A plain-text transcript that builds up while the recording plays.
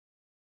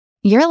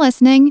You're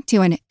listening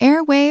to an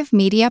Airwave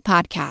Media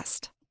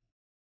Podcast.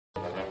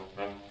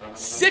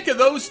 Sick of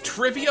those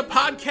trivia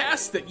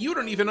podcasts that you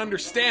don't even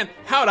understand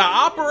how to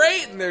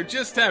operate and they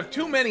just have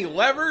too many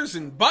levers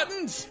and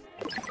buttons?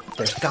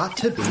 There's got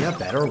to be a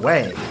better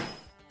way.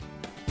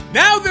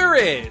 Now there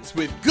is,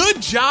 with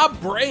Good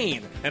Job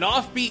Brain, an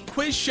offbeat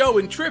quiz show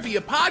and trivia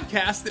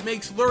podcast that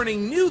makes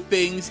learning new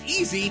things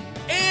easy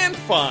and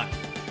fun.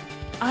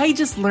 I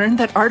just learned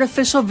that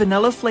artificial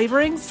vanilla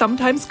flavoring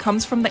sometimes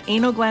comes from the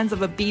anal glands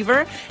of a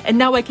beaver, and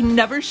now I can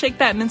never shake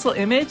that mental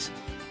image.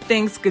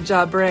 Thanks, Good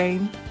Job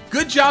Brain.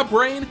 Good Job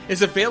Brain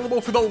is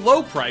available for the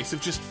low price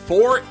of just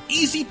 4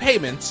 easy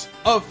payments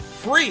of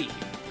free.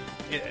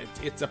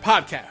 It's a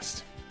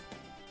podcast.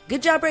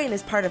 Good Job Brain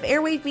is part of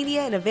Airwave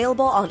Media and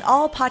available on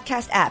all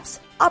podcast apps.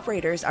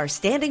 Operators are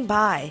standing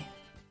by.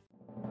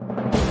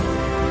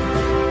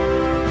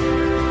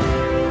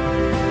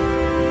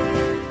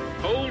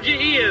 Hold your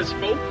ears,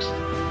 folks.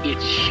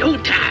 It's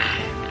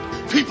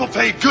showtime. People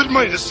pay good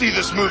money to see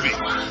this movie.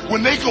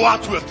 When they go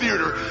out to a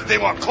theater, they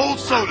want cold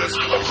sodas,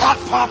 hot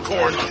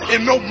popcorn,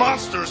 and no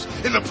monsters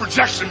in the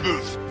projection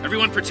booth.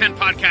 Everyone pretend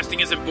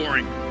podcasting isn't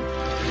boring.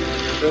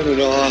 Turn it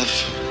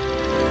off.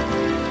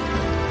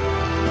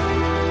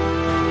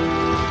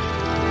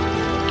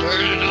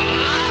 Turn it off.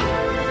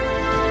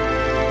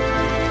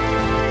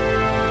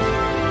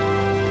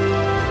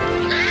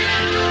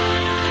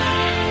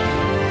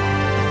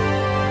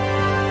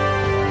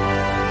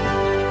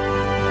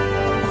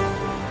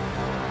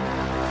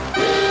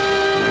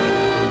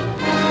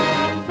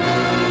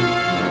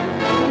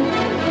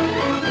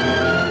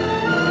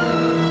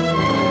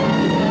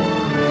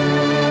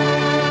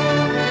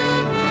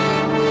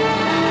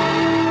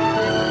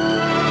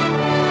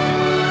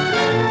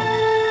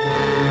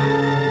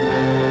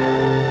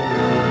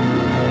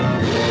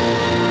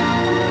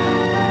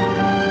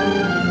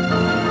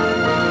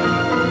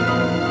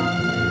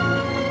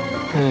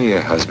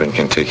 Your husband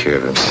can take care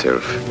of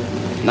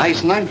himself.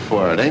 Nice night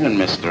for it, ain't it,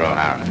 Mr.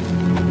 O'Hara?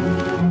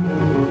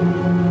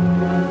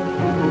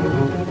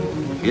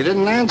 You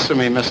didn't answer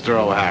me, Mr.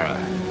 O'Hara.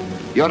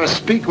 You ought to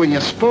speak when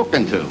you're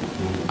spoken to.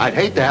 I'd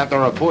hate to have to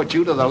report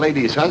you to the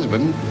lady's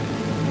husband.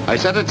 I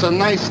said it's a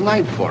nice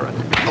night for it.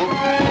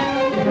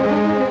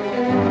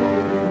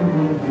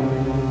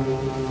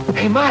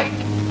 Hey, Mike,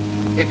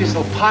 if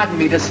you'll pardon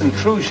me this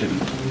intrusion,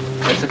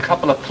 there's a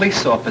couple of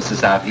police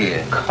officers out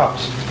here.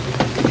 Cops.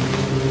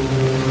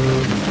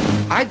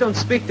 I don't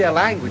speak their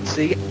language,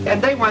 see?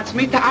 And they wants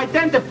me to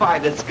identify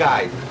this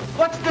guy.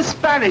 What's the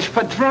Spanish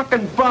for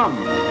drunken bum?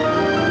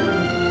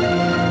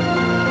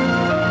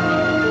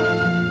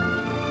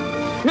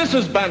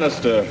 Mrs.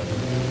 Bannister,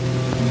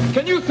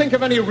 can you think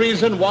of any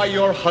reason why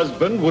your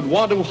husband would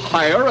want to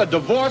hire a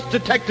divorce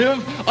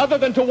detective other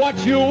than to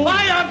watch you?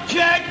 I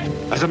object!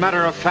 As a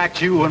matter of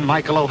fact, you and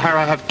Michael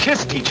O'Hara have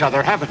kissed each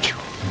other, haven't you?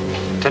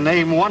 To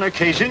name one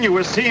occasion, you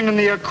were seen in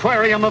the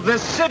aquarium of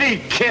this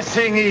city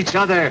kissing each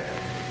other.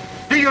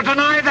 Do you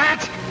deny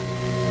that?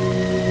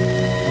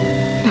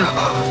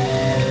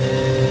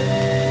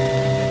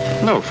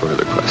 No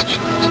further questions.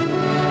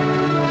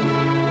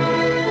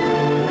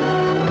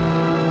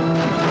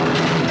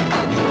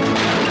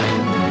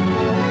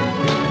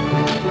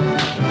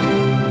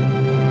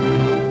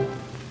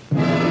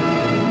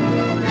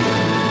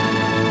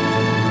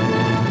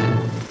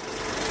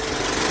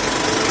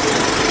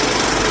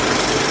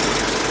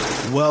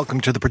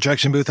 Welcome to the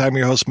projection booth. I'm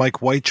your host,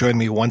 Mike White. Joining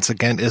me once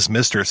again is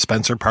Mr.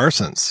 Spencer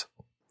Parsons.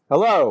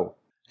 Hello.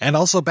 And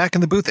also back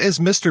in the booth is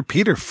Mr.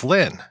 Peter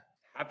Flynn.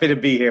 Happy to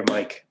be here,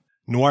 Mike.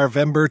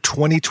 Noirvember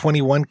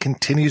 2021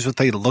 continues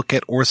with a look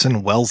at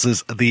Orson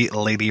Welles' The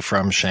Lady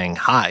from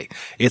Shanghai.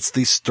 It's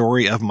the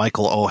story of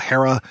Michael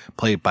O'Hara,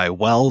 played by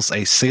Welles,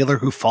 a sailor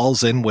who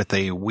falls in with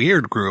a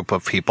weird group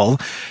of people,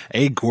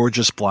 a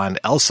gorgeous blonde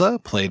Elsa,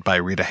 played by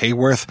Rita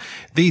Hayworth,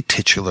 the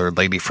titular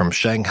lady from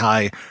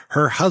Shanghai,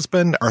 her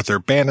husband, Arthur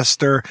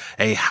Bannister,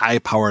 a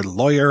high-powered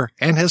lawyer,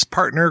 and his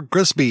partner,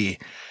 Grisby.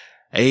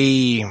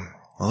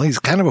 He's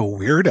kind of a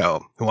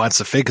weirdo who wants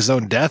to fake his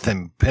own death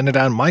and pin it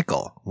on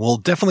Michael. We'll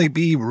definitely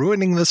be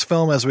ruining this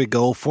film as we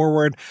go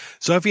forward.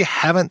 So if you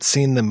haven't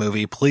seen the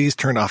movie, please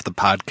turn off the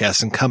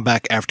podcast and come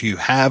back after you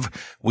have.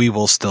 We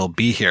will still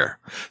be here.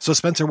 So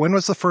Spencer, when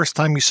was the first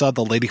time you saw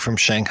The Lady from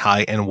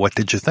Shanghai and what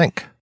did you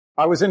think?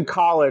 I was in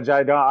college.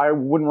 I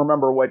wouldn't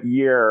remember what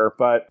year,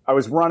 but I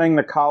was running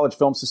the College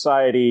Film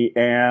Society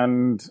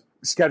and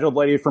scheduled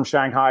Lady from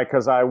Shanghai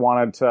because I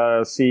wanted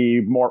to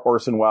see more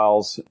Orson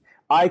Welles.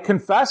 I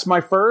confess my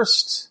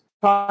first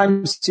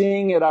time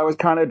seeing it, I was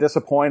kind of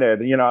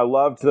disappointed. You know, I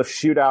loved the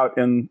shootout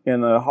in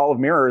the Hall of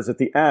Mirrors at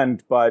the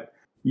end, but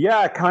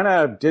yeah, kind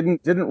of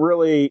didn't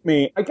really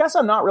I guess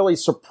I'm not really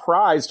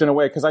surprised in a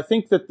way because I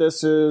think that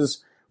this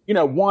is, you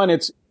know, one,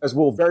 it's, as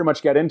we'll very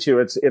much get into,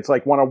 it's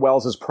like one of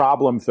Welles's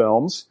problem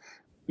films.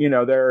 You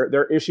know, there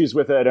are issues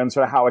with it and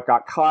sort of how it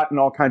got cut and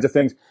all kinds of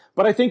things.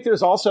 But I think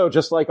there's also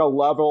just like a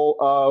level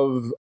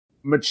of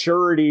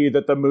maturity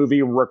that the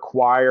movie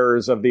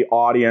requires of the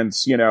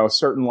audience, you know,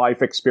 certain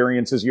life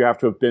experiences you have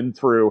to have been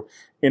through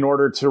in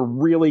order to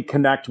really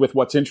connect with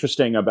what's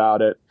interesting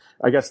about it.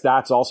 I guess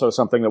that's also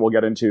something that we'll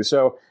get into.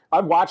 So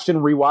I've watched and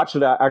rewatched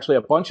it actually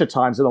a bunch of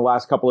times in the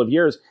last couple of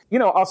years.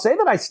 I'll say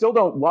that I still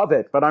don't love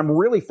it, but I'm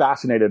really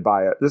fascinated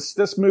by it.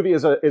 This movie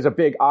is a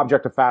big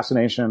object of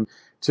fascination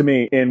to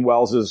me in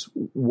Wells's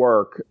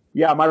work.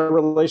 Yeah, my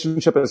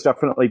relationship has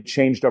definitely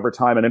changed over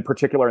time, and in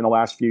particular in the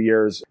last few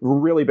years,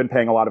 really been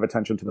paying a lot of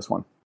attention to this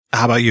one.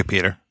 How about you,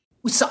 Peter?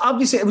 So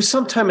obviously, it was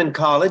sometime in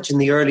college in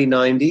the early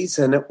 90s,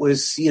 and it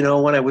was,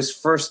 when I was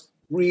first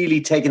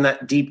really taking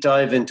that deep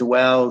dive into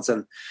Welles,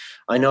 and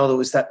I know there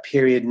was that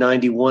period,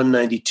 91,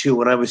 92,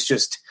 when I was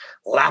just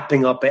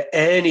lapping up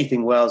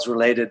anything Welles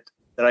related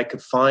that I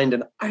could find,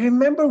 and I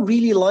remember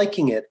really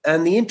liking it.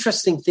 And the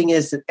interesting thing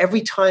is that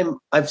every time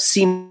I've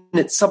seen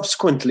it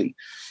subsequently,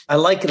 I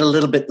like it a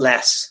little bit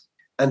less.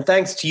 And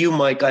thanks to you,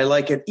 Mike, I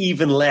like it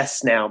even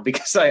less now,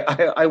 because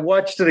I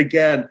watched it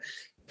again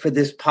for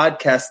this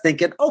podcast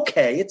thinking,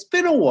 okay, it's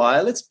been a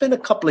while. It's been a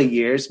couple of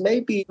years.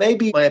 Maybe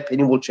my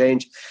opinion will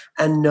change.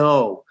 And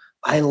no,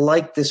 I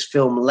like this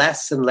film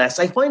less and less.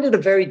 I find it a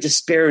very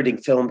dispiriting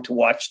film to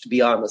watch, to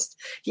be honest.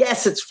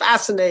 Yes, it's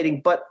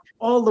fascinating, but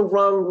all the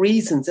wrong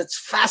reasons. It's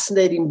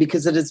fascinating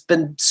because it has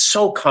been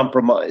so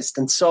compromised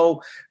and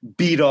so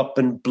beat up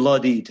and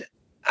bloodied.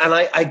 And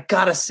I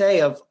gotta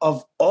say, of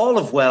all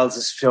of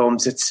Wells's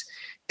films,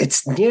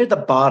 it's near the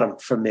bottom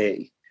for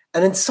me.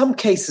 And in some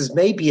cases,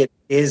 maybe it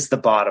is the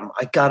bottom.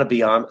 I got to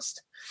be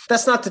honest.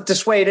 That's not to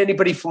dissuade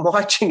anybody from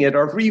watching it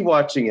or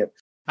rewatching it.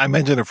 I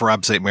mentioned if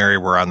Rob St. Mary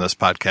were on this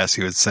podcast,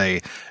 he would say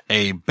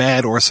a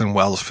bad Orson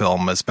Welles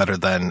film is better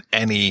than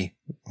any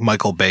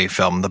Michael Bay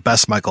film, the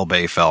best Michael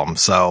Bay film.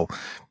 So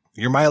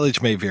your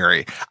mileage may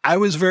vary. I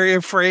was very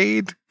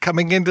afraid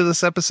coming into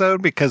this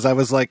episode because I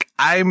was like,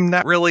 I'm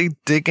not really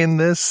digging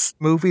this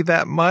movie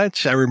that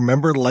much. I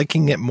remember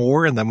liking it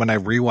more. And then when I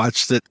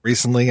rewatched it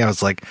recently, I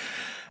was like,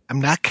 I'm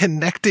not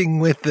connecting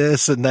with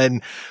this. And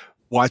then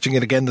watching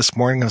it again this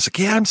morning, I was like,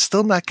 yeah, I'm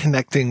still not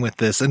connecting with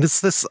this. And it's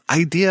this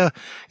idea,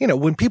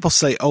 when people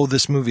say, oh,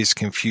 this movie's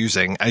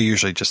confusing, I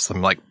usually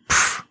I'm like,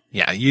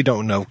 yeah, you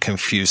don't know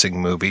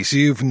confusing movies.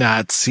 You've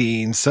not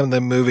seen some of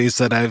the movies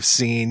that I've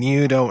seen.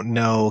 You don't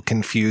know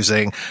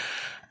confusing.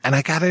 And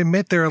I gotta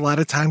admit, there are a lot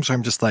of times where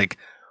I'm just like,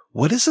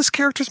 what is this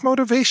character's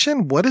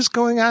motivation? What is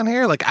going on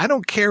here? Like, I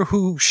don't care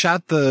who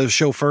shot the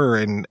chauffeur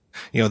in,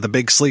 The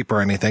Big Sleep or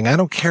anything. I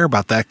don't care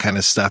about that kind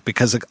of stuff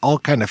because it all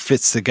kind of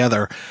fits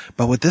together.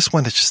 But with this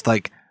one, it's just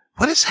like,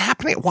 what is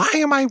happening? Why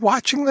am I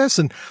watching this?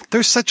 And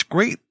there's such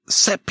great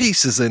set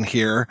pieces in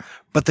here,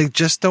 but they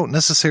just don't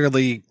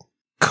necessarily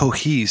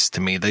cohese to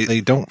me.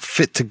 They don't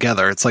fit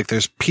together. It's like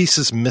there's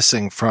pieces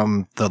missing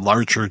from the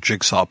larger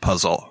jigsaw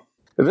puzzle.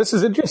 This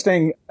is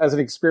interesting as an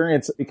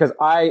experience because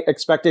I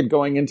expected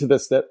going into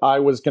this that I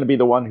was going to be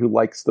the one who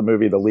likes the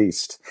movie the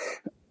least.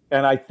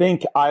 And I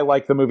think I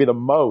like the movie the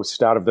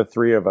most out of the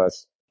three of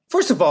us.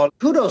 First of all,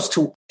 kudos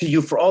to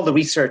you for all the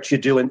research you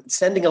do, and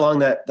sending along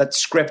that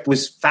script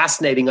was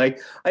fascinating. I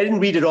didn't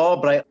read it all,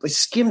 but I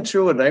skimmed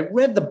through it and I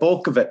read the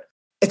bulk of it.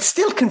 It's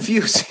still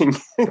confusing,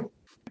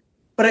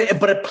 but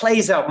it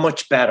plays out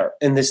much better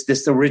in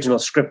this original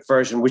script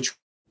version,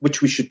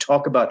 which we should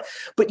talk about.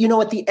 But,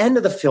 at the end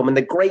of the film, in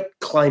the great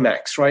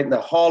climax, right, in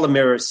the Hall of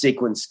Mirrors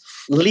sequence,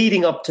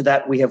 leading up to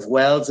that, we have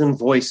Welles in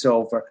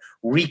voiceover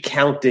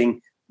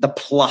recounting the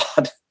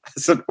plot,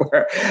 as it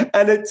were.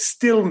 And it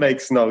still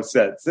makes no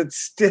sense. It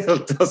still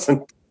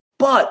doesn't.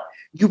 But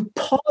you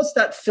pause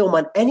that film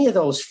on any of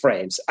those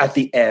frames at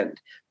the end,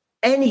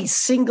 any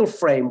single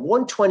frame,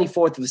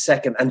 1/24th of a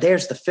second, and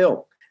there's the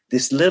film.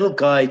 This little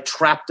guy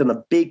trapped in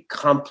a big,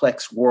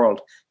 complex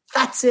world.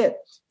 That's it.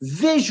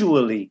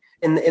 Visually,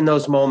 in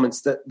those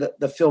moments,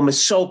 the film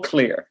is so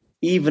clear,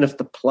 even if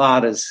the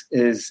plot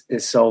is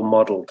so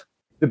muddled.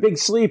 The Big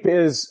Sleep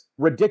is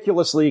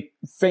ridiculously,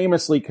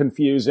 famously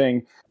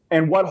confusing.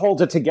 And what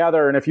holds it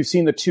together, and if you've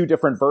seen the two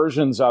different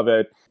versions of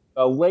it,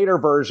 a later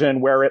version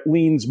where it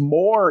leans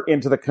more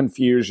into the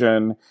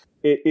confusion,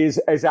 it is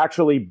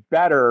actually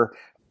better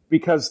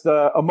because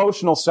the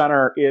emotional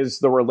center is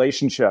the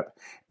relationship,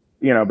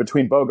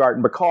 between Bogart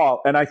and Bacall.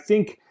 And I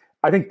think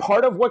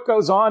part of what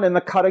goes on in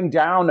the cutting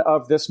down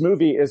of this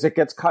movie is it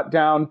gets cut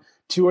down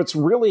to its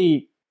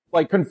really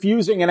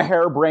confusing and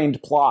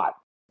harebrained plot.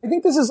 I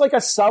think this is like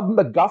a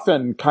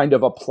sub-MacGuffin kind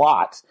of a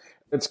plot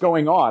that's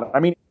going on. I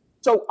mean,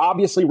 so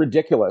obviously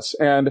ridiculous.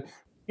 And,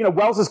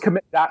 Welles has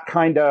committed that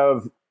kind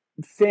of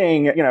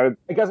thing.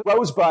 I guess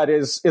Rosebud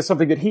is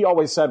something that he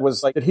always said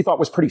was that he thought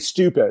was pretty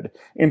stupid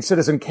in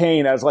Citizen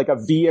Kane as a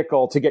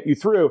vehicle to get you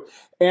through.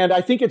 And I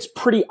think it's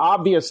pretty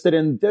obvious that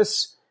in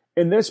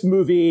this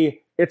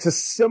movie, it's a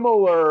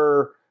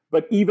similar,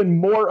 but even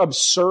more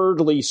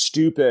absurdly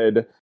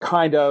stupid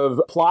kind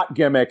of plot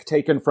gimmick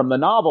taken from the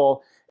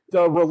novel.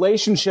 The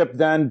relationship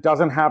then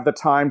doesn't have the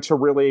time to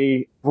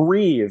really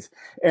breathe.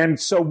 And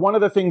so one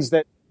of the things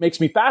that makes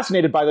me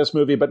fascinated by this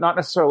movie, but not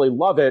necessarily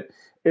love it,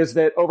 is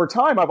that over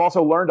time, I've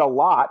also learned a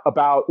lot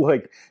about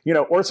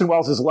Orson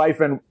Welles'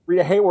 life and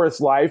Rita Hayworth's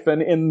life.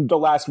 And in the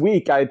last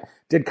week, I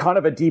did kind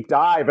of a deep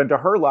dive into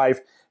her life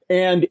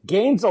and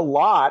gains a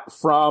lot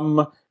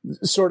from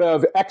sort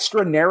of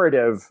extra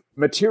narrative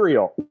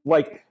material.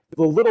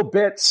 the little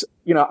bits,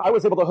 I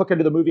was able to hook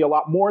into the movie a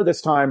lot more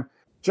this time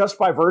just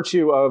by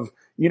virtue of,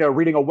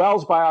 reading a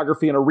Welles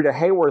biography and a Rita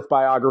Hayworth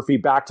biography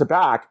back to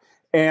back,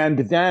 and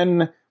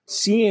then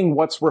seeing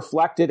what's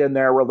reflected in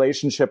their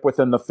relationship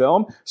within the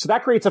film. So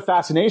that creates a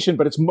fascination,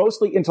 but it's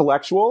mostly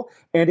intellectual,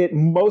 and it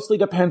mostly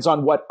depends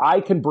on what I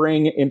can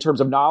bring in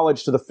terms of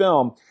knowledge to the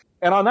film.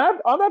 And on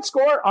that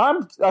score,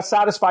 I'm a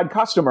satisfied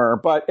customer,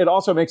 but it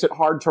also makes it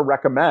hard to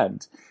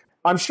recommend.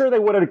 I'm sure they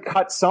would have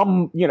cut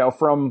some,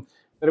 from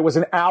that it was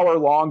an hour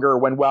longer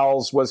when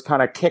Welles was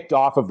kind of kicked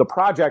off of the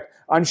project.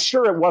 I'm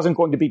sure it wasn't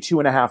going to be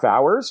 2.5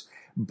 hours,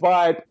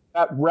 but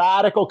that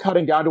radical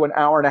cutting down to an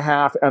hour and a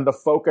half and the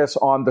focus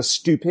on the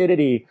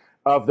stupidity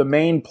of the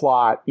main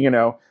plot,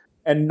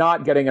 and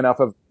not getting enough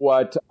of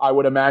what I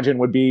would imagine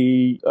would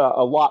be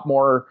a lot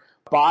more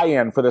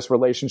buy-in for this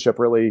relationship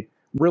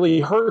really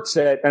hurts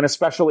it. And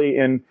especially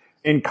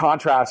in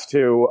contrast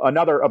to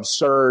another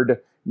absurd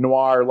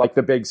noir like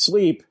The Big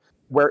Sleep,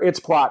 where its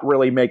plot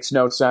really makes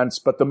no sense,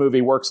 but the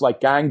movie works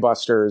like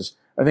gangbusters.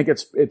 I think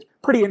it's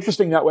pretty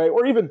interesting that way.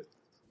 Or even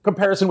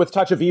comparison with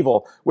Touch of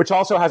Evil, which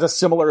also has a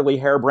similarly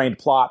harebrained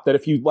plot that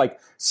if you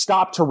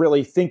stop to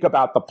really think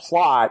about the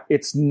plot,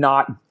 it's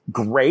not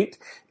great.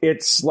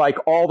 It's like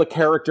all the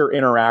character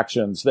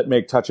interactions that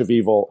make Touch of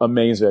Evil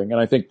amazing. And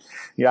I think,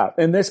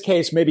 in this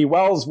case, maybe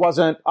Welles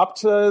wasn't up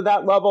to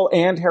that level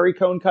and Harry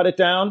Cohn cut it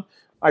down.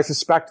 I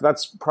suspect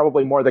that's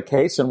probably more the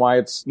case and why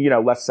it's,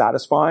 less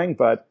satisfying,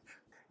 but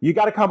you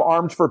got to come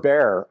armed for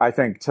bear, I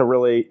think, to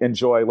really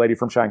enjoy Lady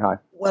from Shanghai.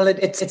 Well,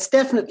 it's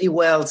definitely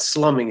Welles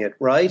slumming it,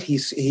 right?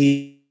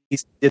 He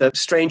did A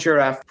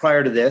Stranger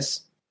prior to this,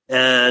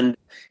 and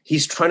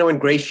he's trying to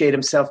ingratiate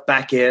himself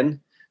back in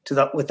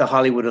with the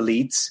Hollywood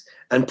elites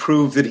and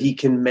prove that he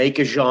can make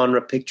a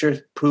genre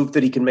picture, prove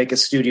that he can make a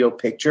studio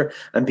picture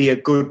and be a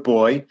good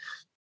boy.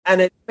 And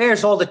it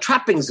bears all the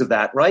trappings of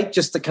that, right?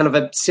 Just the kind of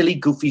a silly,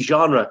 goofy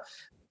genre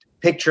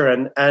picture.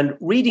 And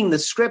reading the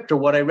script, or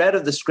what I read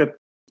of the script,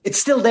 it's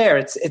still there.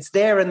 It's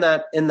there in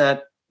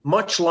that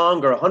much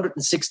longer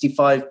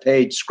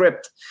 165-page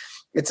script.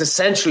 It's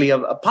essentially a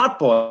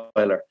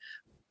potboiler.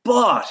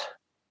 But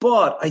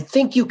I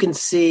think you can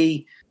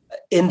see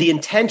in the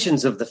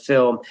intentions of the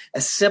film a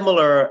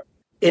similar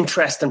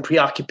interest and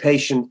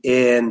preoccupation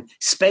in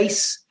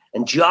space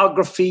and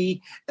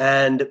geography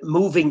and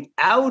moving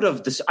out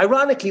of this.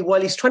 Ironically,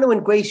 while he's trying to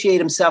ingratiate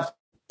himself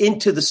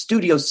into the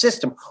studio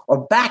system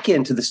or back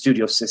into the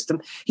studio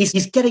system,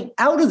 he's getting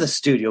out of the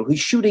studio. He's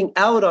shooting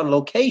out on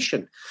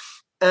location.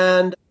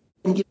 And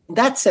in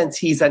that sense,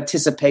 he's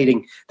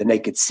anticipating the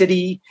Naked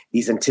City.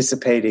 He's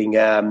anticipating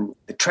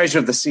the Treasure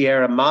of the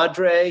Sierra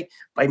Madre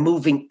by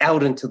moving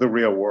out into the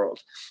real world.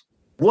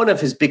 One of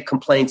his big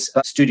complaints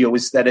about the studio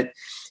is that it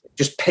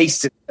just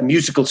pasted a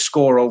musical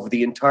score over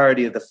the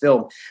entirety of the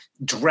film,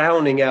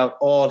 drowning out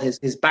all his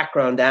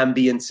background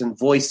ambience and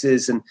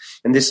voices and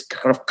this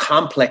kind of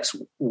complex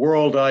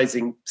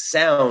worldizing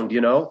sound,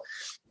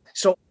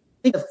 So I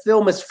think the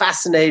film is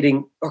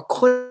fascinating, or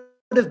could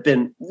have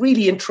been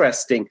really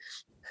interesting,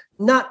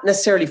 not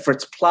necessarily for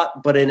its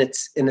plot, but in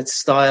its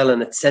style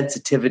and its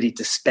sensitivity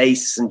to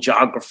space and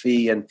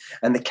geography and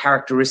the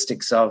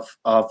characteristics of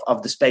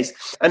the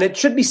space. And it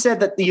should be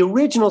said that the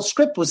original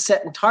script was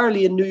set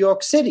entirely in New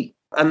York City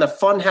and the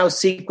funhouse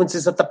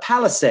sequences of the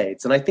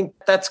Palisades. And I think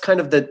that's kind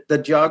of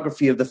the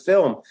geography of the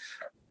film.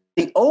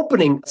 The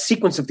opening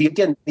sequence of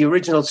the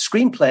original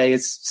screenplay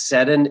is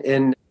set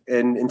in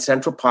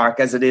Central Park,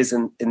 as it is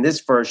in this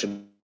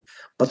version.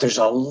 But there's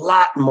a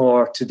lot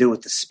more to do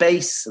with the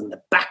space and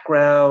the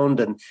background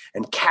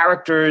and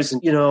characters.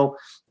 And,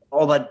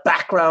 all that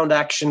background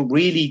action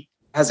really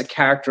has a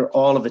character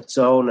all of its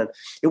own. And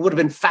it would have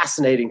been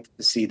fascinating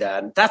to see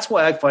that. And that's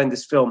why I find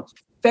this film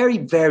very,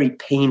 very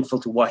painful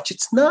to watch.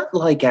 It's not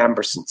like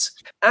Ambersons.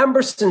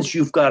 Ambersons,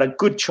 you've got a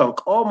good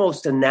chunk,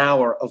 almost an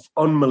hour of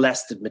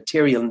unmolested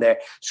material in there,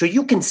 so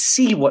you can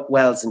see what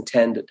Welles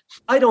intended.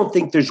 I don't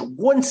think there's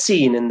one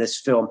scene in this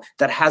film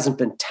that hasn't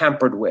been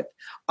tampered with.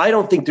 I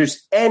don't think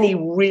there's any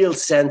real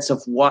sense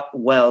of what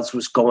Welles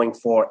was going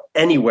for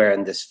anywhere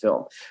in this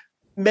film.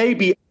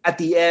 Maybe at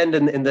the end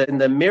in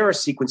the mirror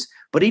sequence,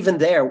 but even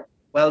there,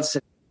 Welles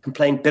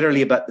complained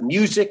bitterly about the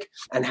music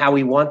and how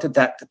he wanted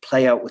that to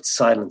play out with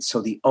silence. So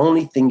the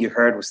only thing you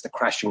heard was the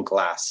crashing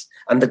glass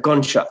and the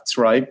gunshots,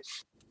 right?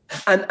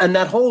 And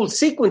that whole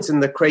sequence in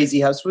the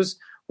crazy house was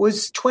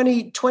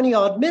 20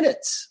 odd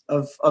minutes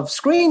of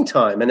screen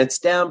time. And it's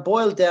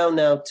boiled down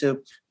now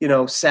to,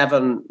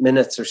 7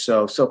 minutes or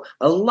so. So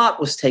a lot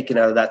was taken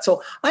out of that.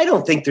 So I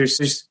don't think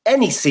there's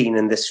any scene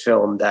in this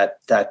film that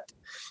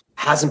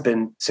hasn't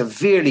been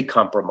severely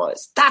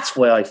compromised. That's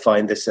why I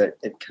find this a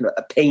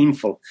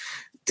painful,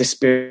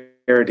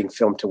 dispiriting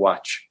film to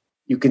watch.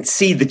 You can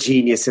see the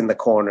genius in the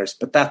corners,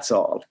 but that's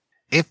all.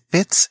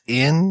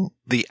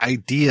 The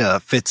idea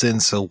fits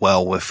in so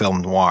well with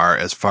film noir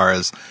as far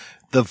as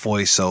the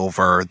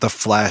voiceover, the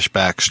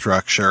flashback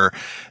structure,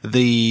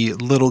 the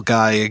little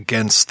guy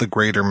against the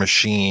greater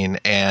machine.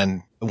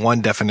 And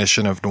one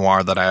definition of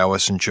noir that I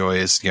always enjoy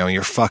is,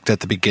 you're fucked at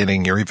the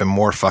beginning, you're even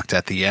more fucked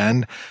at the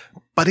end.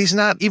 But he's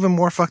not even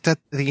more fucked at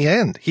the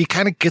end. He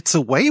kind of gets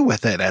away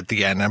with it at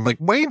the end. I'm like,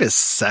 wait a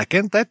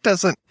second, that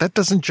doesn't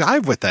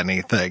jive with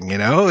anything,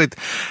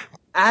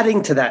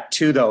 Adding to that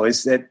too, though,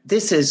 is that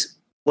this is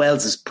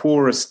Welles's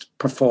poorest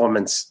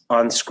performance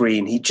on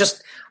screen.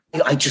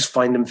 I just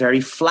find him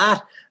very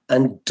flat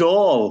and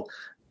dull.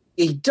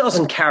 He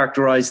doesn't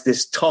characterize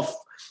this tough,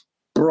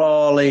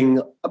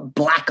 brawling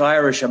black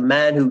Irish, a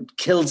man who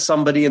killed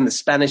somebody in the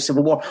Spanish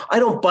Civil War. I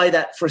don't buy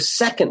that for a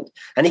second.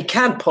 And he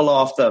can't pull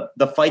off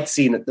the fight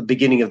scene at the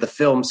beginning of the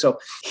film. So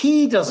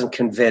he doesn't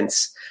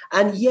convince.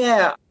 And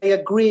yeah, I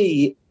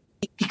agree.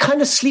 He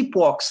kind of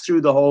sleepwalks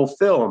through the whole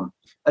film.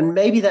 And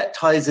maybe that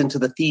ties into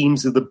the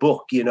themes of the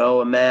book,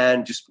 a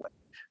man just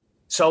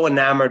so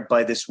enamored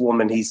by this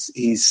woman,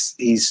 he's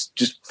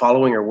just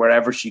following her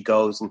wherever she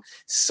goes and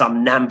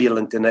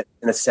somnambulant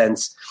in a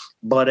sense.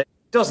 But it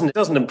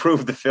doesn't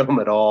improve the film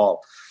at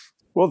all.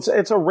 Well,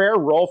 it's a rare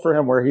role for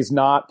him where he's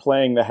not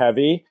playing the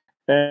heavy.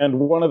 And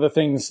one of the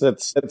things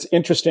that's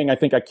interesting, I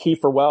think, a key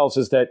for Welles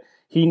is that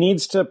he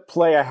needs to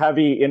play a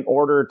heavy in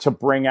order to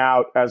bring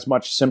out as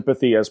much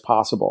sympathy as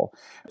possible.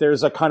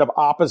 There's a kind of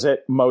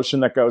opposite motion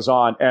that goes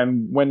on.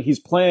 And when he's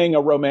playing a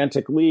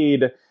romantic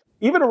lead,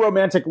 even a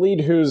romantic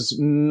lead who's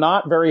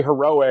not very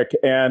heroic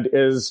and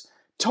is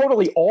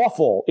totally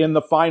awful in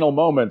the final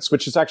moments,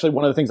 which is actually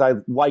one of the things I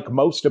like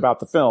most about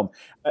the film.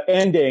 The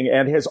ending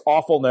and his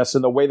awfulness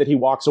and the way that he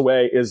walks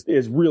away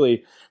is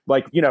really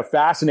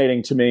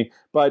fascinating to me.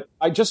 But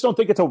I just don't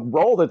think it's a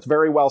role that's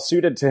very well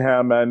suited to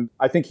him. And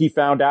I think he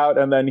found out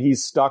and then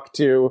he's stuck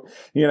to,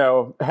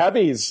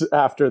 heavies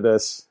after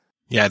this.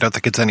 Yeah, I don't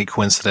think it's any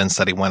coincidence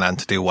that he went on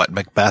to do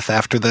Macbeth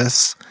after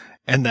this.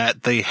 And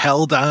that they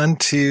held on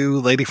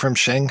to Lady from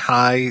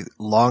Shanghai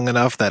long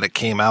enough that it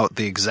came out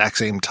the exact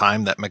same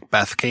time that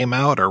Macbeth came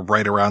out, or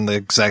right around the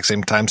exact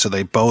same time. So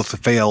they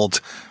both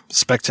failed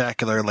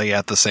spectacularly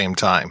at the same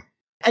time.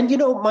 And,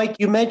 Mike,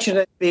 you mentioned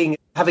it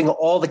having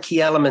all the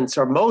key elements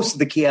or most of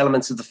the key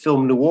elements of the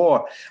film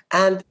noir.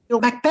 And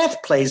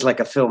Macbeth plays like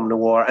a film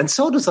noir, and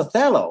so does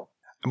Othello.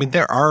 I mean,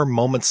 there are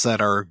moments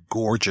that are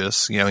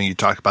gorgeous. You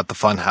talk about the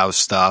funhouse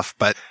stuff,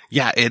 but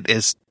yeah, it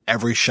is.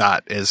 Every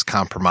shot is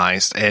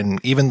compromised. And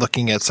even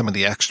looking at some of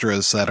the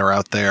extras that are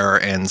out there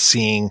and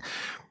seeing,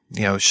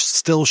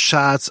 still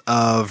shots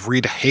of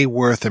Rita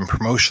Hayworth and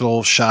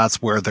promotional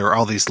shots where there are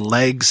all these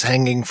legs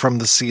hanging from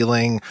the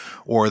ceiling,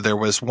 or there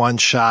was one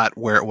shot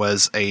where it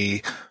was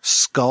a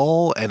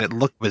skull and it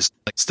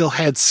still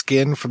had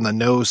skin from the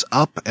nose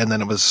up, and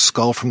then it was a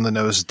skull from the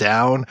nose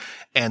down,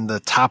 and the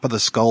top of the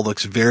skull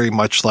looks very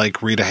much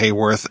like Rita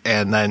Hayworth,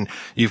 and then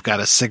you've got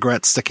a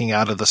cigarette sticking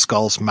out of the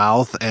skull's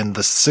mouth, and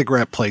the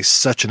cigarette plays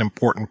such an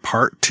important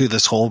part to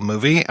this whole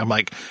movie. I'm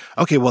like,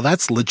 okay, well,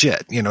 that's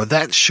legit.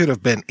 That should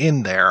have been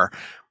in there,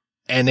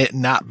 and it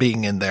not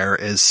being in there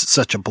is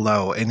such a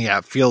blow. And yeah,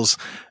 it feels,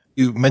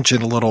 you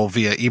mentioned a little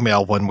via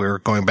email when we were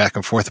going back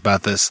and forth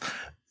about this,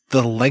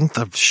 the length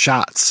of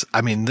shots.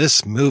 I mean,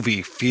 this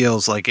movie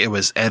feels like it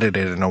was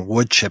edited in a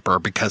wood chipper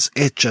because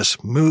it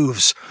just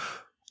moves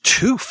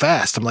too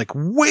fast. I'm like,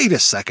 wait a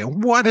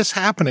second, what is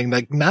happening?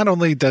 Like, not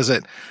only does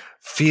it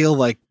feel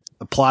like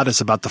the plot is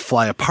about to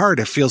fly apart,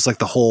 it feels like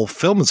the whole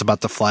film is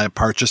about to fly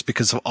apart just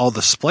because of all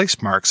the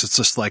splice marks. It's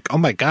just like, oh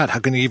my God, how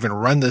can you even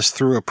run this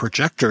through a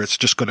projector? It's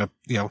just going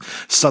to,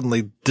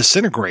 suddenly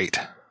disintegrate.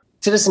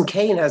 Citizen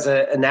Kane has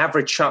an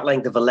average shot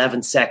length of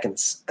 11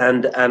 seconds.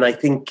 And I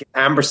think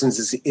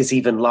Amberson's is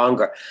even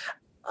longer.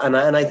 And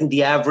I think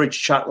the average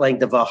shot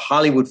length of a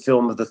Hollywood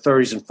film of the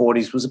 30s and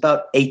 40s was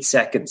about 8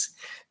 seconds.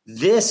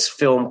 This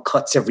film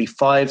cuts every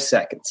 5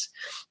 seconds.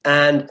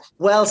 And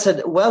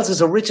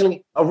Welles's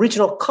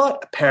original cut,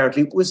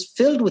 apparently, was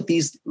filled with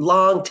these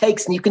long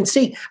takes. And you can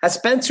see, as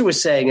Spencer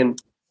was saying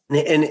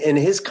in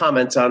his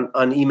comments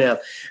on email,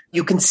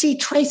 you can see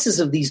traces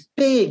of these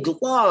big,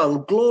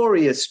 long,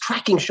 glorious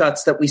tracking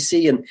shots that we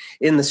see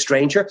in The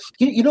Stranger.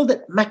 You know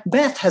that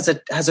Macbeth has a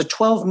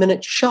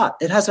 12-minute shot.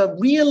 It has a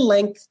real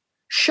length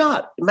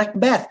shot.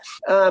 Macbeth,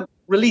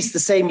 released the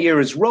same year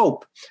as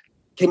Rope,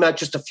 came out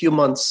just a few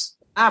months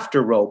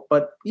after Rope.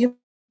 But,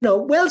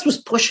 Welles was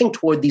pushing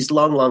toward these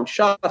long, long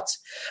shots.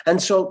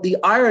 And so the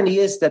irony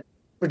is that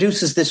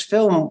produces this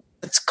film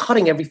that's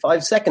cutting every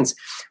 5 seconds.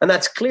 And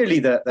that's clearly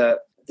the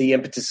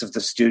impetus of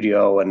the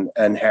studio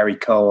and Harry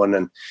Cohen.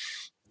 And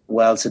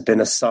Welles had been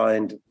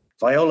assigned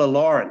Viola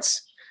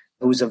Lawrence,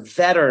 who was a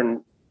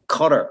veteran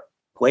cutter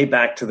way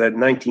back to the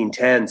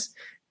 1910s.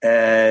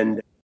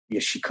 And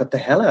she cut the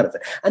hell out of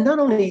it. And not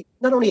only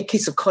a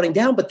case of cutting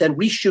down, but then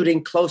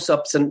reshooting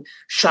close-ups and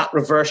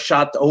reverse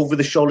shot,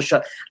 over-the-shoulder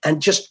shot,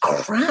 and just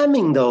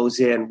cramming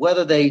those in,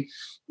 whether they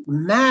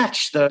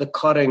match the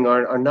cutting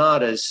or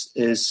not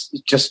is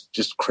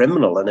just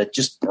criminal, and it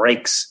just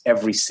breaks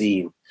every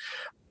scene.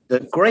 The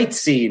great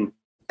scene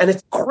And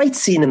it's a great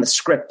scene in the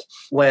script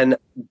when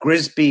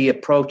Grisby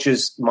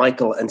approaches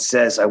Michael and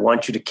says, I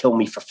want you to kill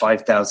me for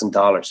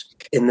 $5,000.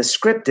 In the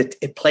script,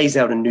 it plays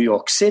out in New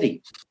York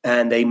City.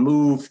 And they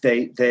move,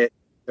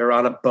 they're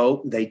on a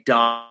boat, they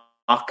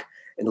dock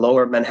in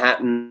lower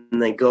Manhattan,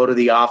 and they go to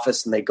the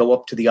office, and they go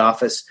up to the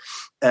office.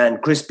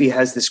 And Grisby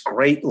has this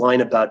great line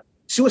about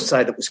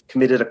suicide that was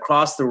committed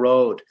across the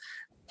road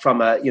from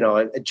a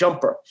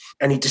jumper.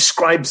 And he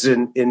describes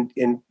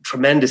in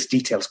tremendous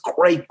details.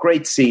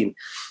 Great scene.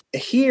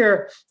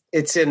 Here,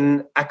 it's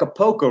in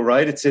Acapulco,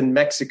 right? It's in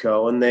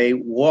Mexico, and they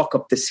walk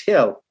up this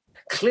hill.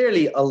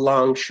 Clearly a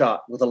long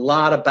shot with a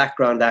lot of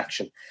background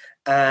action.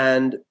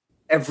 And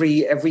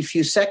every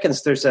few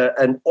seconds, there's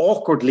an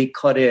awkwardly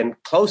cut in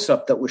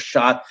close-up that was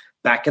shot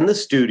back in the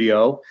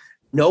studio.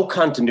 No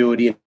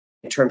continuity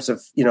in terms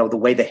of, the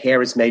way the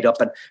hair is made up,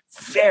 and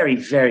very,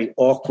 very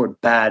awkward,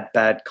 bad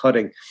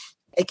cutting.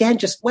 Again,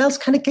 just Wells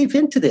kind of gave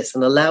into this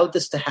and allowed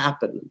this to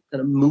happen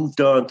and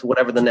moved on to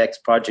whatever the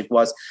next project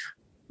was.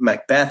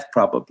 Macbeth,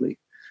 probably.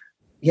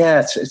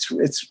 Yeah,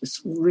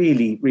 it's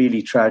really,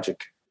 really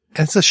tragic.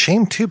 And it's a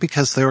shame, too,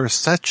 because there were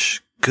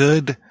such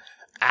good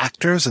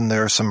actors and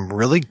there are some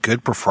really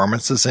good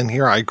performances in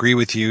here. I agree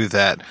with you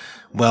that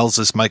Wells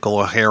as Michael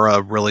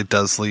O'Hara really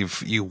does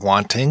leave you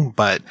wanting,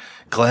 but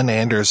Glenn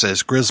Anders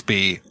as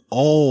Grisby,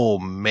 oh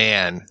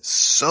man,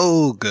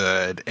 so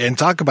good. And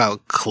talk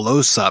about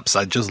close-ups.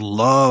 I just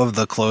love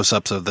the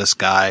close-ups of this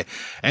guy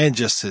and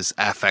just his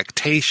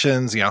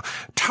affectations,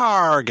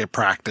 target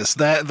practice,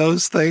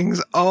 those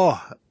things.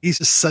 Oh, he's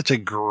just such a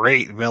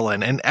great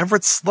villain. And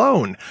Everett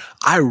Sloane,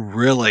 I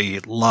really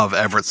love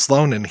Everett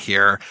Sloane in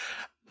here.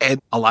 And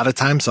a lot of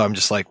times, so I'm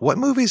just like, what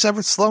movie is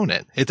Everett Sloane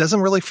in? It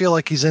doesn't really feel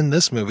like he's in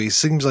this movie. It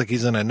seems like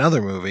he's in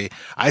another movie.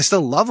 I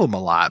still love him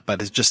a lot,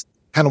 but it's just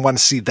kind of want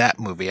to see that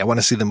movie. I want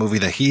to see the movie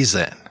that he's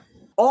in.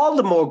 All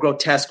the more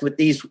grotesque with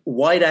these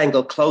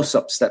wide-angle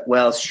close-ups that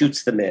Wells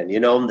shoots them in,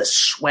 and the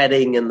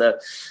sweating and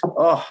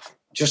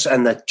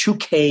the two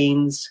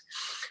canes.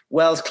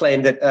 Wells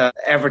claimed that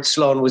Everett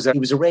Sloane was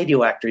a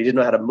radio actor. He didn't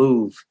know how to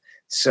move.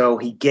 So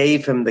he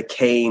gave him the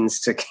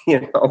canes to,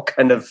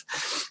 kind of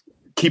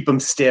keep him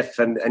stiff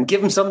and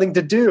give him something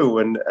to do.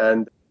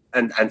 And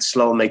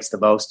Sloane makes the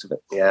most of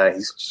it. Yeah,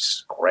 he's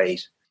just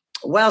great.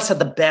 Wells had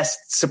the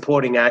best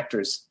supporting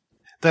actors.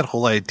 That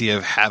whole idea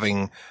of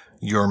having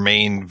your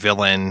main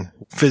villain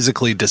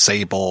physically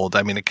disabled.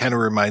 I mean, it kind of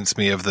reminds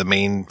me of the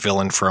main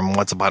villain from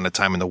Once Upon a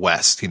Time in the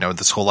West.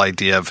 This whole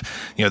idea of,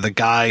 the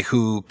guy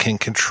who can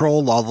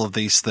control all of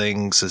these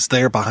things is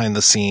there behind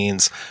the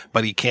scenes,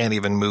 but he can't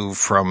even move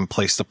from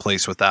place to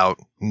place without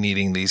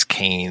needing these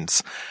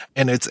canes.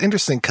 And it's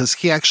interesting because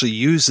he actually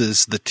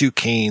uses the two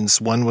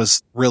canes. One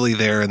was really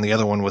there and the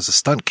other one was a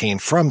stunt cane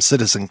from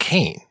Citizen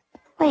Kane.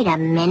 Wait a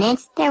minute.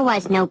 There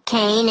was no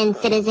cane in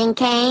Citizen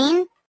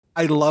Kane.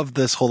 I love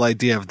this whole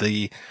idea of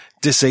the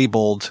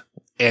disabled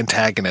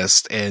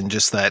antagonist and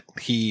just that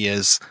he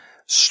is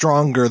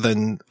stronger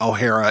than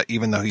O'Hara,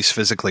 even though he's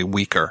physically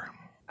weaker.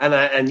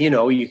 And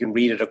you can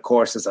read it, of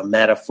course, as a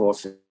metaphor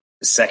for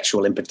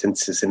sexual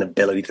impotence, his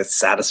inability to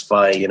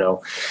satisfy,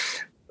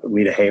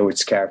 Rita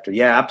Hayworth's character.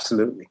 Yeah,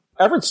 absolutely.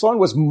 Everett Sloane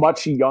was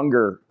much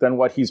younger than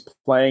what he's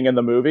playing in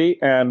the movie,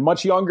 and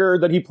much younger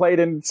than he played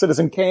in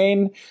Citizen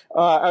Kane.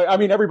 I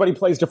mean, everybody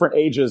plays different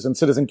ages in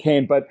Citizen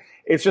Kane, but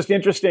it's just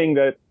interesting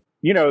that,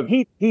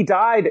 he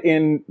died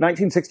in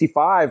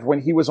 1965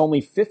 when he was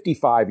only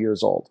 55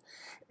 years old.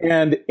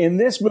 And in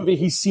this movie,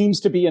 he seems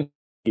to be in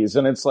his 80s,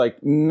 and it's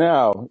like,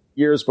 no,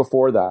 years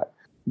before that.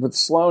 But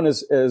Sloane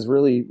is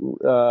really,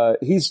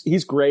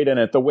 he's great in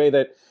it. The way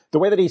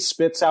that he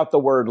spits out the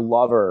word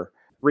lover,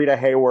 Rita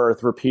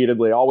Hayworth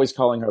repeatedly, always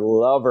calling her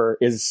lover,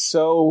 is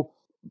so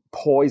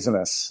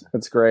poisonous.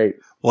 It's great.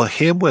 Well,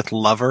 him with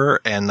lover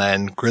and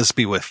then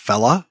Grisby with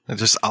fella, and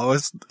just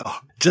always,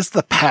 just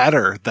the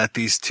patter that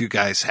these two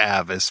guys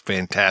have is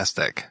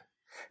fantastic.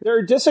 There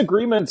are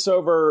disagreements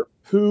over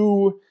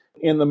who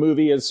in the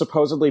movie is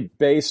supposedly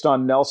based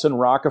on Nelson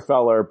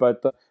Rockefeller,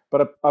 but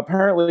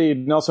apparently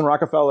Nelson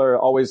Rockefeller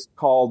always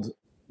called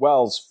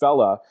Wells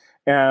fella,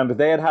 and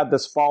they had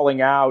this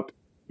falling out,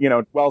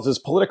 Wells's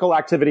political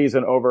activities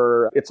and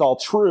over It's All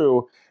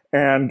True.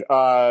 And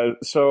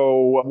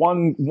so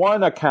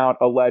one account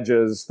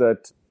alleges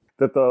that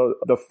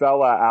the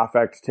fella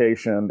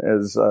affectation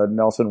is a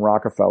Nelson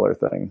Rockefeller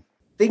thing.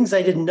 Things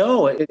I didn't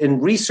know in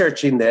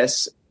researching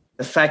this,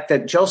 the fact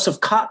that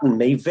Joseph Cotton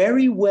may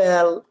very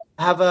well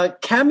have a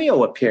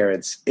cameo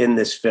appearance in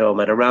this film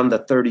at around the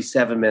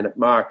 37-minute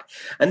mark.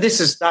 And this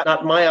is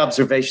not my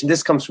observation.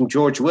 This comes from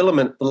George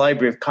Williman at the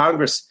Library of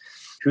Congress,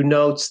 who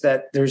notes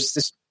that there's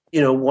this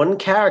one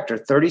character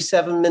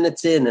 37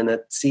 minutes in a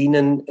scene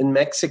in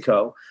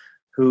Mexico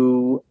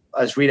who,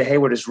 as Rita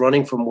Hayworth is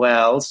running from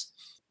Wells,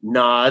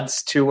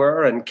 nods to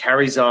her and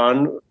carries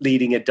on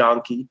leading a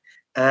donkey.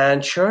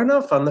 And sure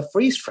enough, on the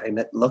freeze frame,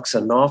 it looks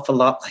an awful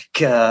lot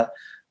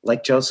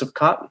like Joseph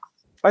Cotton.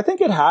 I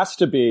think it has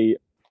to be.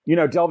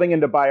 Delving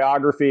into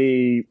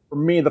biography, for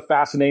me, the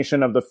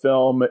fascination of the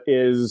film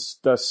is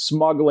the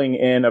smuggling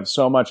in of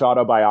so much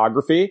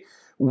autobiography,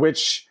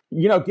 which,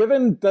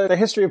 given the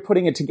history of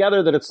putting it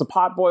together, that it's the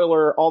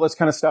potboiler, all this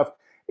kind of stuff,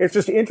 it's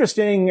just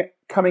interesting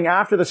coming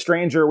after The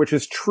Stranger, which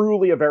is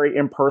truly a very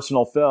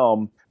impersonal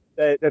film,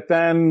 that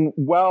then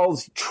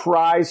Welles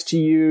tries to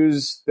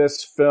use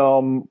this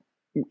film,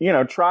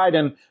 tried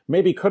and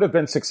maybe could have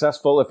been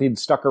successful if he'd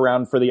stuck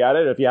around for the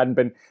edit, if he hadn't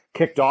been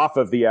kicked off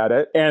of the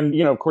edit. And,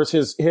 of course,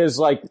 his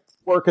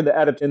work in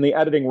the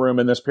editing room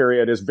in this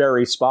period is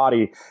very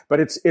spotty.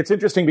 But it's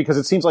interesting because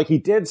it seems like he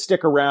did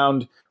stick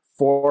around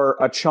for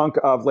a chunk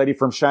of Lady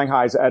from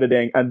Shanghai's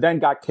editing and then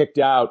got kicked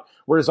out.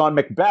 Whereas on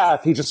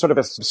Macbeth, he just sort of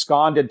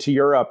absconded to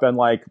Europe and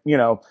let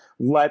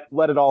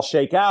it all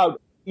shake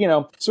out.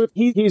 So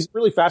he's a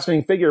really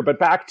fascinating figure, but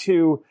back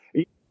to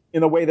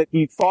in the way that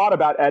he thought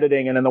about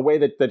editing and in the way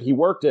that he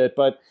worked it.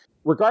 But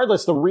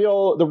regardless, the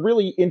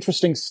really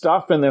interesting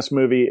stuff in this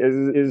movie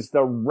is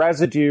the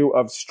residue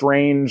of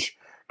strange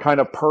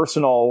kind of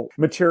personal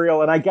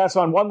material. And I guess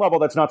on one level,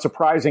 that's not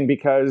surprising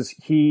because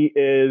he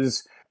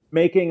is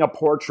making a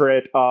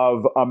portrait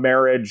of a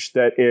marriage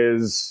that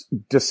is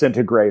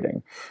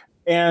disintegrating,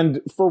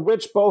 and for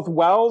which both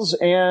Welles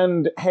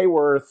and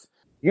Hayworth,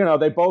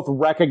 they both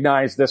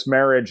recognize this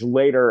marriage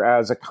later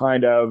as a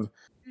kind of,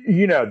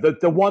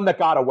 the one that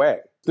got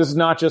away. This is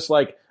not just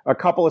like a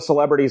couple of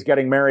celebrities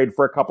getting married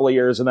for a couple of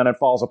years and then it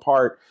falls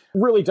apart.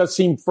 It really does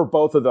seem for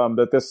both of them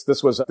that this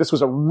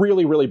was a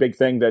really, really big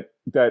thing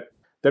that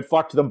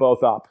fucked them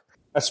both up,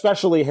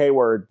 especially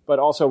Hayward, but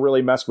also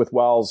really messed with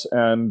Welles.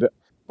 And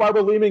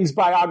Barbara Leeming's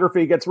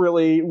biography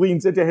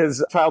leans into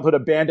his childhood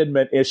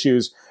abandonment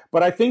issues.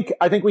 But I think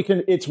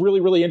it's really,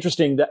 really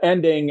interesting. The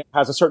ending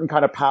has a certain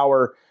kind of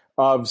power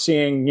of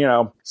seeing,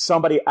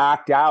 somebody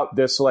act out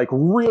this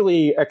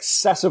really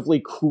excessively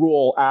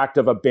cruel act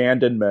of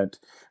abandonment.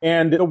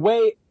 And the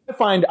way I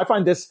find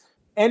this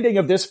ending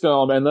of this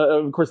film, and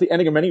of course the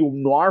ending of many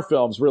noir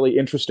films, really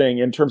interesting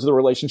in terms of the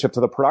relationship to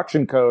the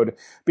production code,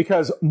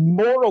 because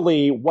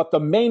morally what the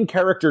main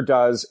character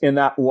does in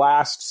that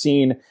last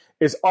scene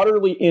is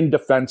utterly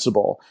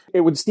indefensible.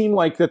 It would seem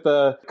like that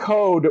the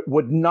code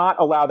would not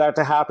allow that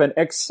to happen,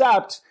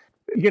 except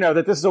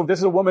that this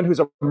is a woman who's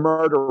a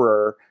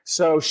murderer.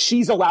 So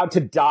she's allowed to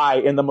die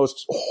in the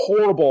most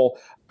horrible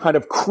kind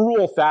of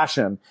cruel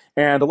fashion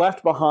and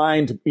left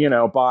behind,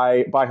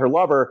 by her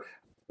lover,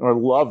 or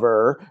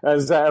lover,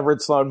 as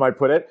Everett Sloan might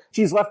put it.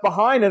 She's left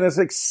behind in this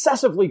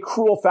excessively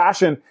cruel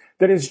fashion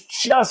that is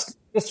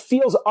this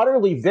feels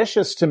utterly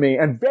vicious to me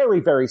and very,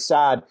 very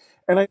sad.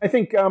 And I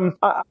think,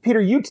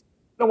 Peter, you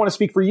don't want to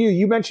speak for you.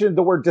 You mentioned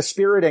the word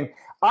dispiriting.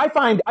 I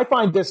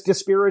find this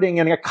dispiriting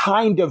in a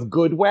kind of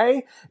good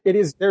way. It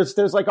is,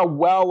 there's like a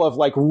well of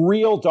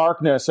real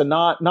darkness and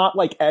not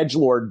like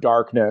edgelord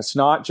darkness,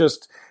 not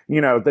just,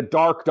 the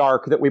dark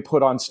that we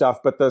put on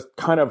stuff, but the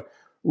kind of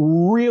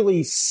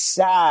really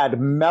sad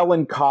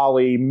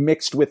melancholy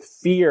mixed with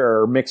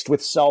fear, mixed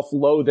with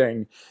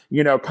self-loathing,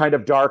 kind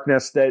of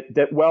darkness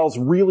that Welles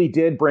really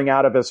did bring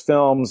out of his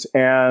films.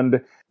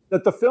 And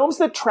that the films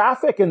that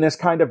traffic in this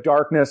kind of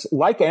darkness,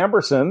 like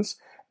Ambersons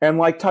and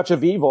like Touch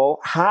of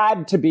Evil,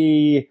 had to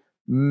be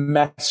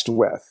messed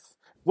with.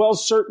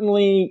 Welles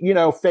certainly,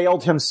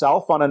 failed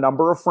himself on a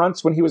number of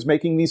fronts when he was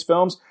making these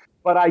films.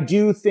 But I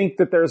do think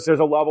that there's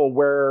a level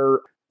where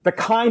the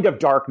kind of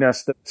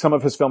darkness that some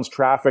of his films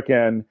traffic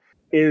in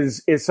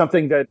is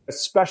something that,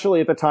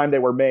 especially at the time they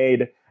were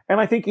made,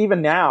 and I think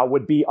even now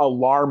would be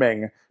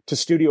alarming to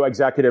studio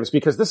executives,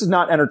 because this is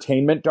not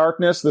entertainment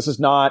darkness. This is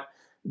not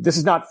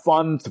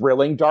fun,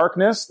 thrilling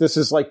darkness. This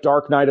is like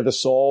Dark Night of the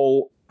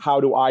Soul. How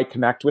do I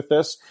connect with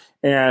this?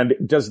 And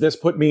does this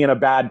put me in a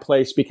bad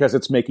place because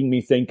it's making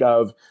me think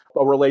of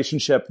a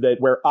relationship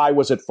where I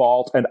was at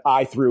fault and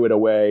I threw it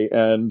away,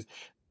 and,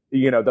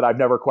 that I've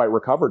never quite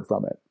recovered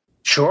from it?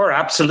 Sure,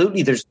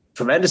 absolutely. There's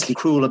tremendously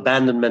cruel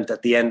abandonment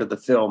at the end of the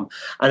film.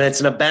 And it's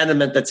an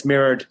abandonment that's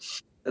mirrored,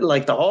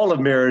 like the Hall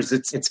of Mirrors.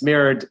 It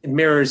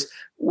mirrors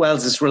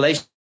Welles's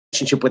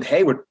relationship with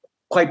Hayward,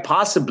 quite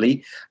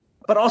possibly,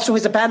 but also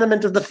his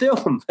abandonment of the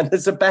film and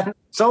his abandonment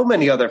of so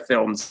many other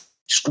films,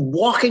 just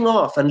walking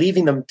off and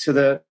leaving them to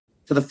the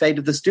fate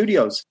of the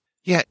studios.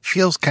 Yeah, it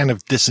feels kind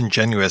of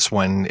disingenuous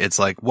when it's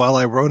like, well,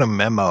 I wrote a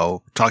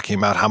memo talking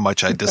about how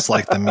much I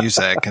dislike the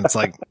music. And it's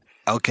like,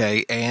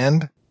 okay,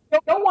 and? I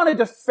don't want to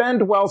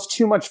defend Welles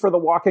too much for the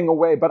walking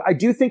away, but I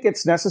do think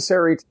it's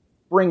necessary to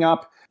bring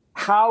up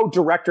how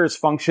directors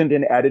functioned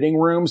in editing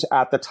rooms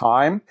at the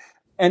time.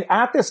 And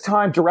at this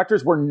time,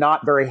 directors were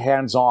not very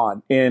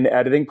hands-on in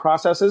editing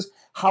processes.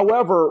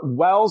 However,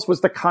 Welles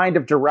was the kind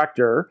of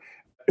director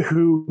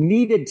who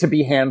needed to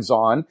be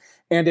hands-on,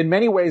 and in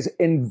many ways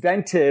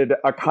invented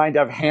a kind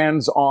of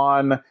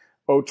hands-on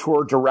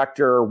auteur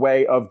director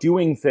way of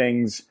doing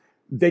things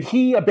that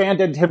he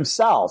abandoned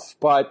himself.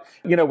 But,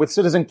 with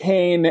Citizen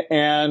Kane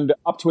and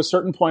up to a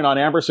certain point on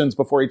Ambersons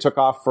before he took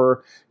off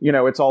for,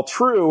 It's All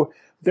True,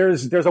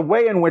 there's a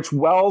way in which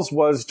Welles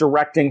was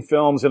directing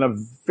films in a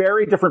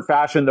very different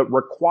fashion that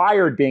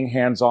required being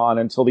hands-on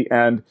until the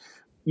end.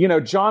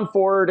 John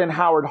Ford and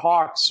Howard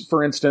Hawks,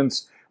 for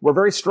instance, were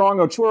very strong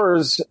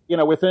auteurs,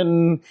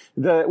 within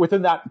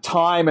that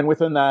time and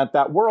within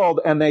that world.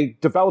 And they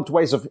developed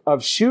ways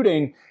of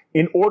shooting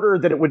in order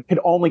that it could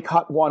only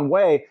cut one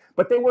way,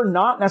 but they were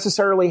not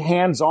necessarily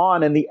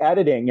hands-on in the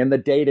editing and the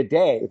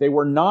day-to-day. They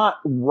were not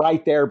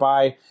right there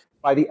by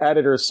the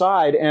editor's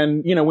side.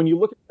 And, when you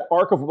look at the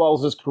arc of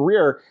Welles'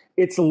 career,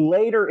 it's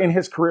later in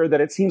his career that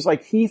it seems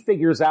like he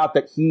figures out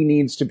that he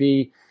needs to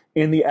be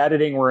in the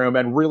editing room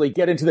and really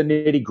get into the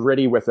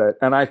nitty-gritty with it.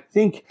 And I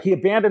think he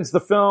abandons the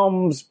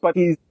films, but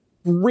he's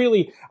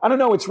really, I don't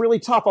know, it's really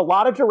tough. A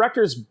lot of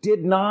directors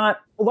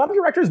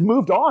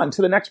moved on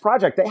to the next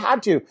project. They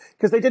had to,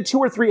 because they did 2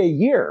 or 3 a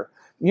year.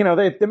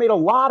 They made a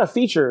lot of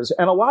features,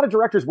 and a lot of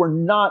directors were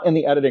not in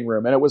the editing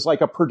room. And it was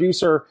like a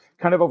producer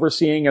kind of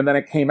overseeing, and then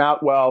it came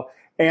out well.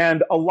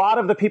 And a lot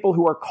of the people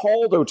who are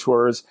called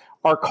auteurs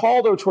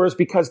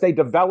because they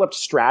developed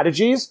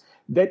strategies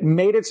that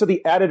made it so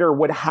the editor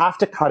would have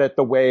to cut it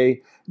the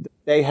way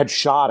they had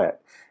shot it.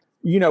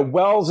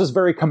 Welles is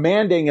very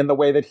commanding in the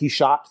way that he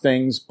shot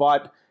things,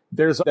 but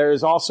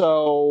there's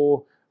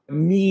also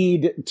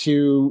need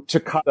to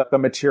cut the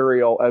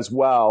material as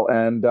well.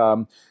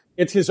 And,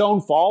 it's his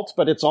own fault,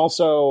 but it's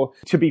also,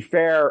 to be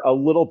fair, a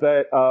little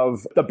bit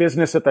of the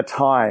business at the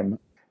time.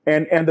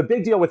 And the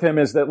big deal with him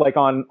is that, like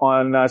on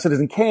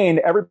Citizen Kane,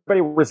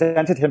 everybody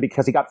resented him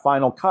because he got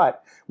final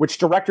cut, which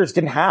directors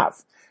didn't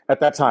have at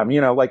that time.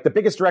 Like the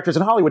biggest directors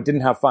in Hollywood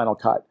didn't have final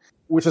cut,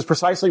 which is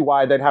precisely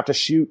why they'd have to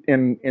shoot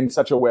in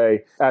such a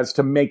way as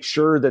to make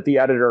sure that the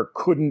editor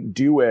couldn't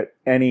do it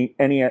in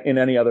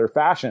any other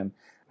fashion.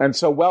 And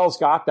so Welles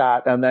got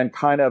that and then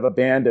kind of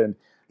abandoned.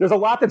 There's a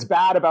lot that's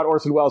bad about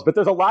Orson Welles, but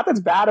there's a lot that's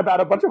bad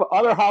about a bunch of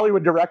other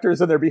Hollywood directors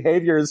and their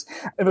behaviors.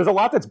 And there's a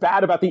lot that's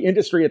bad about the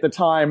industry at the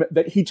time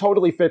that he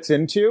totally fits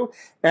into.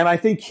 And I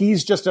think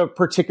he's just a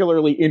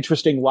particularly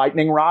interesting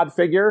lightning rod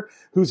figure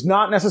who's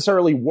not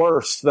necessarily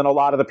worse than a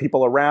lot of the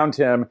people around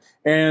him.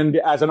 And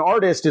as an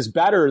artist is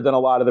better than a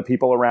lot of the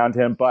people around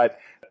him, but,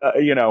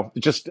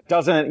 just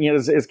doesn't,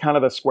 is kind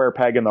of the square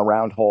peg in the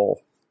round hole.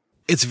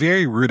 It's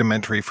very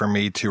rudimentary for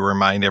me to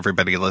remind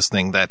everybody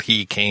listening that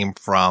he came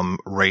from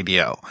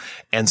radio.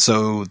 And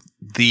so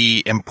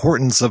the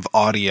importance of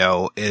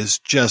audio is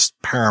just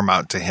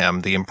paramount to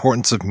him. The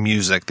importance of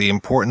music, the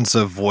importance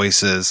of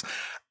voices.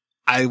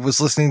 I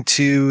was listening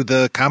to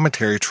the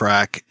commentary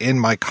track in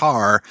my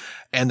car,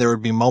 and there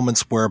would be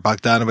moments where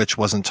Bogdanovich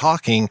wasn't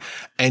talking,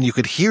 and you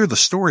could hear the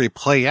story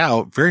play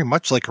out very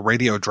much like a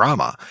radio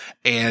drama.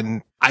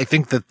 And I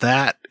think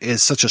that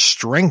is such a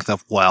strength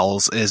of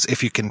Welles, is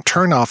if you can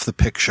turn off the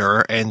picture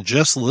and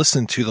just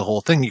listen to the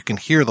whole thing, you can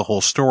hear the whole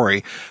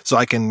story. So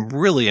I can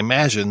really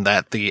imagine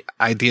that the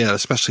idea,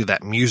 especially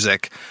that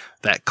music,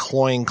 that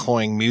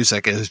cloying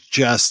music, is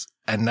just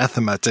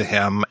anathema to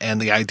him.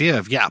 And the idea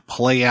of,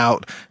 play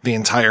out the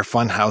entire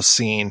funhouse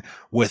scene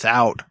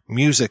without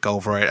music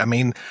over it. I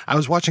mean, I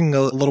was watching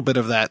a little bit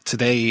of that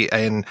today,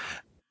 and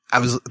I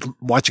was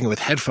watching it with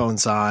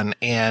headphones on,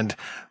 and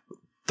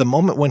the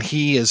moment when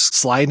he is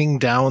sliding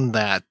down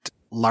that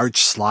large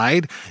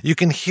slide, you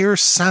can hear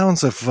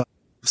sounds of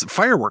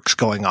fireworks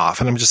going off.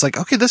 And I'm just like,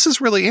 okay, this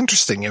is really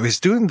interesting. He's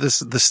doing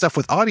this stuff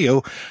with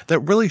audio that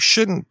really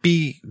shouldn't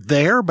be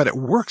there, but it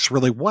works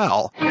really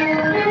well.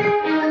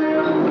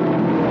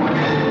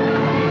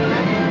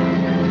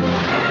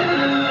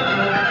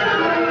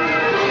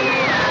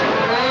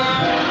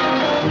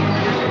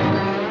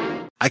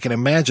 I can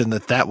imagine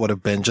that would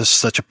have been just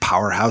such a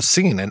powerhouse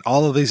scene, and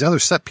all of these other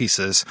set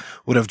pieces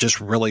would have just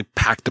really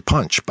packed a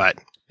punch. But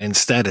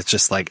instead, it's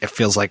just like, it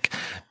feels like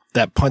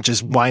that punch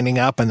is winding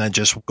up and then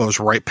just goes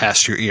right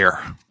past your ear.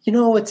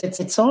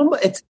 It's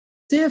almost, it's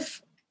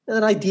if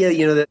that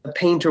idea, that a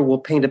painter will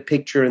paint a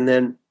picture and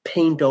then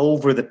paint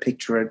over the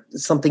picture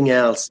something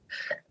else.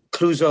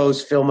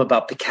 Clouseau's film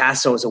about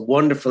Picasso is a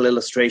wonderful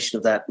illustration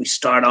of that. We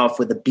start off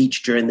with a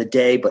beach during the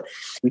day, but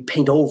we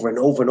paint over and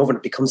over and over, and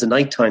it becomes a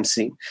nighttime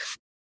scene.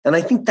 And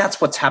I think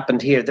that's what's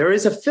happened here. There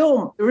is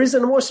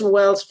an Orson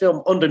Welles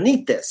film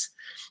underneath this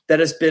that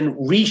has been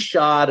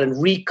reshot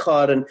and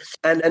recut,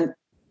 and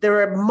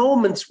there are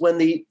moments when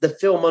the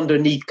film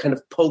underneath kind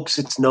of pokes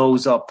its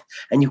nose up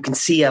and you can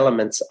see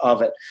elements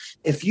of it.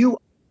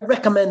 I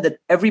recommend that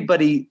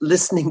everybody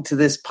listening to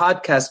this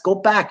podcast go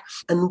back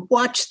and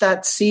watch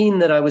that scene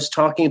that I was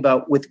talking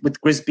about with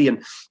Grisby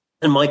and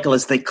Michael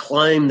as they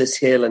climb this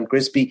hill, and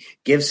Grisby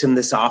gives him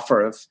this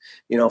offer of,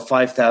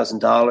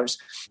 $5,000.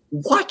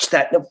 Watch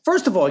that. Now,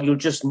 first of all, you'll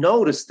just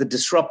notice the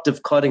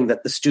disruptive cutting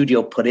that the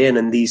studio put in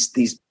and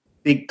these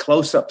big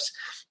close-ups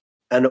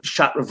and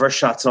reverse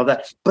shots and all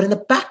that. But in the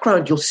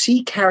background, you'll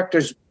see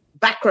characters,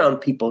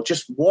 background people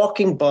just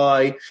walking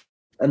by,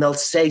 and they'll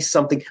say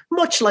something,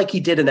 much like he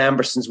did in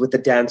Ambersons with the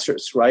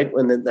dancers, right?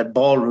 When that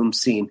ballroom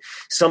scene,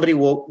 somebody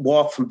will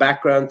walk from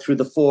background through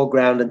the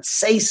foreground and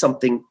say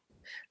something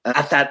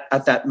at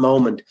that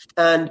moment.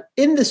 And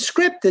in the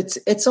script,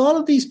 it's all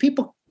of these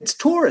people, it's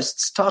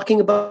tourists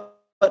talking about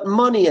about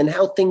money and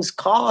how things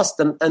cost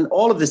and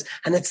all of this.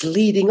 And it's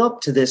leading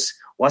up to this.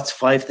 What's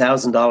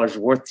 $5,000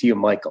 worth to you,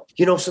 Michael?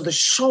 So there's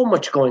so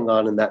much going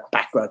on in that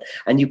background,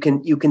 and you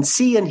can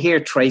see and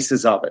hear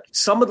traces of it.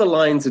 Some of the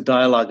lines of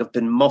dialogue have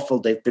been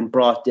muffled; they've been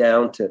brought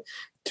down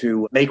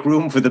to make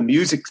room for the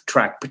music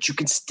track, but you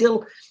can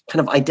still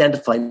kind of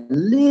identify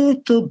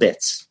little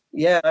bits.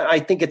 Yeah, I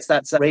think it's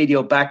that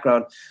radio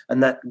background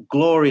and that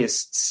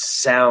glorious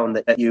sound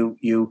that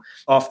you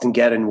often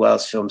get in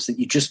Welles films that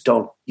you just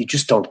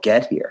don't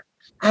get here.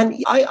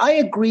 And I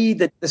agree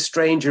that The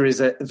Stranger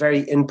is a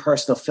very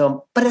impersonal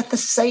film, but at the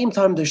same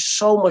time, there's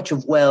so much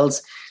of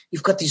Welles.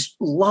 You've got these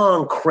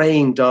long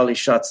crane dolly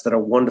shots that are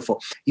wonderful.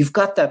 You've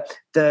got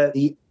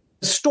the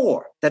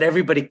store that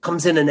everybody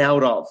comes in and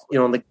out of,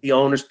 the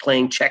owners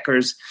playing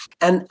checkers.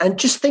 And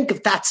just think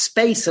of that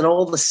space and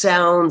all the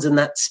sounds in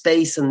that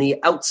space and the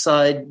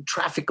outside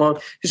traffic on.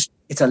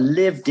 It's a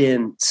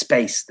lived-in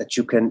space that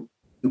you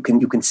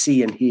can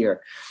see and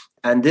hear.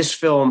 And this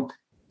film,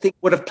 think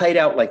would have played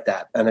out like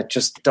that, and it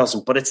just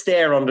doesn't. But it's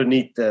there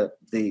underneath the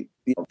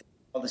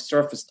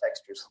surface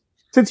textures.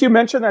 Since you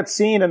mentioned that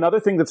scene, another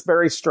thing that's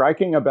very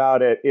striking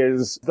about it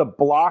is the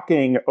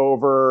blocking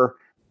over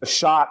the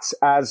shots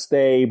as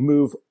they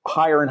move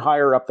higher and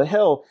higher up the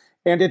hill.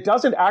 And it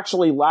doesn't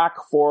actually lack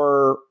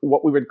for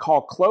what we would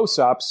call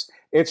close-ups.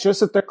 It's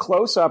just that the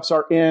close-ups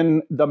are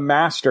in the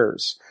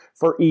masters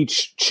for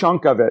each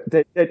chunk of it,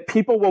 that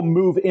people will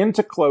move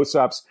into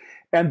close-ups.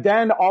 And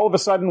then all of a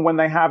sudden, when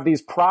they have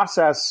these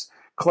process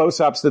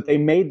close-ups that they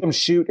made them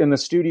shoot in the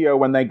studio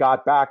when they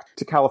got back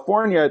to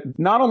California,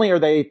 not only are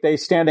they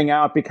standing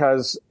out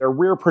because they're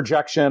rear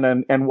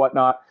projection and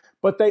whatnot,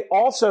 but they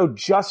also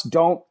just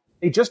don't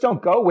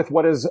go with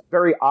what is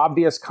very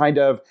obvious kind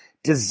of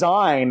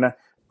design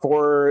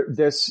for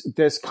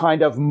this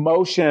kind of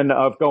motion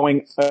of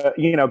going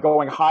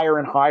higher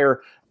and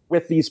higher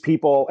with these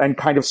people and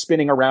kind of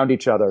spinning around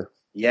each other.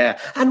 Yeah.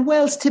 And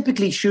Welles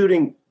typically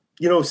shooting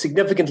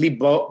significantly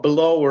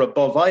below or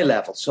above eye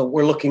level. So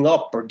we're looking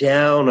up or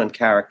down on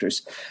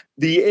characters.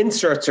 The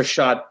inserts are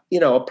shot,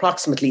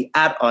 approximately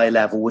at eye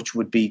level, which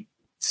would be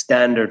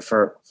standard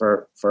for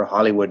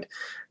Hollywood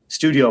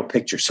studio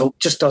pictures. So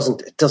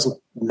it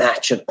doesn't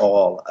match at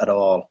all.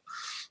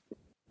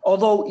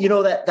 Although,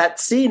 that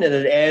scene and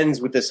it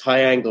ends with this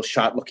high angle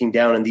shot looking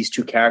down on these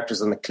two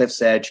characters on the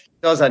cliff's edge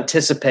does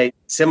anticipate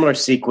similar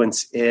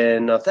sequence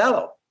in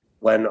Othello.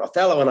 When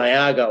Othello and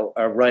Iago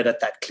are right at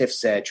that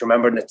cliff's edge,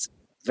 remember, and it's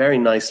very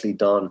nicely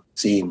done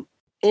scene.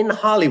 In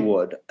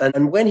Hollywood,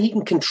 and when he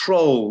can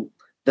control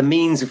the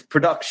means of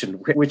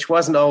production, which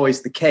wasn't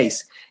always the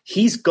case,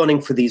 he's gunning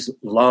for these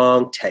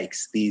long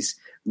takes, these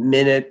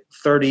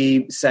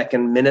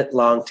 30-second,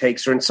 minute-long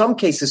takes, or in some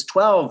cases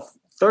 12,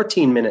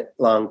 13-minute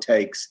long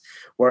takes,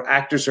 where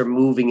actors are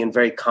moving in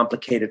very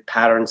complicated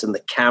patterns, and the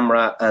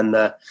camera and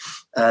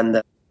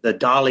the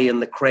dolly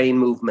and the crane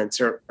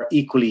movements are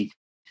equally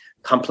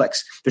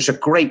complex. There's a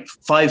great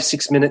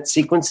 5-6 minute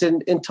sequence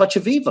in Touch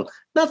of Evil.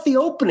 Not the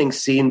opening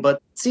scene,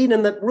 but scene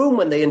in that room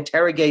when they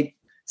interrogate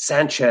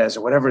Sanchez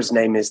or whatever his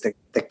name is,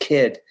 the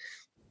kid.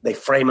 They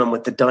frame him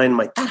with the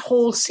dynamite. That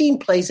whole scene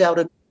plays out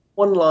in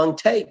one long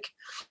take.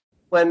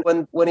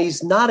 When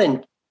he's not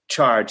in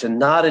charge and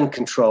not in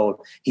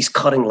control, he's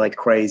cutting like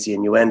crazy,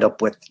 and you end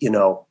up with,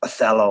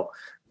 Othello,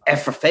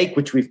 F for Fake,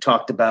 which we've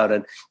talked about,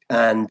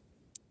 and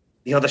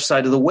The Other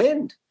Side of the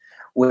Wind,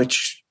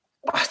 which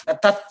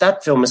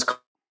that film is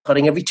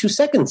cutting every 2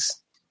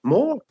 seconds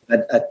more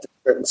at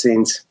certain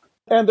scenes.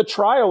 And the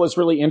trial is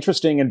really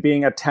interesting in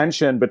being a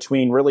tension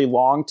between really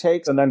long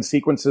takes and then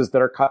sequences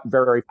that are cut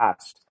very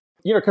fast.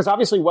 Because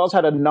obviously Welles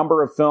had a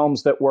number of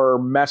films that were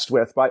messed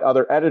with by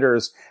other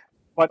editors.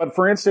 But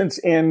for instance,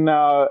 in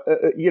a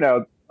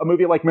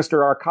movie like Mr.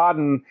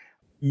 Arkadin,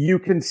 you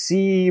can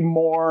see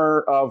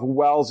more of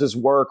Welles's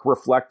work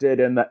reflected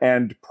in the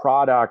end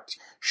product,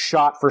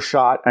 shot for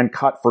shot and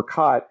cut for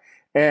cut.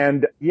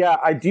 And yeah,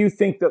 I do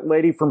think that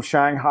Lady from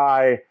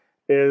Shanghai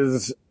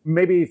is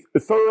maybe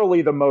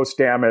thoroughly the most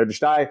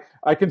damaged.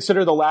 I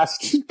consider the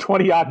last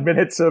 20 odd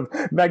minutes of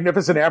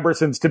Magnificent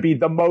Ambersons to be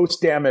the most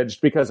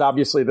damaged, because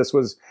obviously this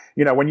was,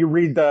 when you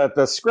read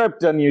the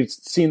script and you've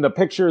seen the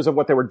pictures of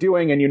what they were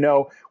doing and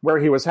where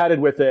he was headed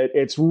with it,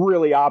 it's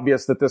really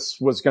obvious that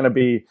this was going to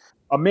be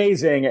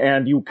amazing,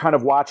 and you kind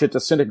of watch it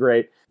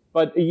disintegrate.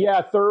 But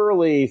yeah,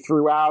 thoroughly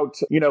throughout,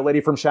 Lady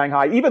from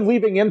Shanghai, even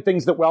leaving in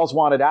things that Welles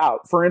wanted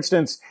out. For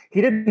instance, he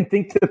didn't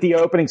think that the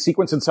opening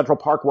sequence in Central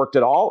Park worked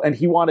at all, and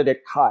he wanted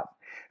it cut.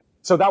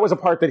 So that was a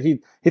part that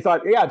he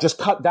thought, yeah, just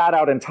cut that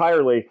out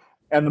entirely,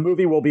 and the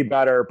movie will be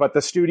better. But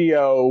the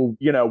studio,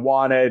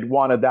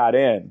 wanted that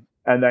in,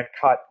 and then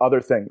cut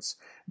other things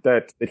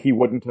that he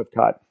wouldn't have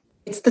cut.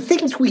 It's the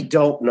things we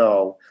don't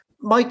know.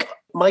 Mike,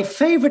 my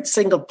favorite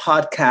single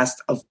podcast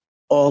of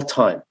all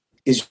time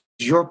is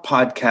your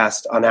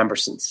podcast on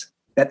Ambersons,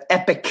 that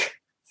epic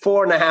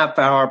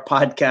 4.5-hour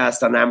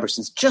podcast on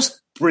Ambersons.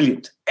 Just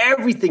brilliant.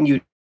 Everything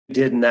you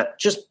did in that,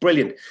 just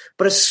brilliant.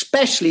 But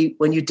especially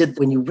when you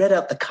read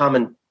out the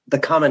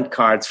comment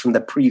cards from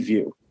the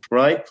preview,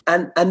 right?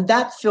 And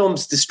that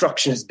film's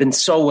destruction has been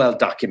so well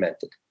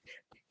documented.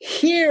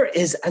 Here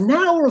is an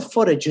hour of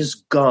footage is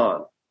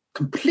gone,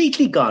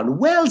 completely gone.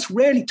 Wells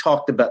rarely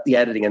talked about the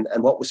editing and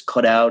what was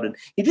cut out, and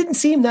he didn't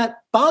seem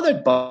that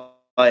bothered by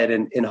it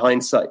in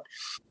hindsight.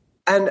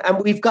 And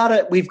we've got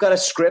a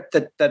script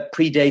that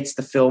predates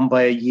the film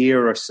by a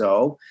year or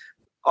so.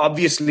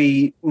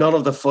 Obviously, none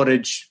of the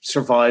footage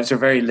survives, or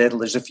very little.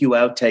 There's a few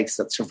outtakes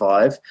that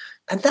survive.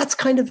 And that's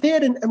kind of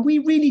it. And we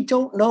really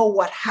don't know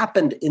what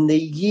happened in the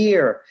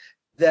year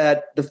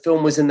that the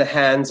film was in the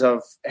hands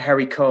of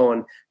Harry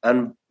Cohn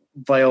and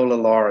Viola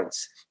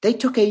Lawrence. They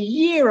took a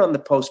year on the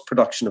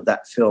post-production of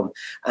that film.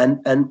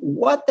 And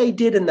what they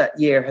did in that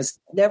year has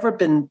never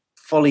been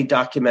fully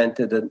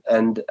documented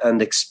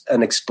and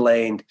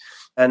explained.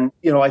 And,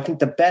 I think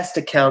the best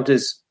account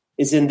is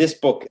in this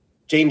book.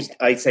 James,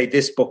 I say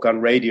this book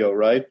on radio,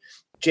 right?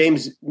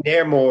 James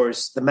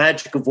Nairmore's The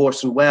Magic of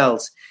Orson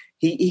Welles.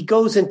 He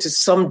goes into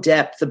some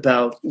depth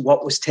about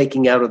what was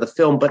taken out of the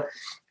film, but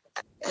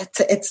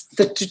there's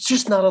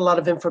just not a lot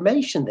of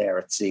information there,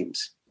 it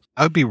seems.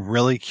 I would be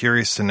really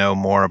curious to know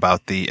more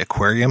about the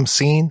aquarium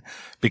scene,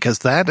 because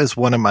that is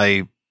one of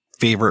my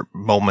favorite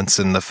moments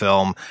in the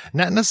film.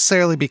 Not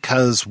necessarily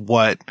because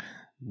what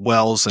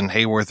Welles and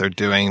Hayworth are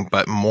doing,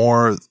 but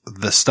more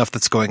the stuff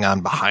that's going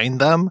on behind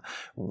them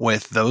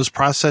with those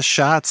process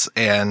shots.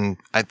 And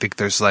I think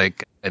there's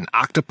like an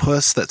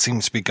octopus that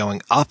seems to be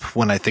going up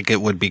when I think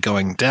it would be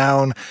going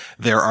down.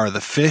 There are the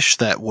fish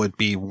that would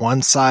be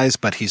one size,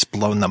 but he's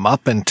blown them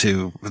up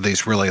into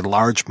these really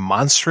large,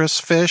 monstrous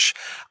fish.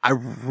 I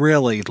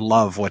really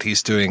love what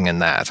he's doing in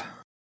that.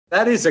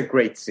 That is a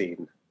great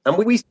scene. And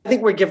I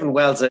think we're giving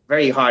Welles a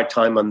very hard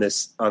time on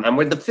this, and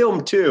with the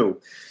film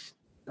too.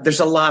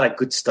 There's a lot of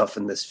good stuff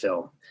in this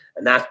film,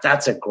 and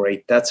that's a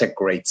great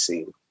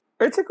scene.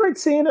 It's a great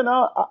scene, and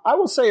I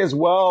will say as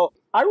well,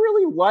 I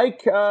really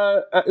like.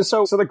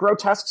 So the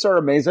grotesques are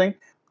amazing.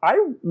 I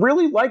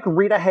really like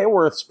Rita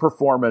Hayworth's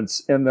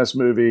performance in this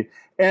movie,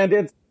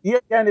 and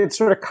it's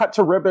sort of cut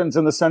to ribbons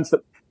in the sense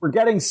that we're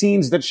getting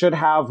scenes that should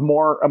have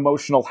more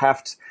emotional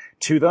heft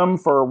to them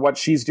for what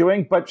she's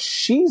doing, but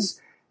she's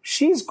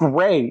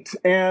great,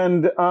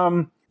 and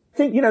I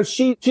think,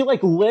 she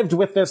like lived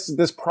with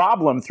this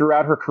problem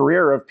throughout her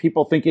career of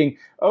people thinking,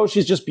 oh,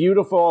 she's just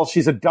beautiful.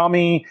 She's a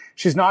dummy.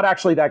 She's not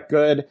actually that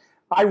good.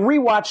 I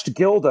rewatched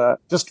Gilda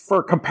just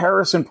for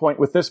comparison point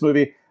with this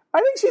movie.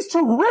 I think she's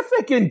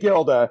terrific in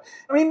Gilda.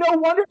 I mean, no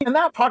wonder. And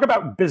that talk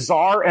about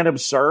bizarre and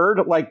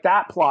absurd, like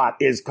that plot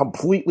is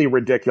completely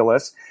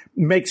ridiculous.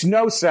 Makes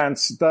no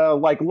sense. The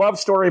love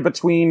story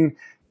between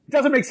It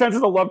doesn't make sense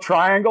as a love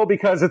triangle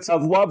because it's a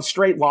love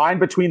straight line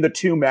between the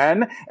two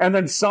men. And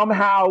then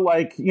somehow,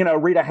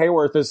 Rita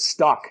Hayworth is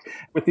stuck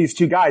with these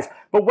two guys.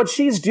 But what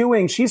she's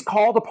doing, she's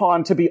called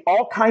upon to be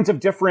all kinds of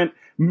different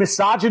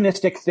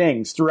misogynistic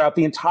things throughout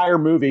the entire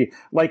movie.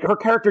 Like, her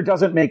character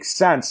doesn't make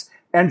sense.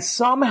 And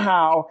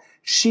somehow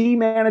she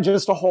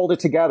manages to hold it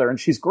together, and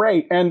she's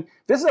great. And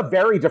this is a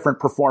very different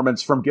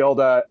performance from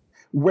Gilda,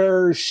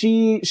 where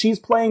she's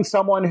playing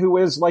someone who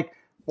is like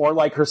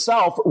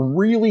herself,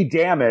 really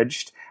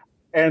damaged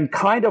and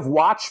kind of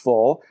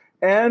watchful.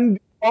 And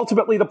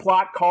ultimately the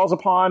plot calls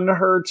upon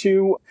her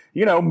to,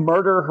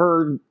 murder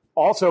her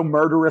also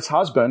murderous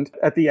husband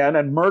at the end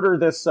and murder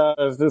this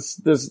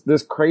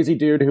crazy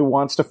dude who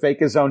wants to fake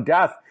his own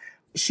death.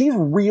 She's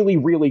really,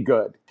 really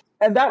good.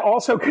 And that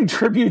also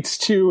contributes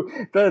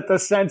to the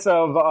sense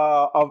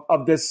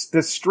of this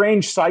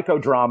strange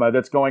psychodrama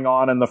that's going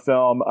on in the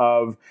film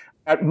of,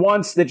 at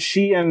once, that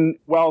she and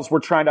Welles were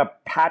trying to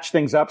patch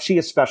things up. She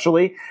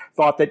especially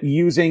thought that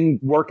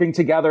working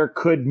together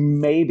could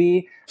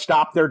maybe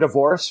stop their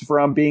divorce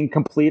from being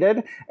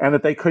completed and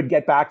that they could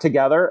get back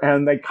together.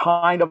 And they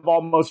kind of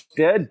almost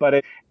did, but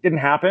it didn't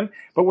happen.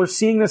 But we're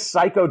seeing this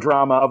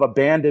psychodrama of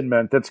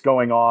abandonment that's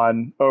going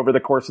on over the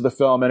course of the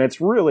film. And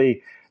it's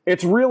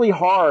really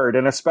hard.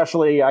 And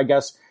especially, I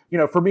guess,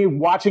 for me,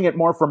 watching it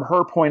more from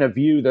her point of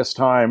view this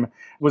time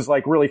was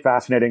really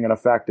fascinating and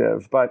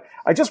effective. But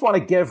I just want to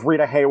give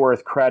Rita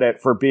Hayworth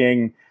credit for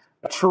being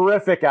a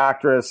terrific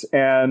actress.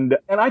 And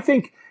I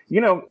think,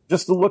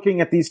 just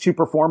looking at these two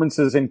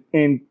performances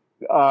in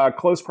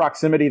close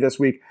proximity this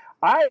week,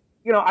 I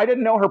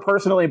didn't know her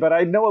personally, but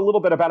I know a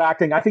little bit about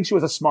acting. I think she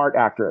was a smart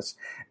actress,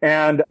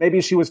 and maybe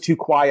she was too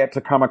quiet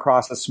to come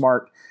across as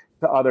smart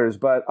to others.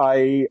 But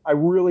I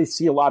really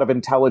see a lot of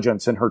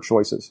intelligence in her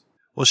choices.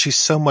 Well, she's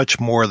so much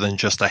more than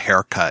just a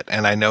haircut.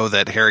 And I know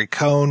that Harry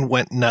Cohn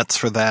went nuts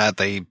for that.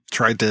 They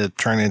tried to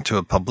turn it into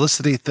a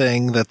publicity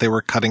thing that they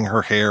were cutting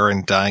her hair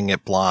and dyeing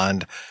it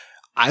blonde.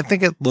 I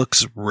think it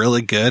looks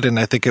really good, and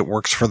I think it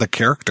works for the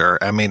character.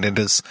 I mean, it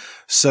is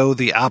so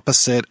the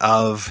opposite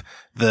of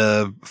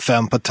the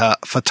femme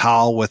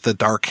fatale with the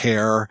dark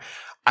hair.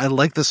 I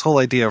like this whole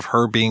idea of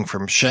her being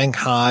from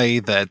Shanghai,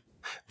 that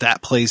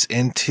that plays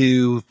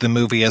into the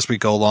movie as we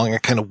go along. I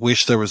kind of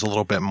wish there was a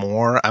little bit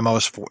more. I'm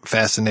always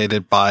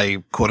fascinated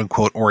by quote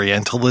unquote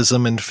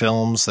Orientalism in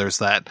films. There's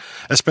that,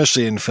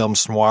 especially in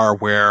films noir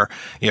where,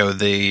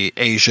 the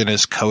Asian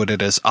is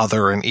coded as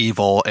other and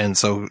evil. And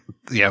so,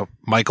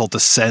 Michael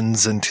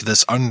descends into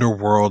this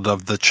underworld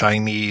of the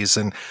Chinese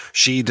and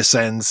she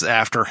descends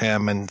after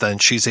him. And then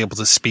she's able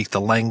to speak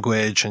the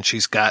language and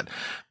she's got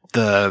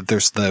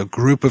there's the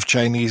group of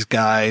Chinese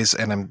guys,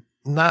 and I'm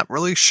not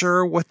really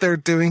sure what they're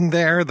doing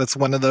there. That's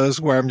one of those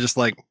where I'm just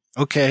like,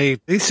 okay,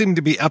 they seem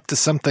to be up to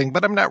something,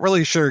 but I'm not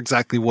really sure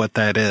exactly what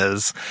that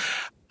is.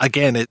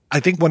 Again, I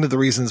think one of the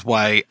reasons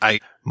why I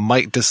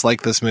might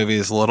dislike this movie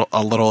is a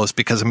little is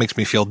because it makes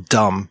me feel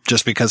dumb,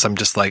 just because I'm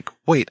just like,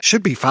 wait, I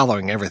should be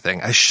following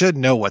everything. I should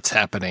know what's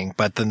happening.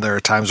 But then there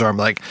are times where I'm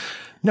like,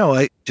 no,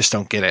 I just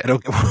don't get it. I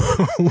don't get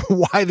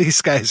why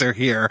these guys are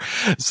here.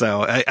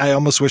 So I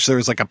almost wish there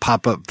was like a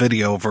pop-up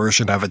video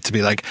version of it to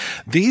be like,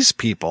 these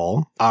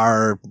people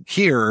are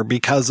here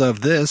because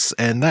of this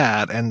and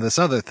that and this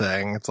other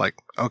thing. It's like,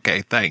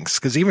 okay, thanks.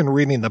 Because even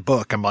reading the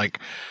book, I'm like,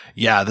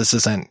 yeah, this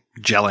isn't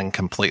gelling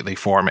completely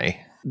for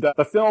me.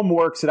 The film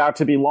works it out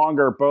to be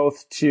longer,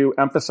 both to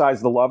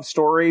emphasize the love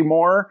story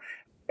more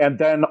and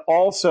then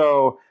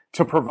also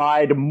to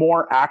provide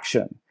more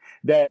action.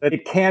 That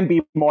it can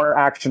be more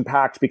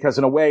action-packed because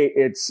in a way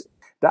it's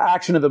the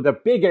action of the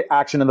big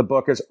action in the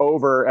book is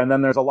over, and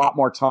then there's a lot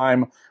more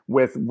time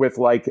with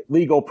like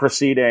legal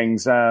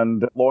proceedings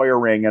and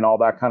lawyering and all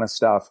that kind of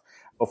stuff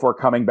before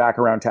coming back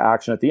around to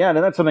action at the end.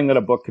 And that's something that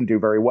a book can do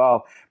very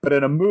well. But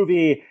in a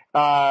movie,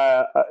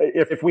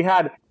 if we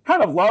had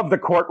kind of loved the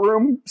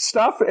courtroom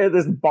stuff,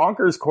 this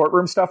bonkers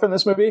courtroom stuff in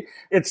this movie,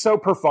 it's so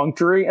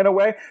perfunctory in a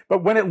way.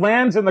 But when it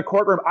lands in the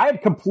courtroom, I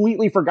had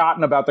completely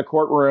forgotten about the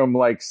courtroom,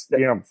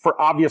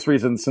 for obvious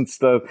reasons,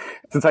 since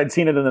I'd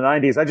seen it in the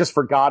 90s. I just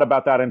forgot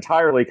about that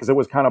entirely because it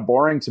was kind of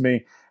boring to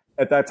me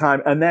at that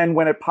time. And then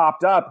when it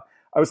popped up,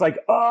 I was like,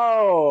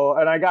 oh,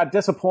 and I got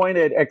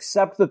disappointed,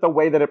 except that the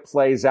way that it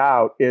plays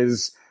out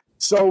is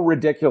so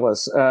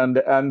ridiculous and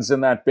ends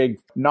in that big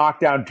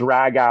knockdown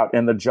drag out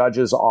in the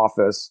judge's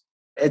office.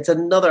 It's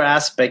another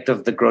aspect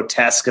of the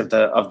grotesque of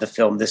the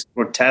film, this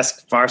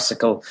grotesque,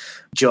 farcical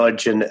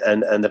judge and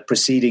the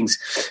proceedings.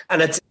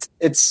 And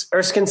it's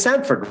Erskine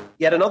Sanford,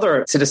 yet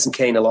another Citizen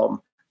Kane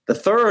alum. The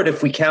third,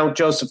 if we count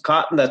Joseph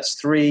Cotton, that's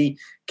 3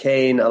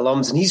 Kane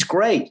alums. And he's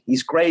great.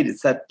 He's great.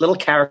 It's that little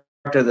character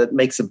that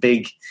makes a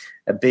big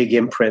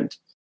imprint.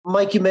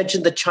 Mike, you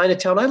mentioned the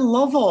Chinatown. I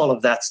love all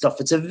of that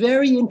stuff. It's a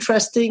very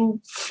interesting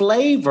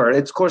flavor.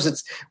 Of course,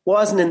 it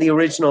wasn't in the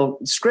original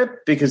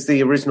script because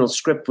the original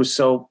script was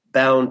so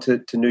bound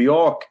to New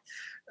York,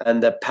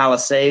 and the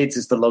Palisades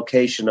is the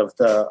location of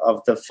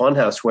the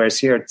funhouse, whereas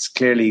here it's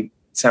clearly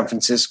San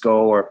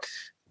Francisco or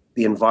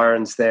the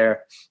environs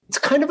there. It's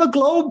kind of a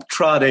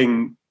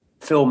globe-trotting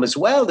film as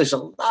well. There's a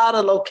lot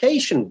of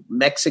location: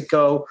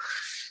 Mexico,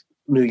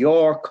 New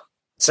York,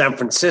 San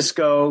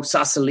Francisco,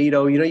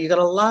 Sausalito. You got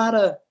a lot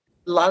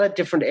of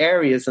different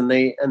areas, and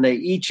they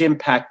each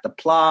impact the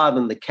plot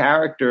and the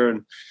character.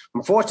 And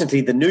unfortunately,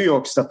 the New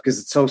York stuff, because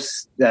it's so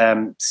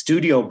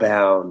studio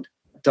bound,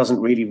 doesn't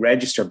really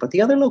register. But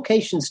the other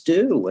locations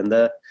do, and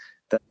the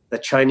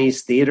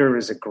Chinese theater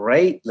is a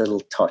great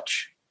little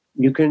touch.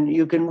 You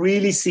can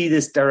really see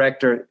this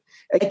director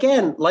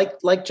again,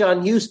 like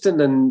John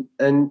Huston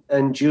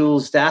and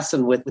Jules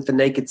Dassin with The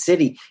Naked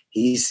City.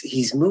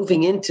 He's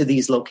moving into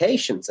these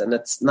locations, and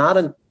it's not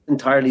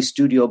entirely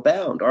studio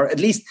bound, or at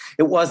least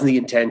it wasn't the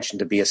intention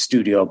to be a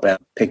studio bound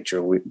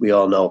picture. We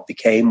all know it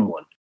became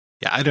one.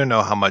 Yeah, I don't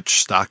know how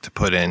much stock to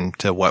put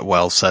into what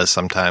Wells says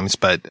sometimes,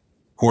 but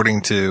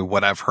according to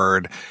what I've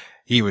heard,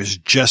 he was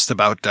just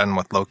about done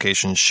with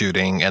location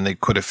shooting, and they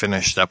could have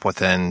finished up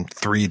within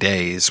 3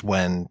 days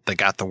when they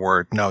got the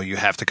word, no, you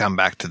have to come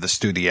back to the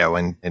studio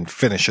and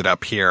finish it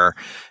up here.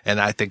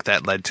 And I think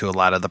that led to a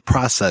lot of the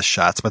process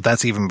shots, but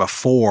that's even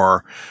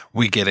before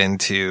we get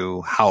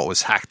into how it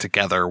was hacked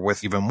together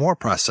with even more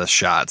process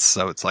shots.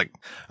 So it's like,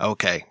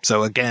 okay.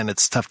 So again,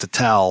 it's tough to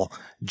tell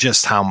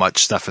just how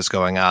much stuff is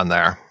going on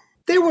there.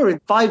 They were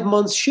 5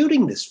 months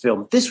shooting this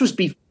film. This was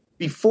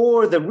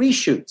before the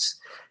reshoots.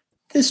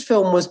 This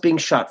film was being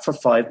shot for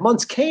 5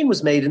 months. Kane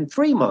was made in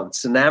 3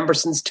 months, and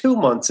Amberson's 2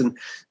 months. And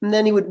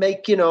then he would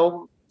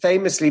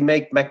famously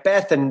make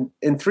Macbeth in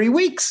 3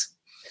 weeks.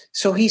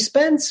 So he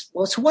spends,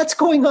 so what's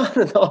going on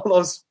in all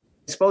those,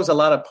 I suppose a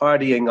lot of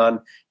partying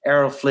on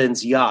Errol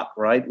Flynn's yacht,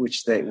 right?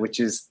 Which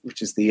is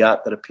the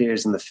yacht that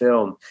appears in the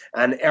film.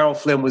 And Errol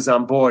Flynn was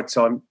on board.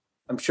 So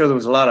I'm sure there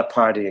was a lot of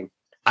partying.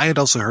 I had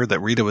also heard that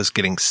Rita was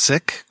getting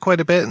sick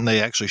quite a bit, and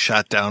they actually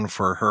shot down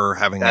for her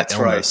having an illness.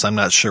 Right. I'm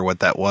not sure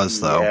what that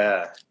was,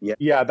 though.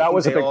 Yeah, that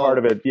was a big part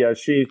of it. Yeah,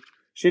 she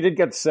did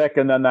get sick,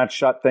 and then that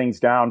shut things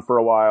down for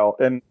a while.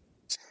 And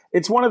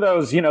it's one of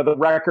those, the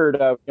record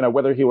of,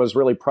 whether he was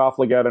really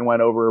profligate and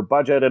went over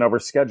budget and over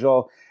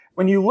schedule.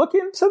 When you look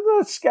into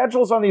the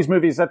schedules on these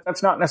movies,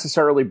 that's not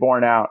necessarily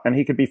borne out, and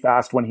he could be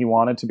fast when he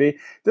wanted to be.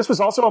 This was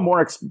also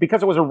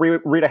because it was a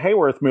Rita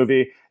Hayworth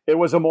movie, it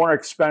was a more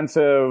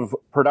expensive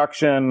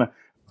production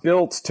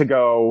built to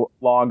go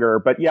longer.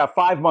 But yeah,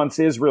 5 months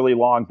is really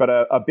long, but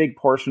a big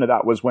portion of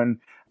that was when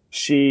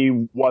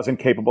she wasn't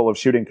capable of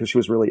shooting because she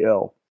was really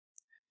ill.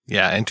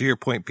 Yeah, and to your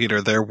point,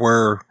 Peter, there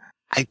were,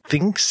 I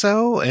think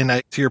so,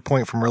 and to your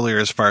point from earlier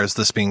as far as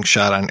this being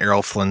shot on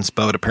Errol Flynn's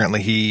boat,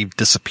 apparently he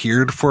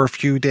disappeared for a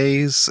few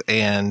days,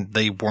 and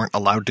they weren't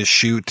allowed to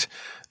shoot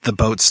the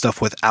boat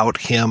stuff without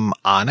him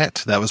on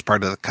it. That was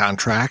part of the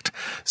contract,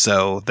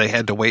 so they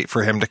had to wait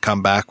for him to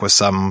come back with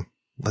some,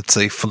 let's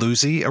say,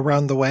 floozy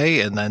around the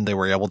way, and then they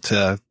were able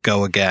to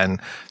go again.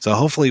 So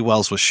hopefully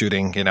Welles was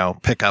shooting,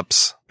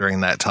 pickups during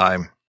that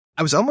time.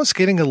 I was almost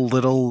getting a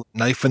little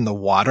knife in the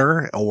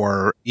water,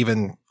 or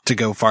even to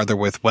go farther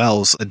with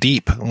Welles,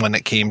 deep when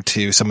it came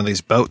to some of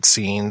these boat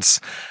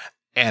scenes.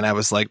 And I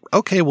was like,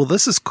 okay, well,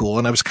 this is cool.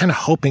 And I was kind of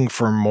hoping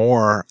for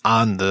more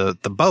on the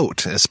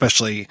boat,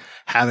 especially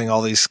having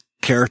all these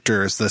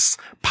characters, this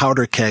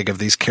powder keg of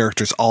these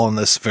characters all in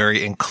this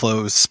very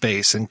enclosed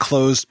space,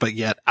 enclosed, but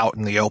yet out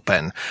in the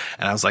open.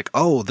 And I was like,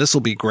 oh, this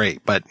will be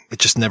great. But it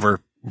just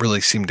never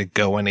really seemed to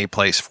go any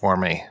place for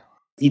me.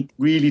 He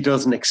really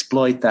doesn't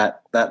exploit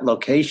that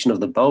location of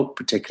the boat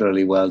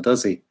particularly well,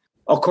 does he?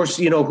 Of course,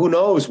 who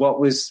knows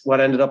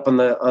what ended up on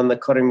the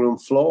cutting room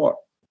floor.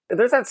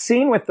 There's that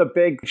scene with the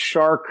big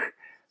shark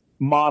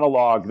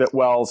monologue that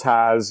Welles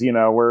has,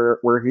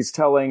 where he's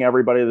telling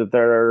everybody that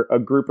they're a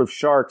group of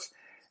sharks.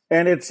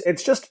 And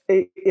it's just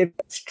a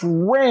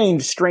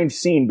strange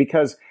scene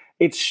because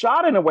it's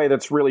shot in a way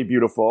that's really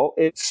beautiful.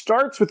 It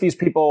starts with these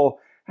people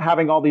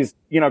having all these,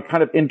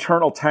 kind of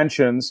internal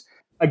tensions.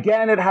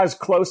 Again, it has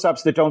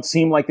close-ups that don't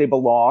seem like they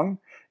belong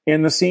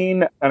in the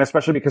scene, and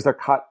especially because they're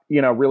cut,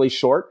 really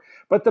short.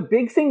 But the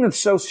big thing that's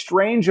so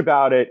strange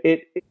about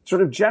it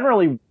sort of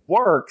generally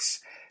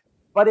works,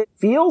 but it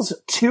feels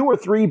 2 or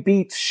 3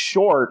 beats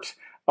short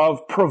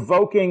of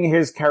provoking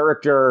his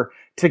character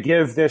to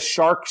give this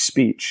shark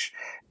speech.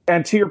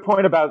 And to your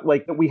point about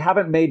that we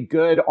haven't made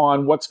good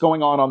on what's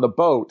going on the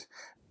boat,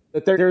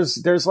 that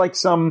there's like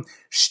some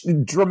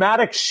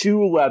dramatic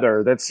shoe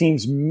leather that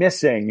seems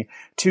missing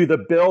to the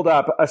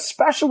buildup,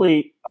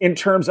 especially in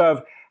terms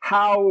of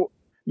how,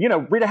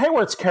 Rita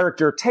Hayworth's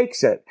character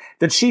takes it,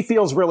 that she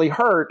feels really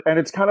hurt. And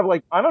it's kind of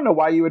like, I don't know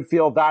why you would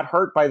feel that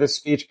hurt by this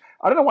speech.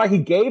 I don't know why he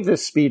gave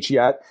this speech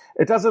yet.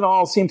 It doesn't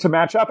all seem to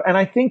match up. And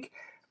I think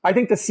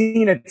the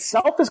scene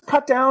itself is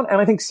cut down. And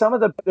I think some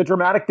of the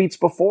dramatic beats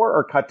before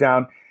are cut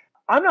down.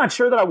 I'm not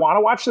sure that I want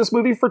to watch this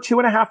movie for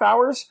 2.5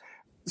 hours.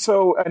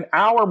 So an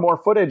hour more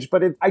footage,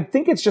 but I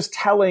think it's just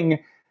telling,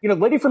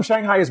 Lady from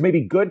Shanghai is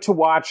maybe good to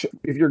watch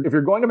if you're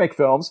going to make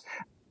films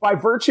by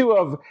virtue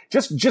of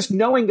just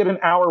knowing that an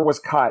hour was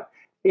cut.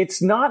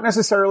 It's not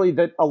necessarily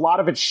that a lot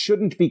of it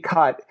shouldn't be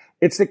cut.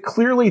 It's that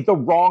clearly the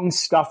wrong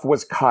stuff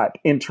was cut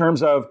in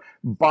terms of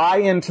buy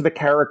into the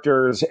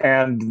characters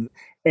and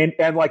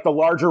like the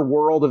larger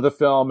world of the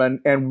film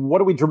and what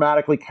do we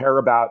dramatically care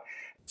about.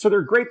 So there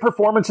are great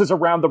performances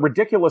around the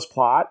ridiculous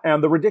plot,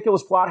 and the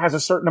ridiculous plot has a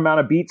certain amount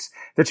of beats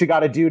that you got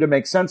to do to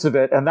make sense of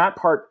it, and that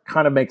part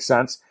kind of makes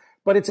sense.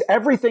 But it's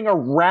everything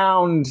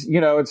around,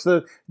 it's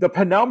the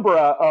penumbra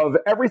of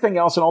everything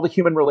else and all the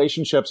human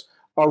relationships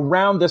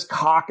around this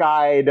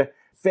cockeyed,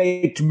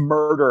 faked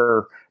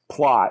murder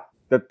plot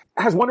that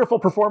has wonderful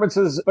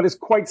performances, but is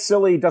quite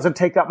silly, doesn't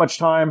take that much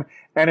time,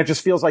 and it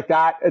just feels like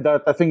that,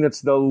 the thing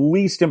that's the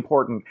least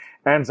important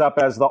ends up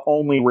as the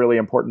only really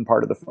important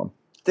part of the film.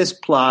 This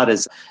plot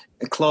is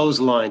a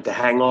clothesline to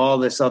hang all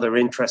this other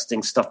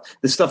interesting stuff,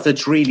 the stuff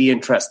that's really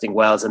interesting,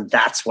 Welles, and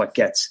that's what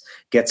gets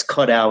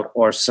cut out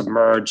or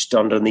submerged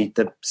underneath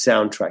the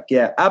soundtrack.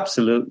 Yeah,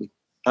 absolutely.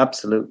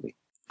 Absolutely.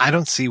 I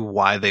don't see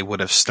why they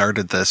would have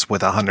started this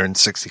with a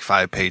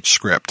 165-page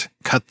script.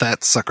 Cut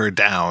that sucker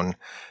down.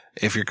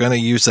 If you're going to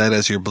use that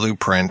as your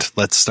blueprint,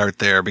 let's start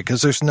there,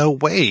 because there's no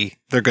way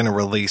they're going to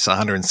release a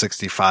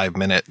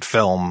 165-minute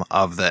film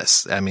of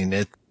this. I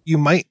mean, you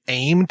might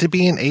aim to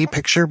be an A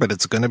picture, but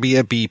it's going to be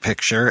a B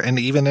picture. And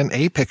even an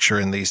A picture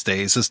in these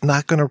days is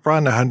not going to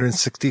run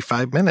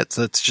 165 minutes.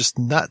 That's just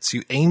nuts.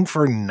 You aim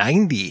for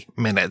 90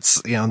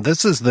 minutes.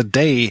 This is the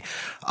day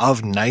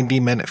of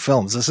 90-minute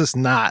films. This is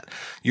not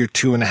your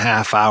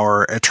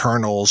 2.5-hour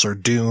Eternals or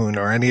Dune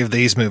or any of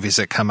these movies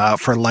that come out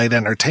for light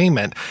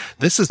entertainment.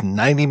 This is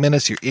 90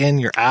 minutes. You're in,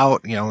 you're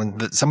out,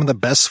 and some of the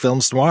best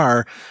films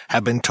noir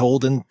have been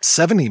told in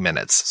 70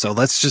 minutes. So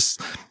let's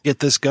just get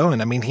this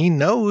going. I mean, he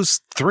knows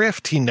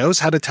thrift. He knows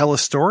how to tell a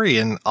story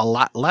in a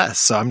lot less.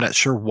 So I'm not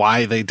sure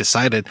why they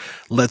decided,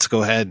 let's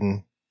go ahead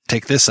and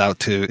take this out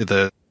to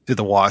the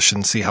wash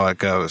and see how it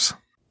goes.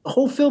 The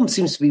whole film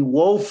seems to be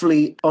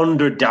woefully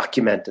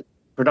under-documented.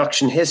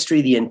 Production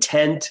history, the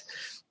intent.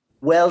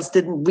 Welles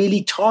didn't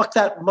really talk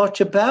that much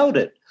about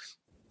it.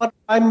 But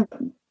I'm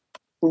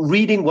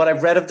reading what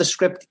I've read of the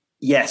script.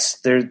 Yes,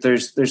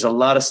 there's a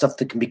lot of stuff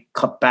that can be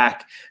cut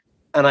back.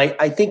 And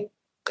I think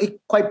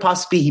quite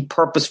possibly he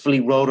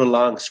purposefully wrote a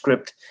long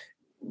script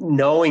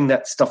knowing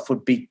that stuff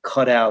would be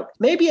cut out,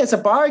 maybe as a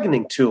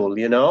bargaining tool,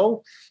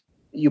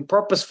 you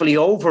purposefully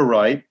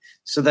overwrite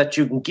so that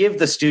you can give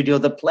the studio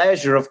the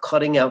pleasure of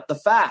cutting out the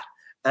fat.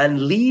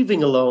 and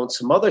leaving alone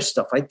some other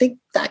stuff. I think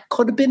that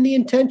could have been the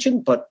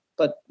intention, but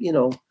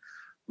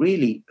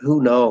really,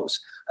 who knows?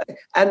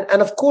 And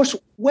of course,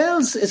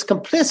 Welles is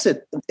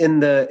complicit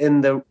in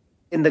the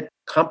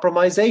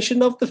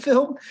compromisation of the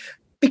film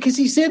because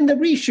he's in the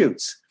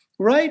reshoots,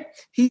 right?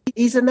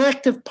 He's an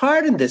active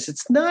part in this.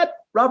 It's not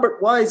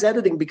Robert Wise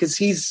editing because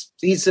he's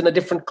in a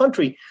different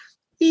country.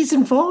 He's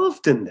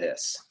involved in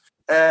this.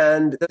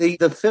 And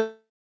the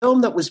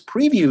film that was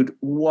previewed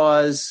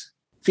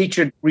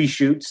featured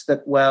reshoots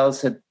that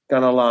Welles had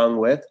gone along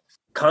with,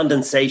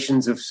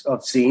 condensations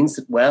of scenes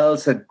that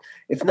Welles had,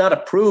 if not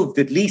approved,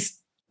 at least,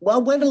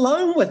 went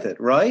along with it,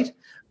 right?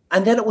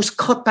 And then it was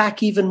cut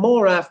back even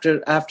more after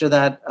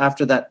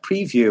that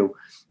preview.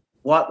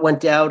 What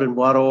went out in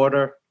what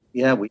order?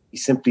 Yeah, we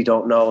simply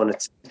don't know, and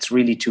it's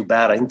really too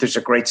bad. I think there's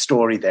a great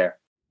story there.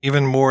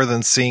 Even more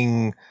than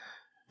seeing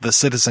the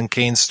Citizen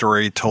Kane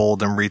story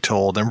told and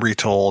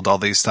retold all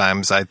these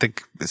times, I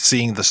think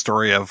seeing the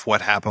story of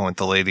what happened with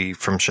the lady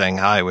from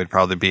Shanghai would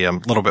probably be a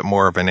little bit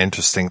more of an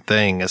interesting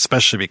thing,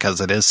 especially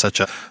because it is such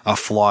a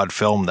flawed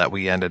film that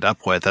we ended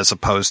up with, as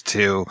opposed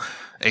to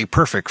a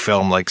perfect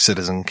film like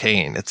Citizen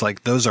Kane. It's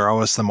like those are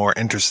always the more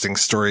interesting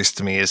stories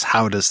to me, is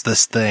how does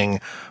this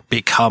thing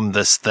become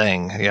this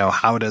thing? You know,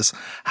 how does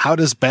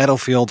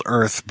Battlefield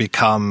Earth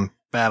become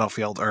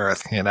Battlefield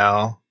Earth, you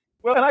know?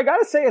 Well, and I got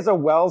to say, as a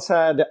Welles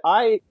head,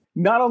 I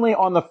not only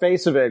on the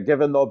face of it,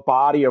 given the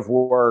body of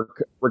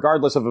work,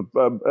 regardless of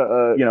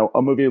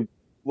a movie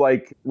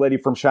like Lady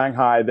from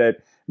Shanghai that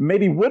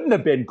maybe wouldn't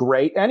have been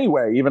great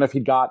anyway, even if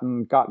he'd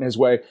gotten his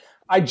way.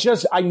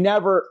 I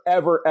never,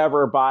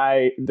 ever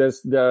buy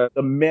the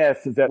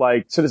myth that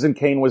like Citizen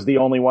Kane was the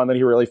only one that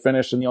he really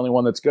finished and the only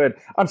one that's good.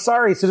 I'm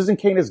sorry, Citizen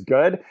Kane is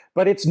good,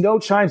 but it's no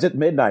Chimes at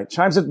Midnight.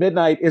 Chimes at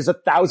Midnight is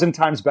 1,000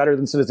 times better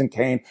than Citizen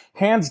Kane.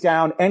 Hands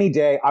down, any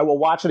day, I will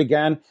watch it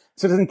again.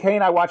 Citizen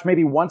Kane, I watch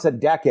maybe once a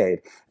decade.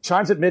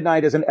 Chimes at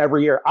Midnight isn't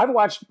every year. I've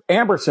watched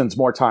Ambersons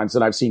more times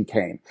than I've seen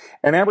Kane.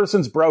 And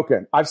Ambersons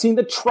Broken. I've seen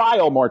The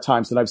Trial more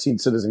times than I've seen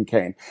Citizen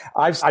Kane.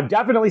 I've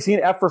definitely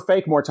seen F for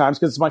Fake more times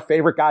because it's my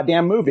favorite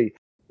goddamn movie.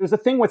 There's a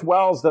thing with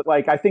Welles that,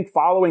 like, I think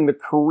following the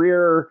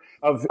career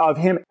of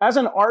him as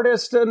an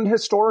artist and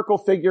historical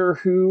figure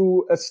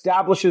who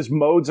establishes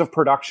modes of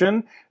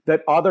production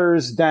that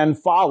others then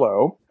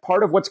follow,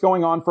 part of what's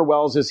going on for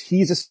Welles is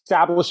he's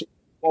established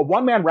a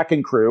one-man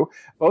wrecking crew,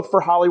 both for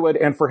Hollywood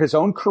and for his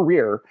own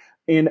career,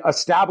 in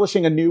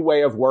establishing a new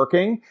way of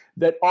working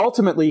that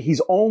ultimately he's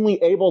only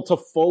able to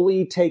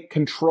fully take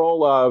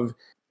control of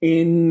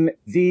in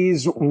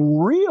these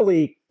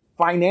really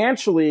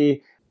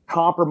financially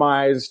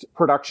compromised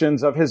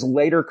productions of his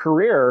later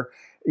career,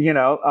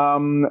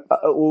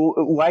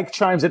 like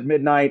Chimes at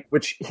Midnight,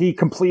 which he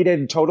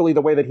completed totally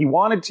the way that he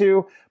wanted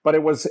to, but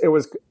it was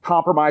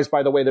compromised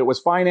by the way that it was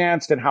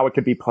financed and how it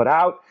could be put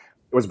out.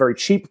 It was very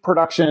cheap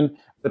production.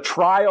 The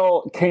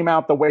Trial came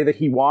out the way that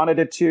he wanted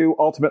it to.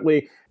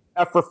 Ultimately,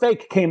 F for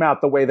Fake came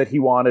out the way that he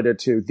wanted it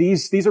to.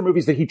 These are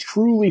movies that he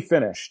truly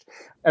finished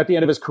at the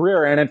end of his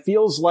career. And it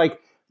feels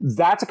like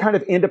that's a kind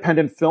of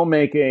independent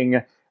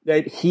filmmaking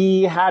that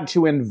he had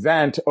to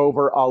invent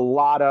over a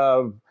lot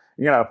of,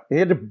 he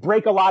had to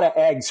break a lot of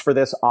eggs for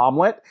this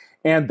omelet.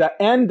 And the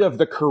end of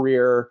the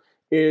career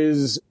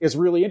is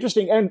really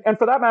interesting. And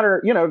for that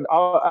matter,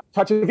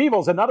 Touch of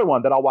Evil is another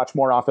one that I'll watch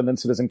more often than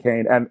Citizen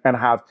Kane and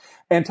have.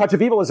 And Touch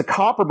of Evil is a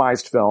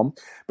compromised film,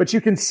 but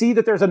you can see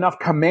that there's enough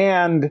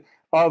command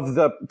of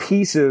the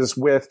pieces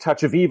with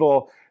Touch of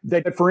Evil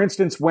that, for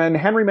instance, when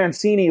Henry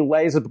Mancini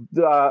lays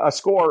a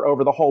score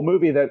over the whole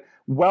movie that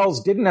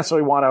Welles didn't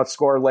necessarily want a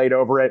score laid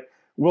over it,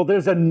 well,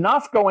 there's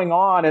enough going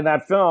on in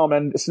that film,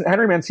 and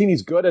Henry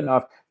Mancini's good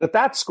enough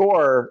that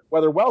score,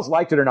 whether Welles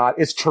liked it or not,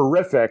 is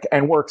terrific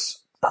and works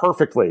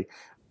perfectly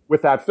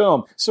with that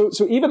film. So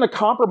even the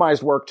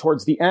compromised work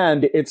towards the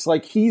end, it's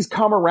like he's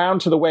come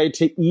around to the way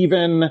to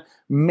even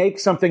make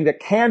something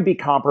that can be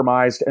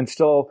compromised and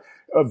still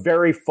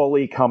very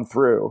fully come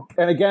through.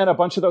 And again, a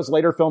bunch of those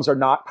later films are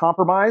not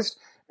compromised.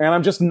 And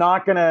I'm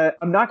not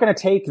gonna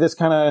take this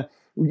kind of,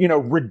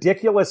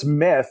 ridiculous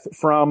myth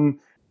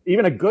from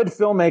even a good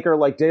filmmaker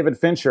like David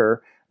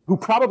Fincher, who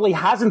probably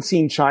hasn't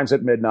seen Chimes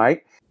at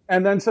Midnight,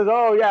 and then says,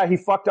 oh yeah, he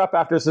fucked up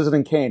after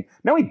Citizen Kane.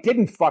 No, he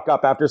didn't fuck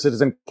up after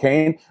Citizen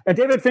Kane. And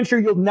David Fincher,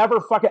 you'll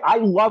never I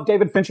love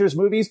David Fincher's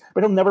movies,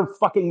 but he'll never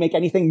fucking make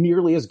anything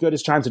nearly as good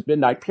as Chimes at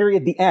Midnight.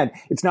 Period. The end.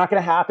 It's not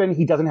going to happen.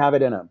 He doesn't have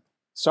it in him.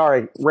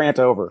 Sorry, rant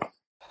over.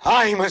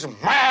 I'm as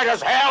mad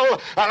as hell,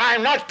 and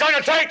I'm not going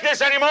to take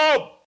this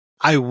anymore.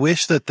 I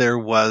wish that there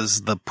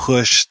was the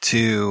push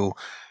to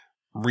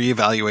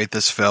reevaluate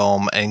this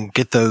film and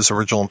get those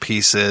original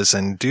pieces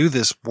and do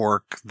this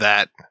work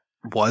that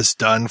was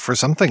done for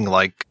something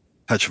like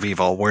Touch of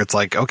Evil, where it's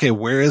like, okay,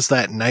 where is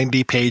that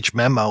 90-page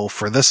memo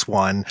for this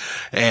one?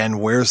 And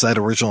where's that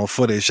original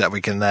footage that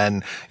we can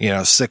then,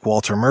 sick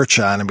Walter Murch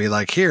on and be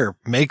like, here,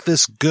 make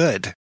this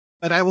good.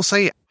 But I will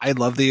say, I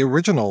love the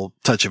original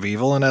Touch of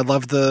Evil, and I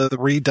love the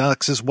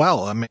Redux as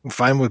well. I'm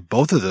fine with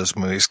both of those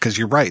movies, because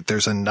you're right.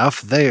 There's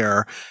enough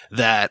there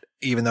that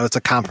even though it's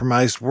a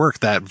compromised work,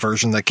 that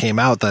version that came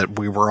out that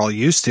we were all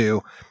used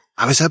to,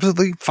 I was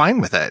absolutely fine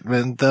with it.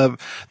 And the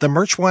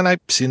merch one,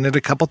 I've seen it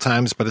a couple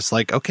times, but it's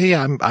like, okay,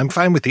 yeah, I'm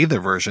fine with either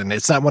version.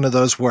 It's not one of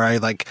those where I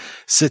like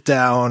sit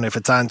down if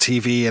it's on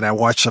TV and I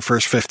watch the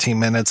first 15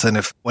 minutes.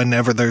 And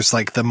whenever there's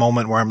like the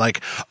moment where I'm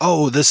like,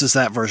 oh, this is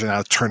that version,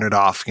 I'll turn it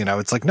off.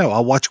 It's like, no,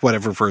 I'll watch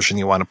whatever version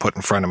you want to put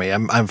in front of me.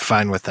 I'm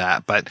fine with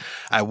that. But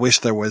I wish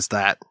there was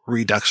that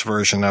Redux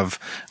version of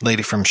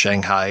Lady from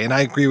Shanghai. And I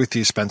agree with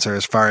you, Spencer,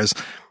 as far as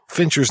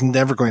Fincher's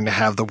never going to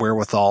have the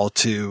wherewithal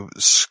to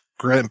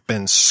scrimp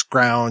and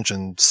scrounge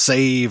and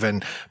save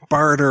and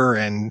barter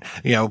and,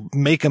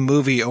 make a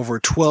movie over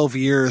 12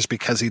 years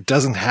because he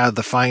doesn't have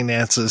the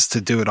finances to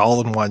do it all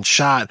in one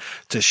shot,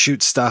 to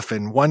shoot stuff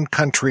in one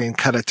country and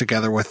cut it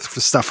together with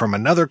stuff from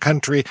another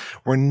country.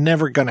 We're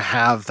never going to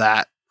have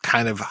that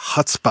kind of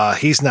chutzpah.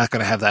 He's not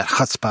going to have that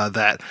chutzpah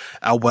that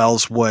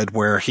Welles would,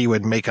 where he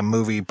would make a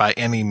movie by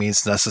any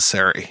means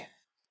necessary.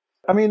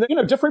 I mean,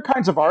 different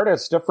kinds of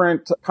artists,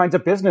 different kinds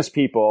of business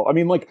people. I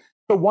mean,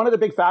 so one of the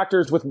big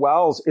factors with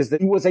Welles is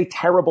that he was a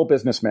terrible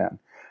businessman.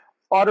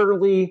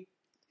 Utterly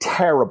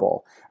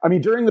terrible. I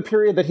mean, during the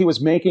period that he was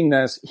making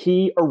this,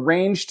 he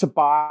arranged to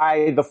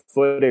buy the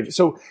footage.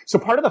 So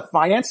part of the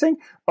financing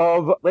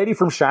of Lady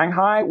from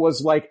Shanghai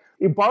was like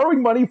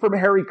borrowing money from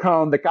Harry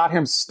Cohn that got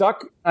him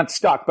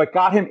but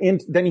got him in.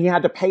 Then he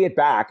had to pay it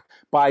back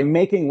by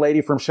making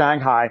Lady from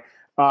Shanghai,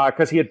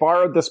 because he had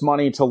borrowed this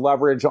money to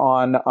leverage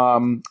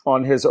on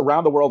his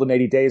Around the World in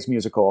 80 Days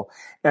musical.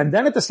 And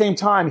then at the same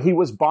time, he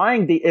was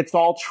buying the It's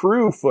All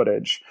True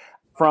footage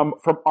from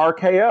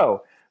RKO.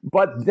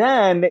 But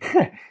then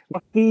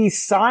he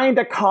signed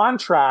a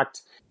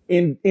contract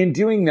in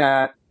doing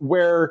that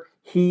where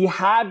he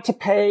had to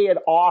pay it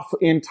off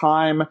in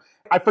time.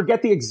 I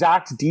forget the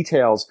exact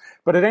details,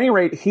 but at any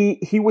rate,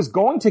 he was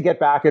going to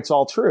get back It's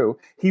All True.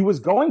 He was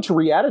going to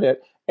re-edit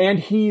it, and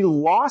he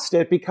lost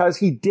it because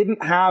he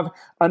didn't have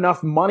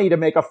enough money to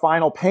make a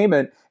final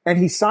payment. And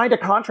he signed a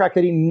contract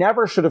that he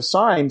never should have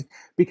signed,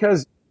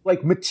 because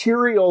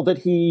material that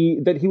he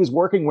was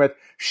working with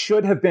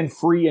should have been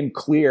free and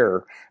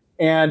clear.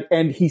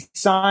 And he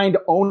signed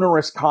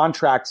onerous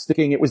contracts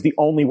thinking it was the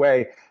only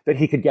way that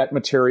he could get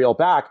material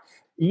back.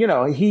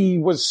 He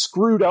was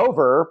screwed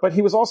over, but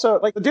he was also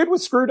the dude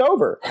was screwed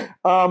over.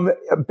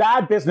 A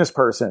bad business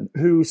person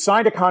who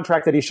signed a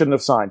contract that he shouldn't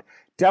have signed.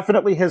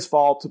 Definitely his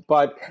fault,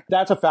 but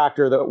that's a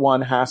factor that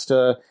one has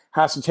to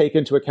take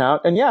into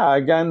account. And yeah,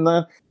 again,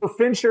 for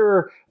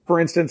Fincher, for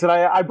instance, and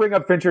I bring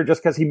up Fincher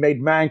just because he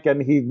made Mank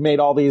and he made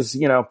all these,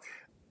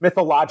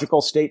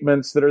 mythological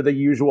statements that are the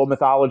usual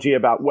mythology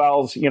about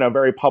Welles,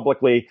 very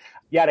publicly,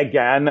 yet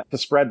again, to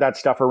spread that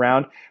stuff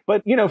around.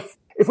 But,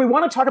 if we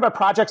want to talk about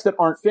projects that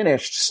aren't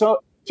finished,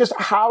 so just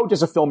how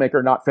does a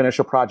filmmaker not finish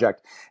a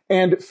project?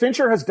 And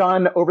Fincher has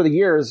done over the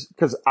years,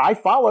 because I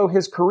follow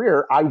his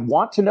career. I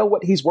want to know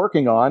what he's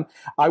working on.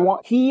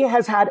 He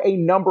has had a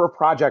number of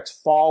projects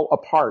fall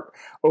apart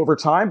over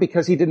time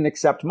because he didn't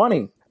accept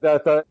money.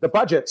 The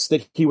budgets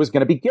that he was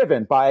going to be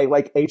given by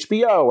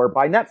HBO or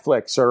by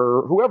Netflix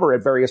or whoever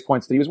at various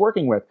points that he was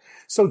working with.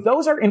 So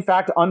those are in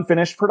fact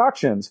unfinished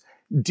productions.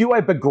 Do I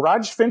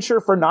begrudge Fincher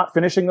for not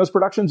finishing those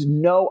productions?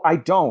 No, I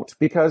don't,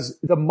 because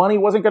the money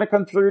wasn't going to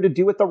come through to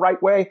do it the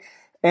right way.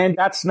 And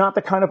that's not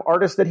the kind of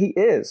artist that he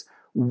is.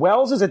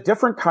 Welles is a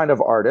different kind of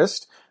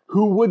artist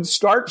who would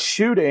start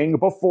shooting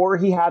before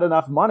he had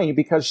enough money,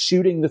 because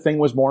shooting the thing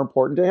was more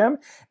important to him.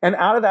 And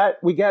out of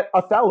that, we get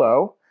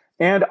Othello.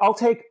 And I'll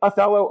take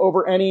Othello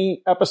over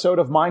any episode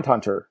of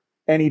Mindhunter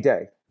any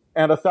day.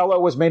 And Othello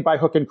was made by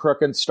hook and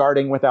crook and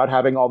starting without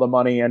having all the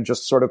money and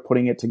just sort of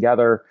putting it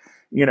together,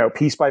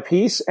 piece by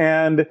piece.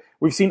 And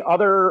we've seen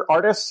other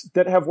artists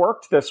that have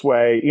worked this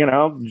way.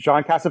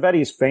 John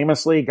Cassavetes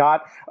famously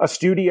got a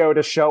studio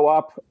to show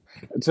up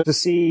to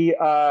see,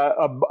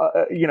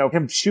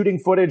 him shooting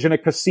footage in a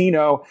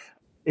casino.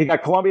 He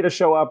got Columbia to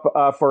show up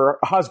for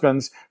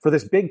Husbands for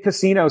this big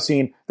casino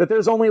scene that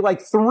there's only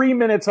 3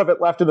 minutes of it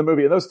left in the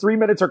movie. And those 3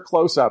 minutes are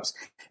close-ups.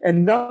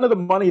 And none of the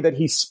money that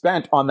he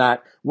spent on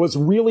that was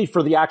really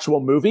for the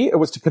actual movie. It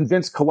was to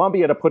convince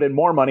Columbia to put in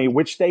more money,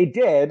 which they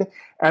did.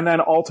 And then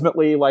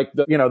ultimately,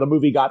 the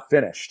movie got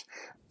finished.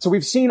 So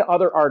we've seen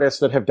other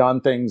artists that have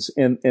done things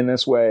in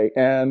this way.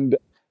 And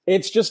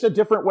it's just a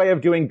different way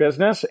of doing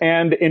business.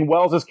 And in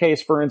Welles's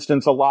case, for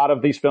instance, a lot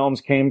of these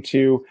films came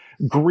to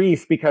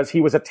grief because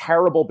he was a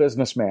terrible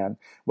businessman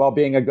while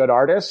being a good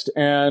artist.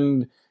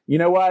 And you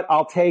know what?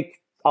 I'll take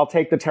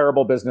the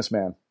terrible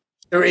businessman.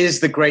 There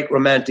is the great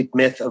romantic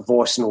myth of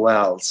Orson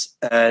Welles.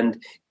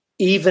 And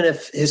even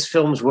if his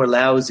films were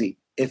lousy,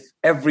 if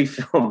every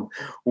film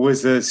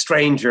was A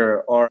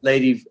Stranger or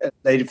Lady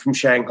from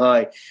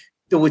Shanghai,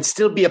 there would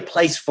still be a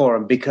place for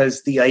him,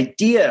 because the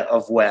idea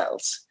of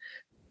Welles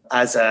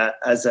as a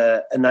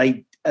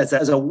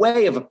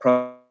way of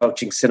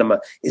approaching cinema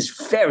is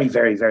very,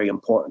 very, very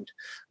important.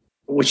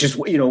 which is,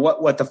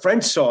 what the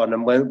French saw in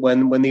him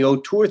when the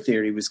auteur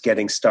theory was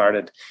getting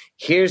started.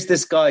 Here's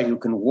this guy who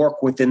can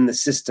work within the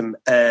system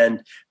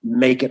and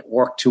make it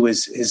work to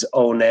his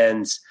own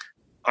ends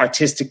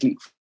artistically.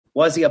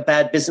 Was he a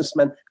bad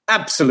businessman?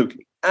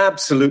 Absolutely.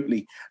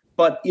 Absolutely.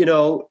 But,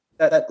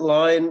 that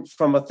line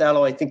from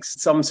Othello, I think,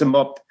 sums him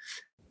up.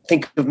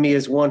 Think of me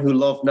as one who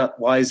loved not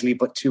wisely,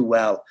 but too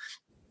well.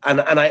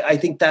 And I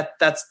think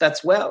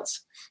that's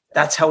Welles.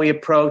 That's how he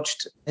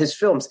approached his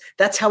films.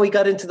 That's how he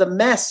got into the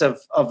mess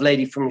of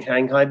Lady from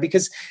Shanghai,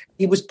 because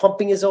he was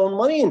pumping his own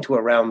money into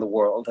Around the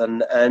World.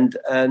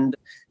 And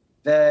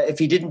if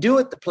he didn't do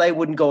it, the play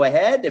wouldn't go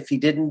ahead. If he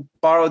didn't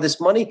borrow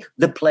this money,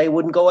 the play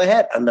wouldn't go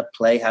ahead. And the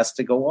play has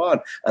to go on.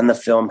 And the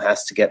film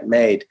has to get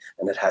made.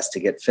 And it has to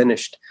get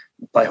finished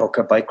by hook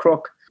or by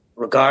crook,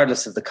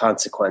 regardless of the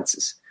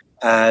consequences.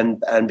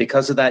 And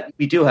because of that,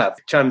 we do have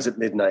Chimes at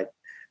Midnight.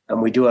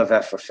 And we do have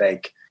F for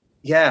Fake.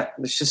 Yeah,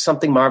 there's just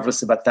something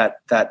marvelous about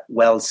that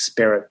Welles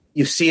spirit.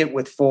 You see it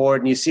with Ford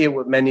and you see it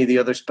with many of the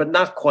others, but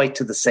not quite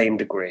to the same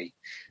degree.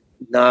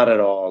 Not at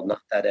all.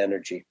 Not that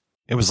energy.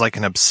 It was like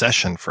an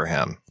obsession for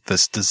him,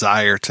 this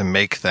desire to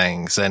make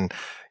things. And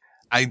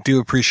I do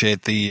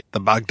appreciate the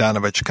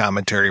Bogdanovich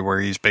commentary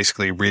where he's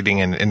basically reading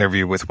an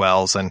interview with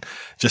Welles and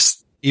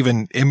just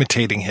even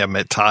imitating him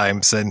at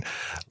times and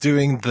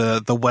doing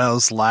the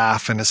Welles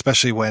laugh. And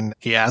especially when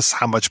he asks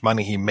how much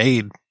money he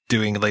made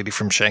doing Lady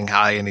from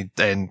Shanghai,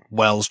 and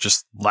Welles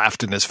just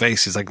laughed in his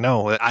face. He's like,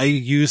 no, I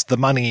used the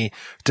money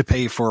to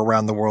pay for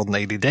Around the World in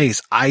 80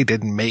 Days. I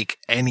didn't make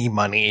any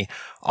money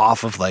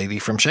off of Lady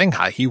from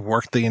Shanghai. He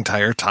worked the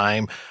entire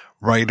time,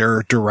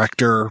 writer,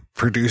 director,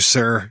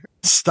 producer,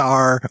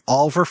 star,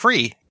 all for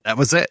free. That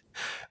was it.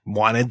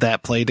 Wanted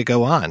that play to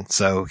go on.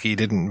 So he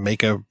didn't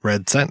make a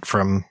red cent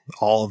from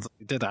all of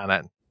he did on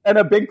it. And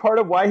a big part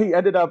of why he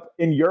ended up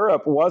in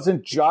Europe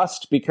wasn't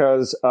just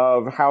because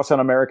of House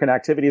Un-American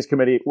Activities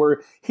Committee,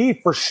 where he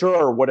for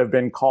sure would have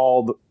been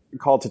called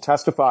to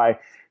testify.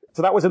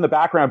 So that was in the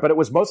background, but it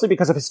was mostly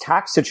because of his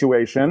tax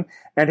situation,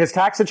 and his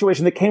tax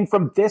situation that came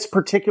from this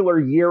particular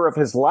year of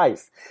his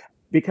life,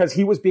 because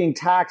he was being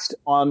taxed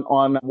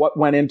on what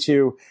went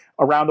into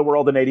Around the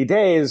World in 80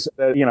 Days,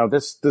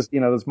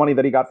 this money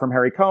that he got from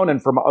Harry Cohn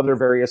and from other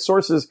various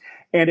sources.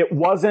 And it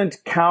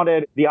wasn't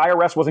counted. The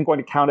IRS wasn't going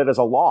to count it as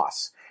a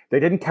loss. They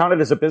didn't count it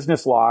as a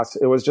business loss.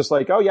 It was just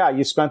like, oh yeah,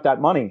 you spent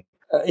that money.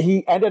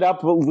 He ended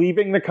up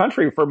leaving the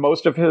country for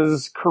most of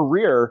his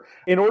career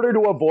in order to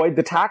avoid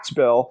the tax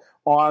bill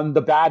on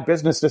the bad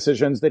business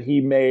decisions that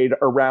he made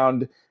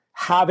around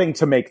having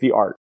to make the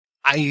art.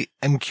 I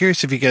am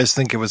curious if you guys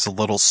think it was a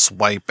little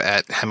swipe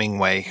at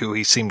Hemingway, who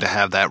he seemed to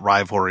have that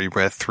rivalry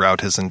with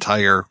throughout his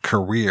entire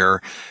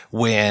career,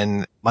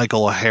 when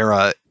Michael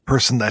O'Hara,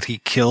 person that he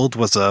killed,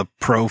 was a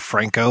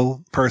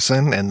pro-Franco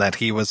person, and that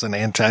he was an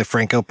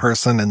anti-Franco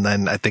person. And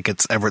then I think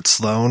it's Everett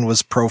Sloane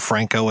was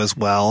pro-Franco as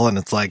well. And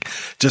it's like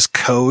just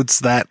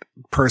codes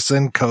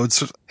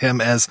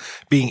him as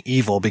being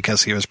evil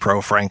because he was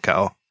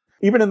pro-Franco.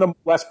 Even in the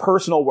less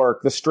personal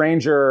work, The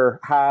Stranger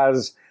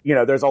has,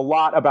 there's a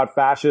lot about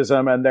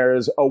fascism, and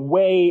there's a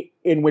way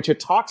in which it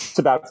talks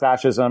about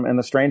fascism in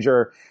The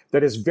Stranger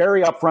that is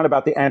very upfront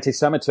about the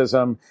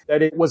anti-Semitism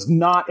that it was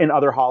not in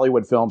other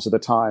Hollywood films at the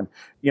time.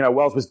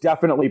 Welles was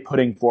definitely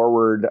putting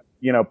forward,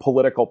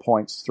 political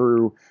points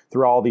through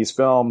all these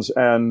films,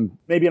 and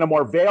maybe in a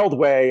more veiled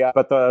way.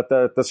 But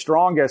the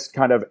strongest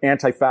kind of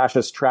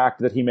anti-fascist tract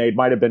that he made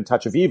might have been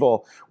Touch of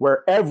Evil,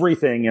 where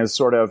everything is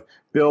sort of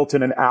built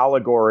in an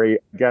allegory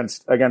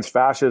against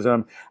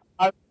fascism.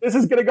 This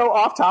is going to go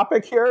off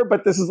topic here,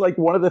 but this is like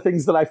one of the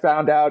things that I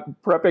found out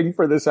prepping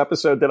for this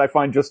episode that I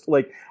find just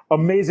like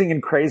amazing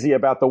and crazy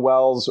about the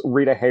Welles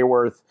Rita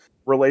Hayworth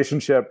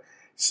relationship.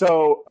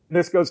 So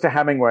this goes to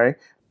Hemingway.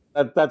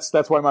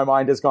 That's why my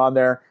mind has gone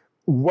there.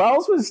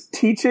 Welles was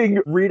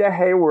teaching Rita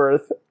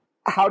Hayworth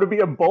how to be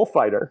a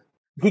bullfighter.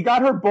 He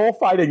got her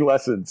bullfighting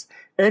lessons,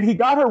 and he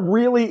got her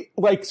really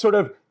like sort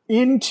of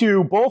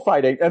into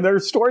bullfighting. And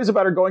there's stories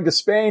about her going to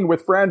Spain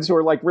with friends who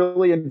are like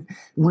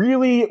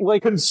really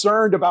like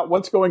concerned about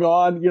what's going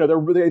on.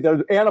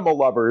 They're animal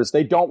lovers.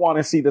 They don't want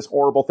to see this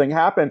horrible thing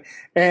happen.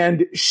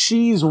 And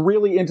she's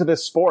really into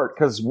this sport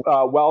because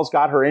Welles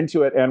got her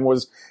into it and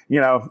was,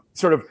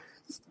 sort of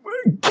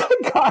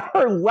got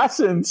her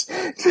lessons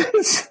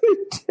to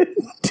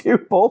do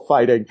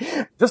bullfighting.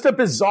 Just a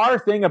bizarre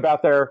thing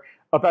about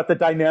the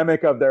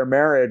dynamic of their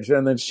marriage.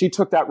 And then she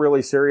took that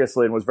really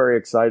seriously and was very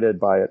excited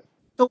by it.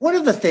 So one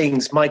of the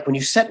things, Mike, when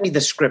you sent me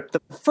the script,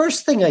 the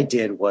first thing I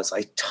did was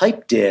I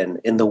typed in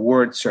the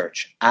word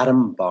search,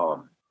 atom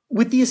bomb,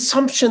 with the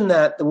assumption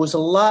that there was a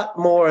lot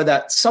more of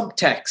that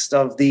subtext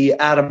of the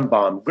atom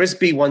bomb.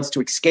 Grisby wants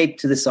to escape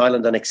to this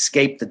island and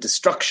escape the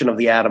destruction of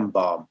the atom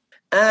bomb.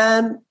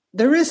 And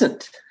there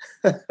isn't.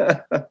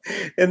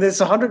 In this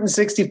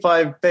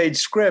 165-page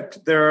script,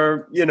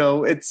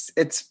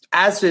 it's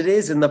as it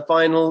is in the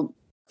final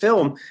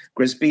film.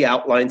 Grisby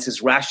outlines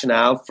his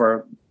rationale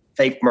for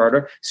fake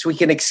murder so he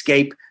can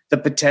escape the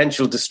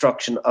potential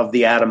destruction of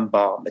the atom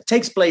bomb.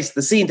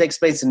 The scene takes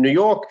place in New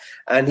York,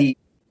 and he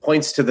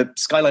points to the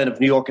skyline of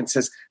New York and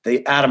says,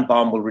 the atom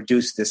bomb will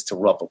reduce this to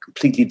rubble,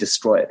 completely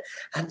destroy it.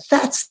 And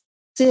that's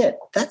it.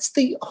 That's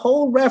the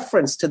whole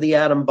reference to the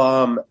atom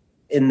bomb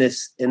in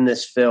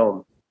this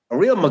film. A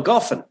real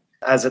MacGuffin,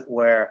 as it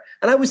were.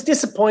 And I was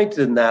disappointed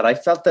in that. I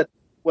felt that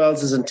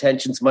Wells's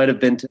intentions might have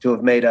been to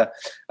have made a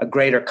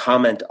greater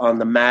comment on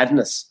the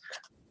madness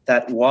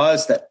that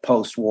was that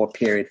post-war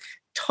period,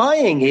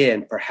 tying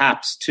in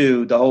perhaps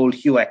to the whole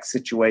HUX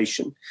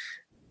situation,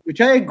 which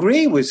I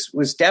agree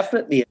was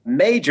definitely a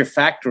major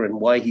factor in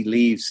why he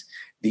leaves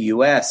the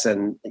US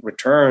and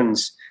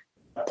returns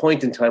a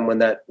point in time when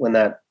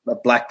that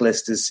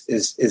blacklist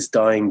is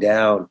dying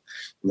down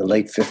in the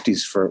late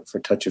 50s for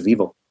Touch of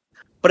Evil.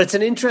 But it's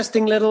an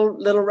interesting little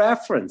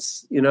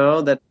reference,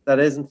 that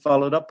isn't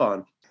followed up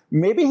on.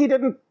 Maybe he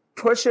didn't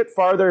push it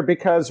farther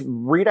because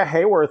Rita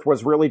Hayworth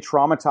was really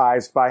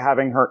traumatized by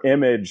having her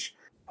image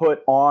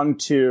put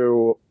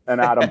onto an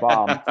atom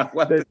bomb.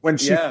 When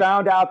she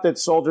found out that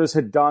soldiers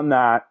had done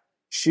that,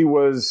 she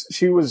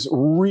was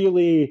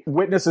really,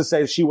 witnesses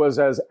say she was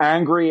as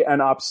angry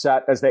and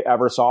upset as they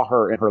ever saw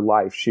her in her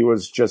life. She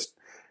was just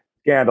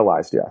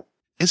scandalized, yeah.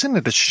 Isn't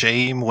it a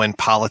shame when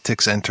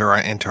politics enter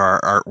into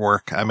our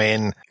artwork? I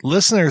mean,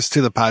 listeners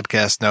to the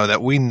podcast know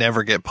that we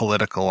never get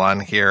political on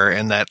here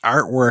and that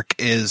artwork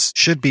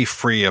should be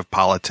free of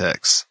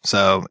politics.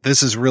 So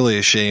this is really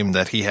a shame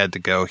that he had to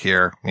go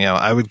here.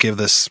 I would give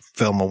this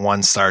film a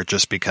 1 star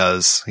just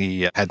because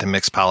he had to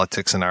mix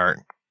politics and art.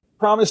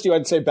 Promised you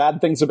I'd say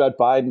bad things about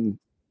Biden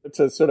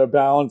to sort of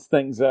balance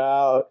things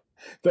out.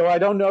 Though I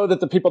don't know that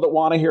the people that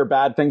want to hear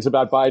bad things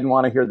about Biden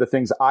want to hear the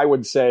things I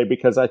would say,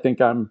 because I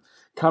think I'm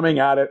coming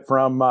at it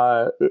from,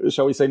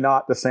 shall we say,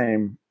 not the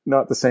same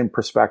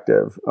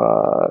perspective.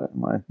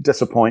 My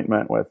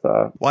disappointment with.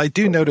 Well, I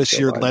do notice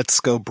your "Let's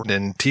Go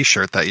Britain"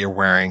 T-shirt that you're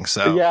wearing.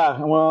 So yeah,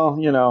 well,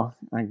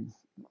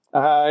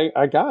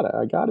 I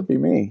gotta be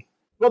me.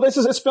 Well,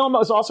 this film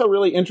is also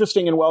really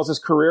interesting in Wells's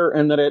career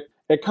in that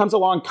it comes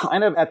along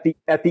kind of at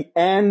the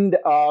end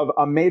of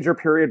a major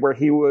period where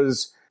he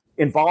was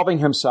involving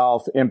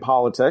himself in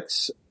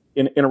politics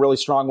in a really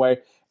strong way.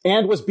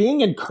 And was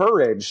being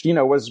encouraged,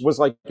 was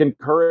like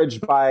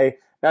encouraged by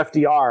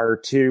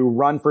FDR to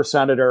run for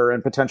senator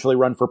and potentially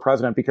run for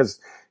president because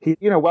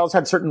Welles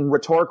had certain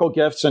rhetorical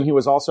gifts, and he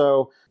was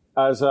also,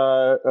 as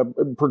a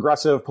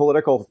progressive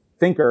political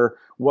thinker,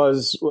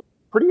 was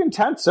pretty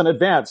intense and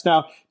advanced.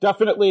 Now,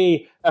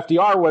 definitely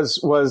FDR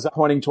was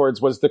pointing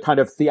towards was the kind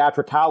of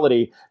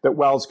theatricality that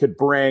Welles could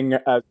bring,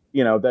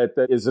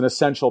 that is an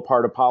essential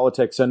part of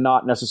politics and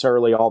not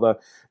necessarily all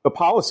the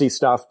policy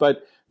stuff,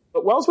 But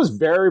Welles was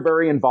very,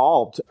 very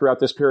involved throughout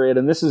this period.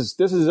 And this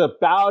is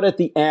about at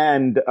the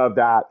end of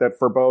that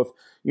for both,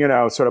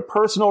 sort of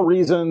personal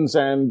reasons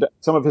and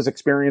some of his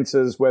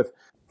experiences with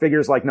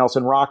figures like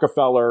Nelson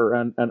Rockefeller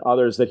and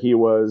others that he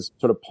was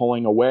sort of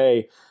pulling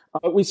away.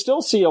 But we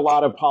still see a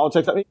lot of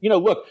politics. I mean,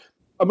 look,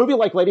 a movie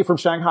like Lady from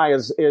Shanghai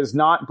is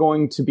not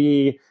going to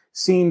be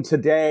seen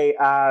today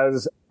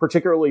as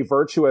particularly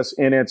virtuous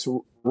in its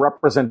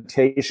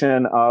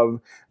representation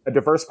of a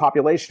diverse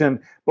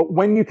population. But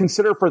when you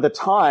consider for the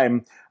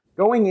time,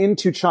 going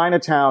into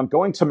Chinatown,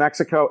 going to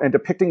Mexico and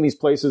depicting these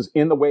places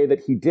in the way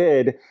that he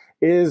did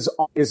is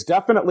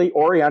definitely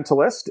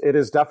Orientalist. It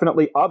is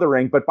definitely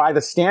othering, but by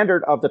the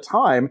standard of the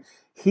time,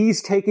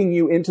 he's taking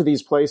you into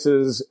these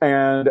places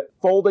and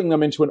folding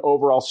them into an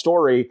overall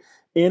story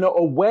in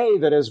a way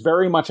that is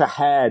very much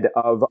ahead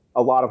of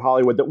a lot of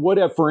Hollywood that would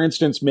have, for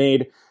instance,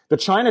 made the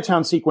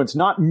Chinatown sequence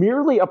not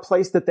merely a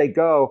place that they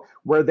go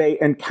where they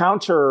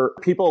encounter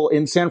people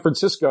in San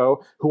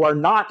Francisco who are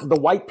not the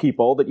white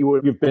people that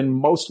you've been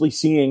mostly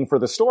seeing for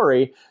the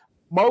story.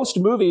 Most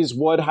movies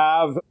would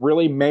have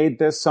really made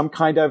this some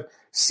kind of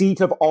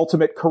seat of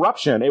ultimate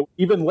corruption.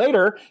 Even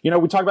later,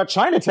 we talk about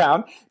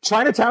Chinatown.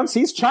 Chinatown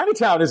sees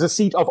Chinatown as a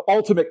seat of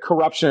ultimate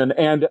corruption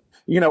and,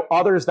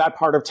 others that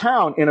part of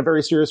town in a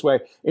very serious way.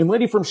 In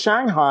Lady from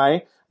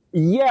Shanghai,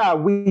 yeah,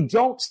 we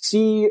don't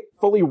see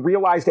fully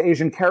realized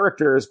Asian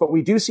characters, but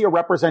we do see a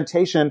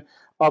representation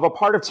of a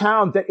part of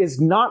town that is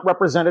not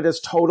represented as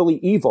totally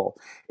evil.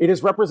 It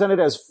is represented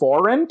as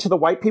foreign to the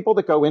white people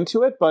that go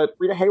into it, but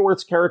Rita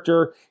Hayworth's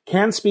character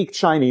can speak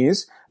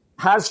Chinese,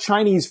 has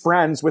Chinese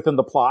friends within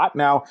the plot.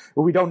 Now,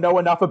 we don't know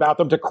enough about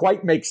them to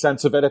quite make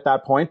sense of it at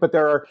that point, but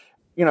there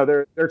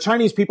are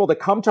Chinese people that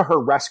come to her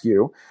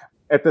rescue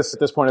at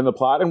this point in the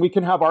plot. And we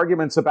can have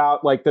arguments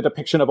about like the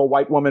depiction of a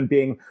white woman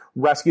being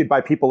rescued by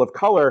people of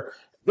color.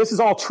 This is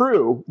all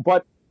true,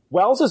 but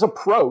Wells's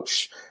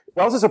approach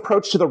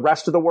to the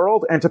rest of the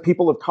world and to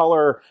people of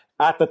color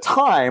at the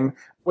time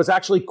was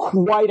actually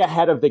quite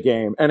ahead of the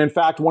game. And in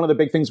fact, one of the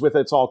big things with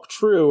It's All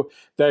True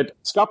that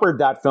scuppered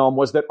that film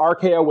was that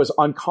RKO was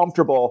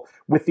uncomfortable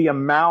with the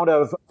amount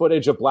of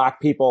footage of black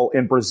people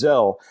in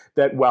Brazil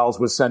that Welles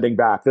was sending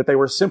back, that they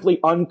were simply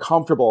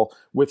uncomfortable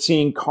with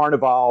seeing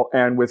Carnival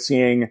and with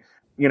seeing,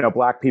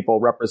 black people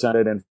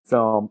represented in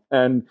film.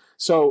 And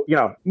so,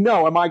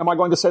 no, am I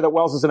going to say that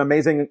Welles is an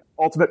amazing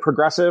ultimate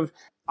progressive?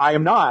 I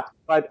am not.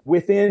 But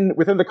within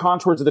the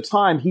contours of the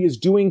time, he is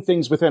doing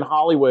things within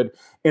Hollywood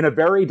in a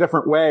very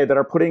different way that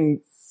are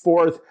putting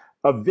forth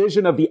a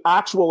vision of the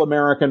actual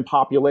American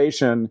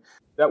population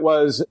that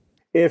was,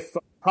 if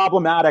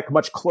problematic,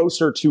 much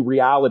closer to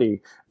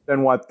reality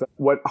than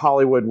what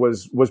Hollywood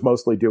was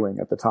mostly doing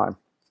at the time.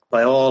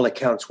 By all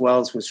accounts,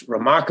 Welles was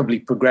remarkably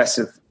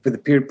progressive for the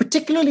period,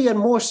 particularly and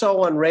more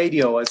so on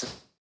radio as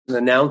an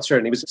announcer,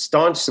 and he was a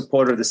staunch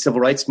supporter of the civil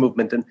rights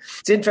movement. And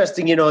it's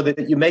interesting,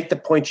 that you make the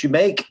point you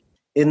make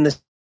in the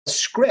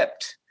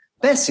script.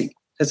 Bessie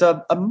has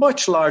a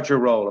much larger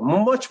role, a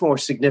much more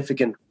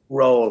significant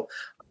role.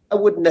 I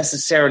wouldn't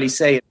necessarily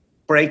say it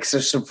breaks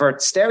or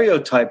subverts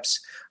stereotypes,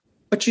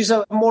 but she's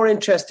a more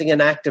interesting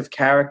and active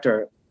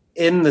character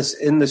in the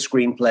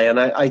screenplay. And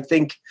I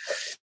think,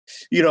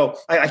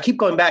 I keep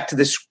going back to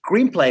the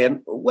screenplay,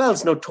 and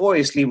Welles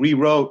notoriously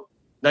rewrote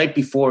night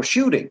before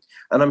shooting.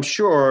 And I'm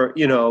sure,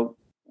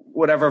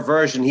 whatever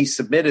version he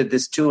submitted,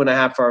 this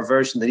 2.5-hour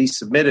version that he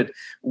submitted,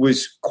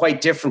 was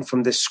quite different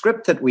from the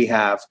script that we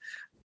have.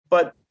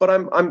 But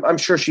I'm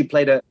sure she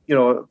played a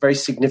very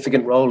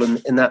significant role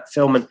in that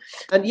film.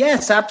 And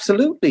yes,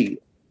 absolutely,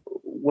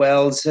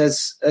 Welles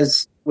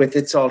as with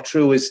It's All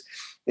True is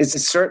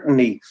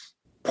certainly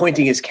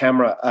pointing his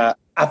camera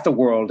at the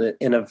world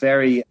in a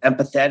very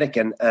empathetic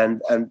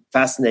and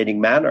fascinating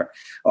manner.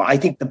 I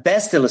think the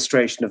best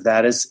illustration of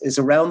that is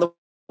Around the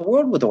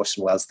World with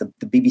Orson Welles, the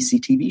BBC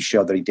TV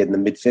show that he did in the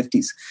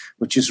mid-50s,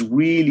 which is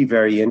really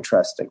very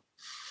interesting.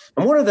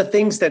 And one of the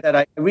things that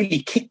I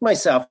really kicked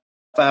myself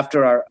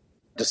after our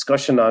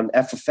discussion on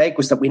F for Fake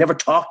was that we never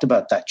talked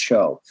about that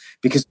show,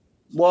 because it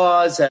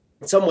was in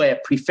some way a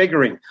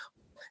prefiguring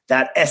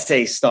that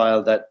essay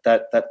style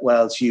that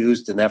Welles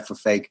used in F for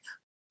Fake.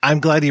 I'm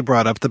glad you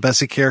brought up the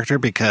Bessie character,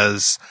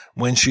 because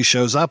when she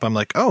shows up, I'm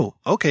like, oh,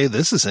 okay,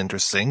 this is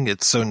interesting.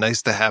 It's so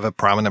nice to have a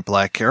prominent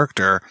black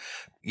character.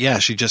 Yeah,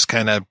 she just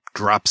kind of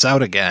drops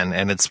out again.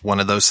 And it's one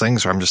of those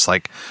things where I'm just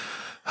like,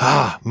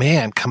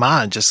 man, come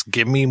on, just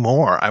give me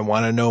more. I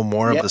want to know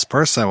more of this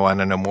person. I want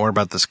to know more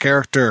about this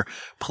character.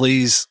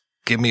 Please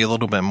give me a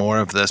little bit more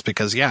of this,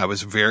 because I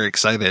was very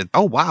excited.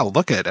 Oh, wow,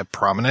 look at a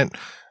prominent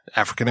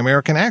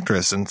African-American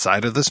actress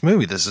inside of this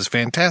movie. This is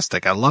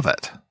fantastic. I love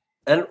it.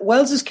 And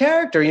Wells's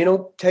character,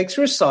 takes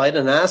her aside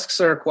and asks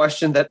her a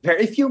question that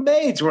very few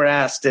maids were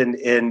asked in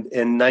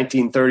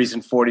 1930s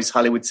and 40s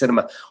Hollywood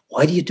cinema.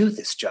 Why do you do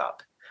this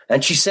job?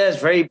 And she says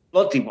very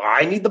bluntly, well,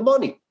 I need the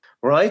money,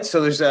 right? So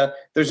there's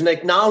an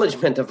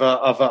acknowledgement of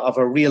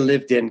a real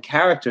lived-in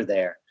character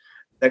there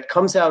that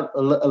comes out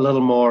a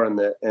little more in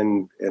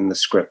the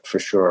script for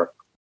sure.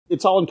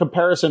 It's all in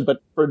comparison,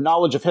 but for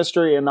knowledge of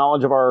history and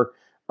knowledge of our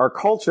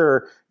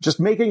culture, just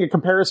making a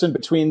comparison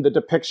between the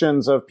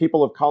depictions of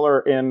people of color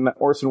in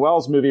Orson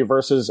Welles' movie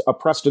versus a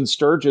Preston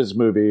Sturges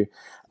movie.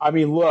 I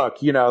mean, look,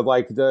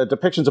 like the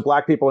depictions of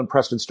black people in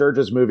Preston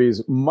Sturges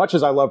movies, much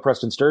as I love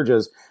Preston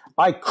Sturges,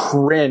 I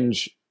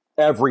cringe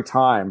every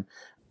time.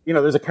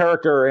 There's a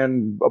character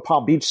in a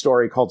Palm Beach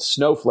Story called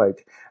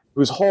Snowflake,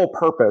 whose whole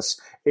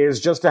purpose is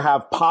just to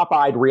have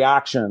pop-eyed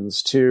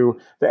reactions to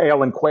the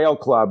Ale and Quail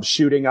Club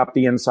shooting up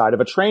the inside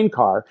of a train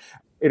car.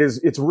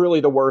 It's really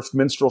the worst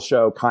minstrel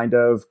show kind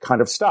of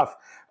stuff.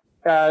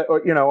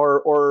 Howard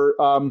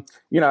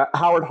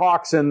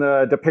Hawks in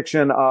the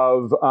depiction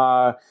of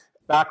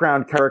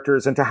background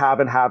characters into Have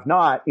and Have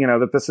Not,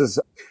 that this is,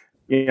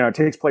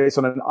 takes place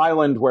on an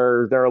island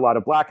where there are a lot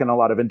of black and a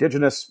lot of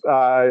indigenous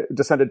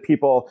descended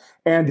people.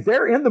 And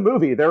they're in the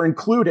movie. They're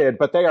included,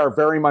 but they are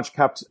very much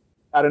kept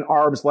at an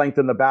arm's length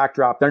in the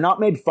backdrop. They're not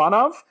made fun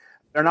of.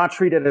 They're not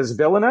treated as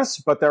villainous,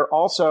 but they're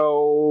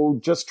also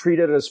just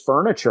treated as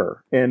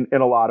furniture in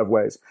a lot of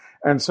ways.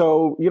 And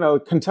so,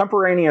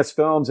 contemporaneous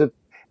films, it's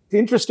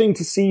interesting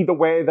to see the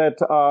way that,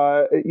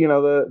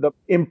 the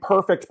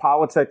imperfect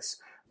politics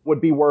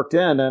would be worked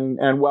in.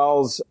 And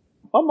Welles,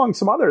 among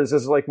some others,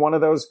 is like one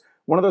of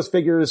those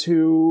figures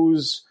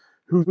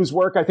whose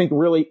work I think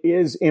really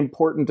is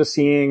important to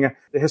seeing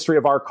the history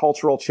of our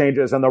cultural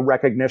changes and the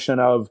recognition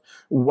of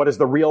what is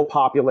the real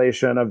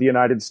population of the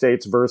United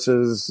States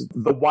versus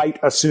the white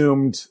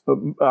assumed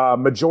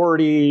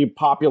majority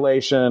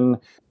population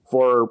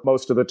for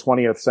most of the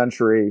 20th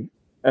century,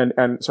 and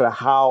sort of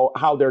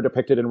how they're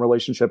depicted in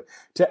relationship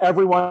to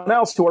everyone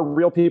else who are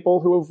real people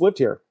who have lived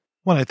here.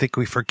 Well, I think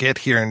we forget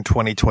here in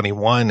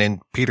 2021,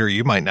 and Peter,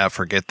 you might not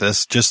forget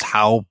this, just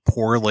how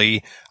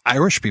poorly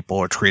Irish people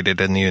are treated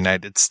in the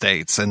United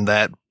States, and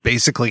that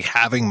basically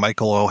having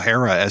Michael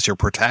O'Hara as your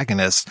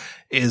protagonist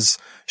is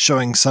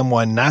showing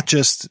someone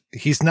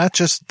he's not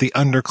just the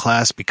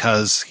underclass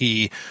because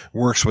he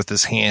works with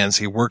his hands,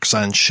 he works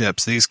on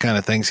ships, these kind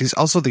of things. He's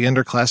also the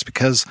underclass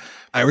because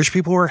Irish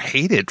people were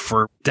hated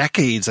for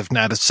decades, if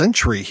not a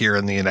century here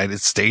in the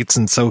United States.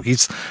 And so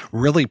he's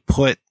really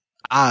put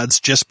odds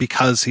just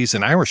because he's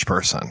an Irish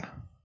person.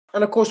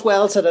 And of course,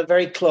 Welles had a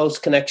very close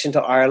connection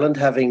to Ireland,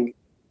 having,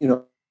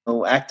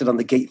 acted on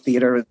the Gate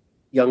Theatre at a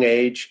young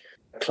age,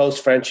 close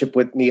friendship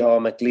with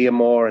Micheál Mac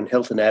Liammóir and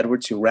Hilton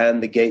Edwards, who ran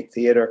the Gate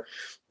Theatre.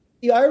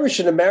 The Irish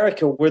in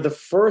America were the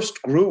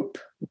first group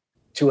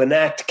to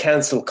enact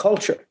cancel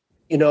culture.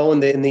 you know, in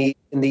the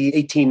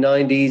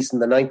 1890s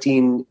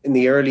and in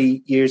the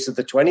early years of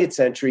the 20th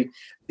century,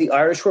 the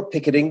Irish were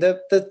picketing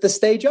the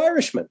stage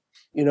Irishman,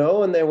 you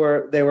know, and they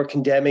were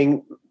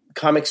condemning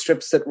comic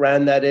strips that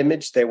ran that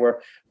image. They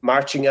were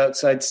marching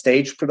outside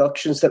stage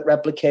productions that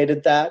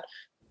replicated that.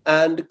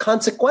 And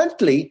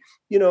consequently,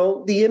 you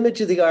know, the image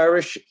of the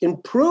Irish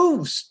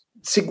improves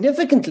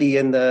significantly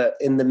in the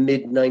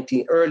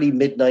early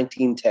mid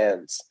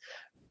 1910s.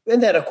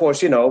 And then, of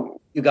course, you know,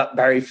 you got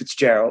Barry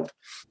Fitzgerald.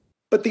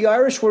 But the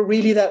Irish were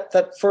really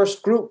that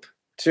first group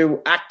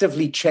to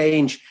actively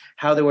change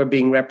how they were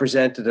being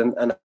represented.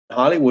 And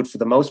Hollywood, for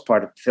the most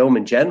part, film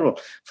in general,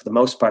 for the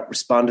most part,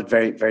 responded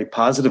very, very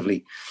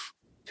positively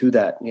to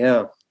that.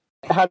 Yeah.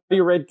 How do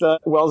you rate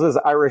Wells's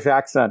Irish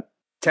accent?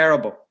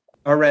 Terrible.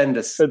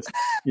 Horrendous.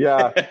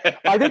 Yeah.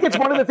 I think it's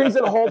one of the things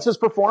that holds his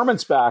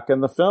performance back in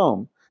the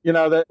film. You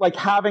know, that like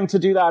having to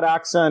do that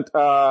accent,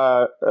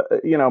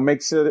 you know,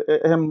 makes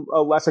him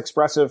a less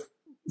expressive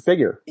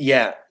figure.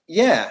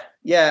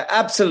 Yeah,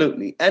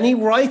 absolutely. And he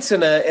writes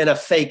in a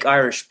fake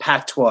Irish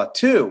patois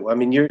too. I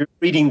mean, you're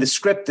reading the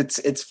script;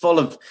 it's full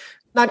of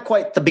not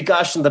quite the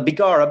bigosh and the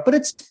bigara, but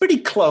it's pretty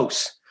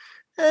close.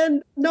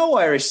 And no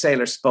Irish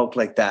sailor spoke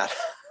like that.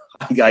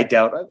 I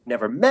doubt. I've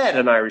never met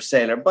an Irish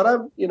sailor, but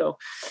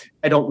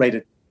I don't rate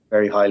it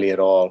very highly at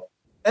all.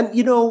 And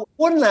you know,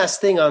 one last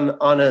thing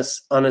on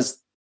his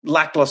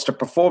lackluster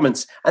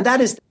performance, and that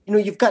is, you know,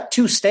 you've got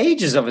two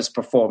stages of his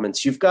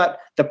performance. You've got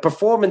the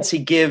performance he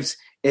gives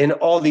in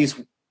all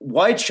these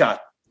wide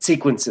shot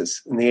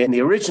sequences in the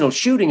original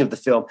shooting of the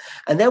film,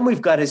 and then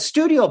we've got his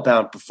studio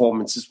bound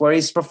performances where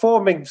he's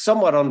performing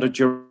somewhat under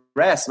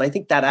duress, and I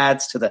think that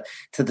adds to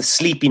the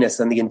sleepiness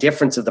and the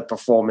indifference of the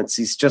performance.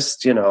 He's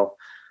just, you know,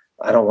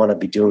 I don't want to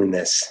be doing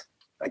this.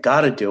 I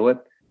got to do it,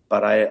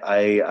 but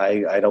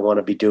I don't want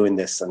to be doing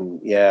this.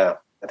 And yeah,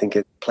 I think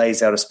it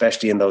plays out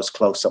especially in those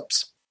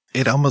close-ups.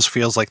 It almost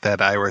feels like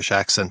that Irish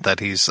accent that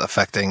he's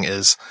affecting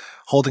is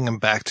holding him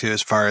back to,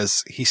 as far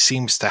as he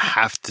seems to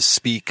have to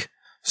speak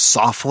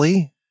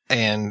softly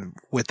and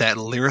with that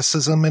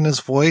lyricism in his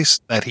voice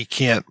that he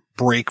can't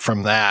break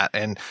from that.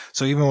 And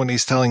so even when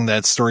he's telling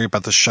that story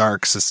about the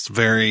sharks, it's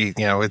very,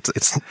 you know,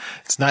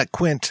 it's not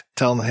Quint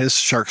telling his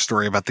shark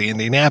story about the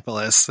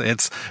Indianapolis.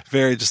 It's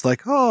very just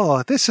like,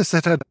 oh, this is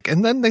it.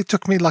 And then they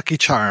took me Lucky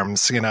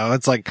Charms, you know.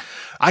 It's like,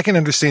 I can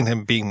understand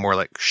him being more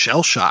like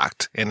shell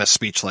shocked in a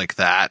speech like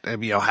that,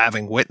 you know,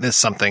 having witnessed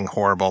something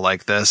horrible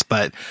like this.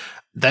 But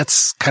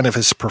that's kind of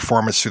his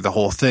performance through the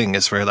whole thing,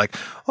 is very like,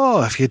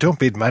 oh, if you don't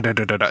beat my you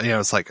know,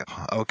 it's like,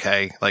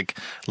 okay, like,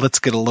 let's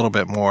get a little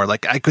bit more.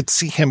 Like, I could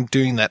see him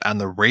doing that on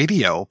the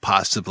radio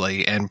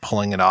possibly and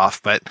pulling it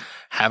off, but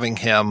having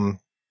him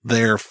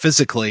there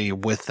physically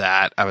with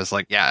that, I was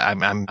like, yeah,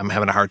 I'm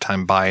having a hard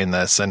time buying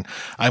this. And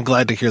I'm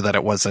glad to hear that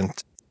it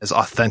wasn't as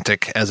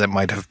authentic as it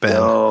might have been.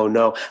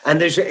 No. And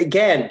there's,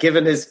 again,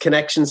 given his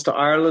connections to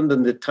Ireland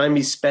and the time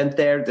he spent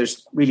there,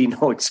 there's really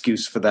no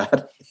excuse for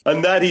that.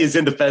 And that he is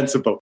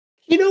indefensible.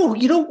 You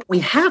know, we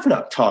have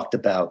not talked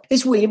about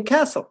is William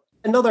Castle.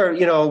 Another,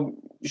 you know,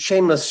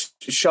 shameless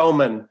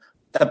showman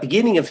at the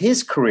beginning of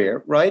his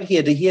career, right? He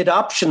had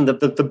optioned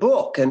the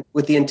book and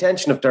with the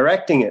intention of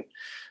directing it.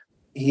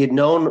 He had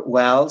known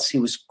Welles. He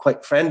was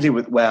quite friendly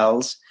with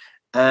Welles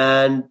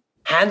and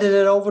handed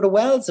it over to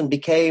Welles and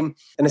became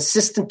an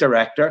assistant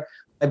director.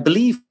 I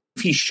believe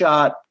he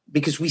shot,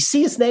 because we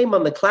see his name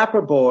on the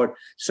clapperboard,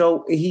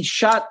 so he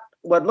shot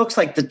what looks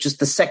like just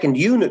the second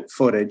unit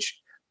footage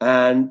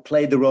and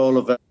played the role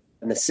of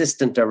an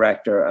assistant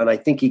director. And I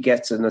think he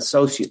gets an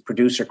associate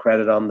producer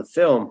credit on the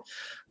film.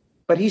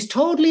 But he's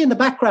totally in the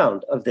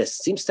background of this.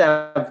 Seems to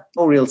have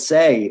no real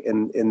say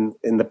in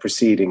the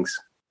proceedings,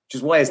 which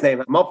is why his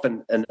name came up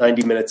in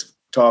 90 minutes of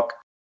talk.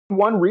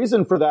 One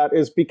reason for that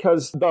is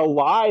because the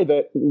lie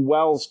that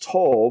Welles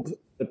told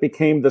that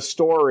became the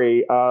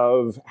story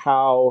of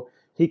how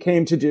he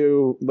came to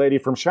do Lady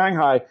from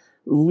Shanghai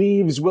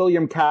leaves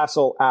William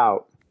Castle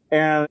out.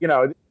 And, you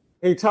know,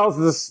 he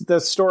tells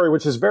this story,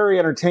 which is very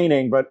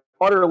entertaining, but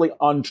utterly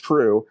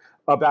untrue,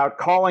 about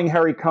calling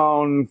Harry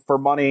Cohn for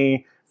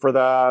money for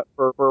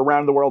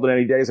Around the World in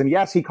 80 Days. And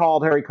yes, he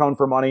called Harry Cohn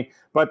for money,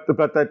 but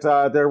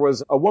that there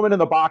was a woman in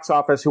the box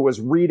office who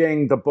was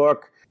reading the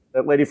book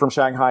that Lady from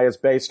Shanghai is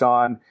based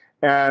on.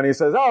 And he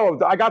says, oh,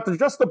 I got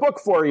just the book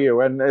for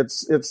you. And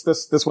it's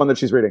this one that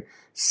she's reading.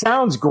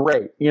 Sounds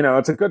great. You know,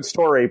 it's a good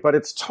story, but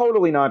it's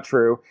totally not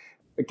true.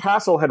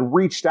 Castle had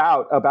reached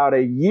out about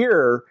a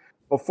year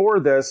before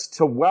this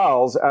to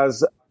Welles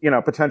as, you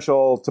know,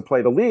 potential to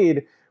play the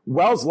lead.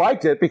 Welles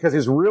liked it because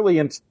he's really,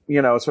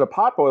 you know, sort of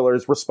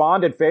potboilers,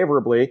 responded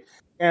favorably.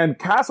 And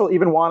Castle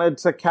even wanted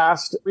to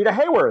cast Rita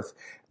Hayworth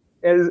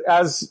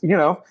as you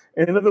know,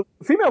 in the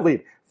female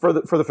lead for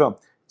the film.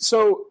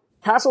 So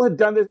Castle had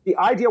done this. The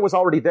idea was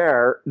already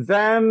there.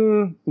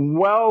 Then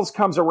Welles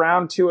comes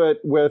around to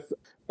it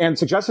and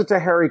suggests it to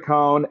Harry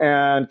Cohn,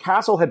 and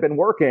Castle had been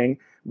working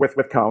with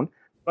Cohn.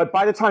 But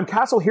by the time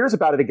Castle hears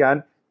about it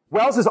again,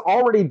 Welles has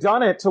already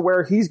done it to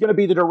where he's going to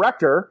be the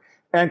director,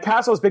 and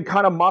Castle has been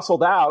kind of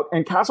muscled out,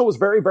 and Castle was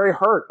very, very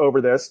hurt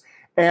over this.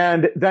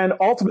 and then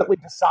ultimately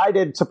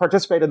decided to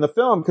participate in the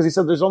film because he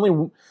said there's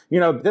only,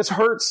 this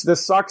hurts,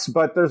 this sucks,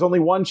 but there's only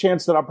one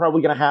chance that I'm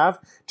probably going to have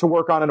to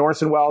work on an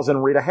Orson Welles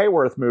and Rita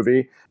Hayworth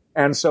movie.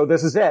 And so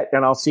this is it,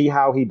 and I'll see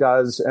how he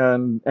does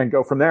and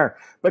go from there.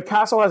 But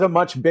Castle has a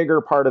much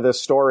bigger part of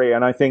this story,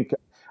 and I think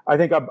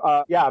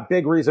a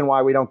big reason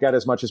why we don't get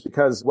as much is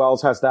because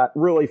Welles has that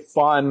really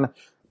fun,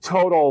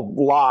 total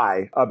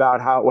lie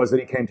about how it was that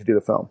he came to do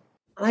the film.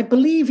 I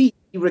believe he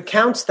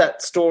recounts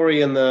that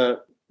story in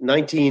the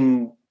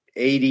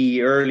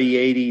 1980, early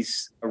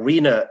 80s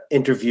Arena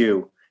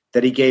interview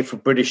that he gave for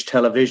British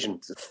television.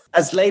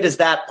 As late as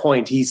that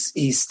point,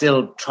 he's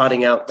still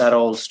trotting out that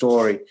old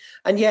story.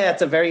 And yeah,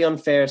 it's a very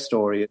unfair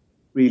story. It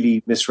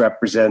really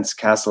misrepresents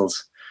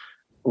Castle's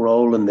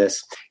role in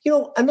this.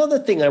 Another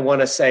thing I want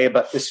to say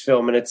about this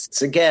film, and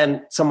it's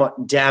again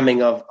somewhat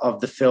damning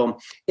of the film,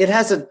 it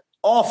has an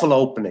awful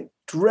opening,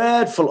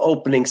 dreadful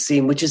opening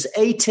scene, which is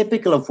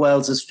atypical of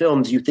Welles's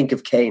films. You think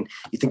of Cain,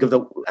 you think of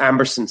the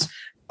Ambersons,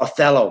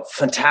 Othello,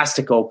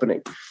 fantastic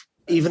opening.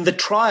 Even The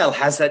Trial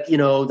has that,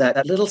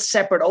 that little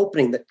separate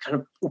opening that kind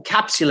of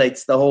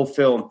encapsulates the whole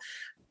film.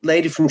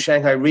 Lady from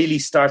Shanghai really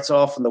starts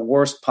off on the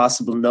worst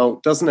possible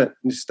note, doesn't it?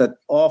 Just that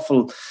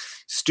awful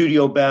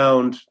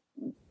studio-bound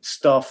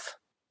stuff,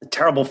 a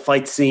terrible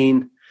fight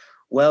scene,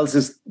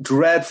 Welles's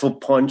dreadful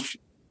punch,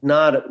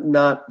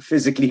 not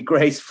physically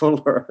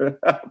graceful or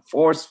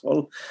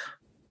forceful.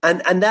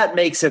 And that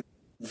makes it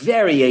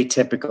very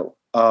atypical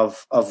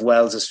of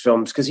Welles's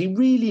films because he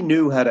really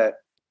knew how to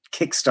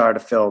kickstart a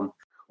film.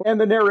 And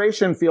the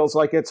narration feels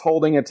like it's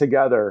holding it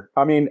together.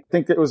 I mean, I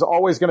think it was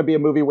always going to be a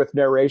movie with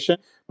narration,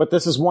 but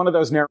this is one of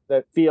those narratives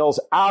that feels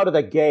out of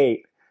the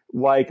gate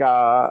like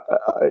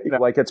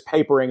it's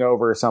papering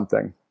over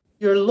something.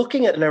 You're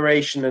looking at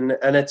narration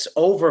and it's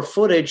over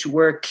footage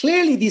where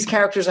clearly these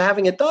characters are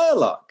having a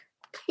dialogue.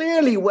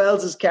 Clearly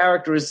Welles's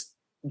character is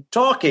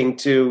talking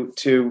to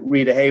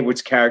Rita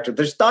Hayworth's character.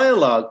 There's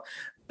dialogue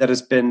that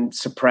has been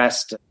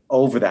suppressed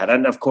over that.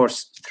 And of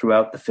course,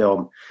 throughout the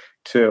film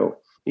too.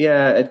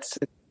 Yeah, it's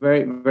a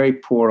very, very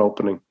poor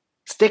opening.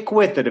 Stick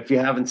with it if you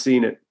haven't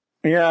seen it.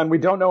 Yeah, and we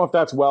don't know if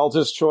that's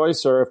Welles's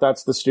choice or if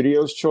that's the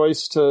studio's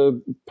choice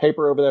to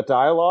paper over that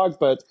dialogue,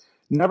 but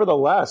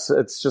nevertheless,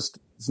 it's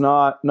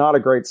not a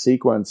great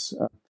sequence.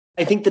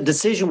 I think the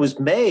decision was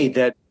made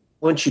that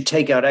once you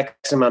take out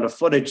X amount of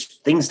footage,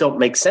 things don't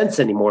make sense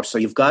anymore. So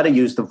you've got to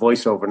use the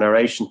voiceover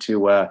narration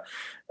to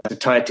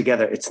tie it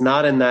together. It's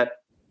not in that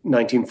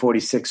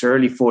 1946,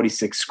 early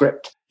 46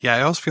 script. Yeah,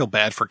 I always feel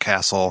bad for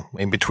Castle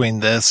in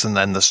between this and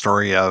then the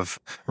story of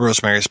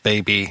Rosemary's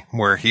Baby,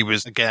 where he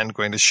was, again,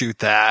 going to shoot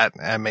that.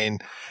 I mean,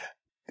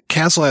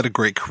 Castle had a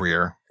great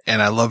career,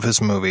 and I love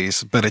his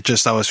movies, but it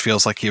just always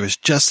feels like he was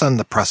just on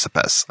the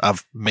precipice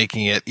of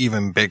making it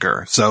even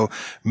bigger. So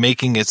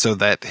making it so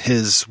that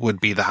his would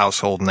be the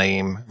household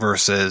name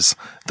versus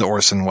the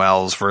Orson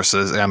Welles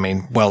versus,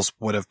 Welles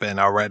would have been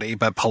already,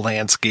 but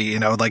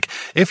Polanski,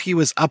 if he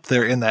was up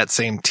there in that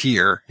same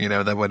tier,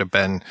 that would have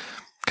been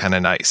kind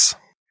of nice.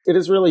 It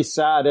is really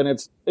sad. And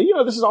it's,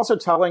 this is also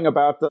telling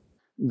about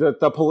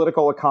the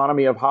political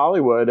economy of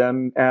Hollywood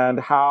and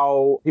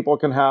how people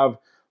can have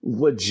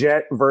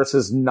legit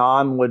versus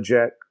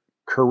non-legit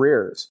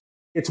careers.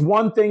 It's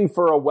one thing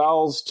for a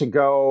Welles to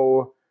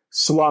go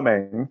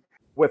slumming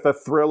with a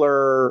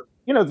thriller.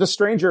 The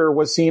Stranger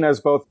was seen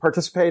as both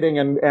participating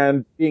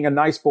and being a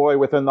nice boy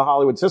within the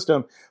Hollywood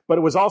system, but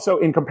it was also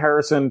in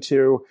comparison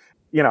to,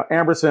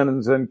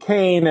 Ambersons and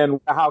Cain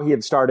and how he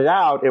had started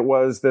out, it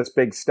was this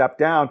big step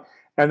down.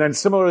 And then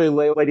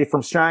similarly, Lady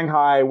from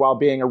Shanghai, while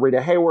being a Rita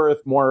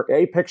Hayworth, more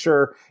A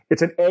picture,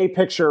 it's an A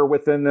picture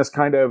within this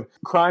kind of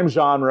crime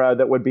genre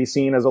that would be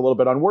seen as a little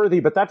bit unworthy,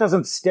 but that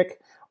doesn't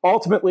stick.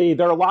 Ultimately,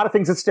 there are a lot of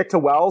things that stick to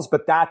Welles,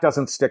 but that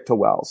doesn't stick to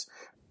Welles.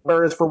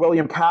 Whereas for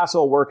William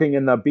Castle, working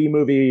in the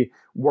B-movie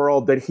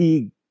world that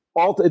he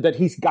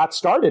got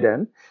started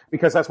in,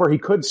 because that's where he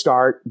could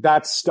start,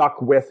 that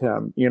stuck with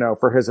him,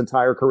 for his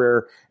entire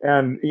career.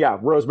 And yeah,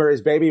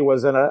 Rosemary's Baby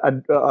was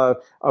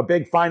a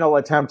big final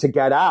attempt to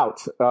get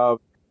out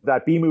of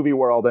that B-movie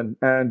world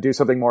and do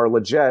something more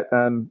legit.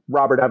 And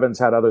Robert Evans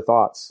had other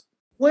thoughts.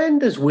 When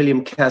does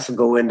William Castle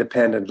go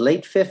independent?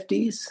 Late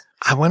 50s?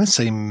 I want to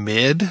say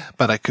mid,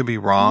 but I could be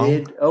wrong.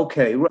 Mid,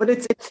 okay. But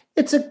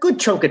it's a good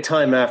chunk of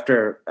time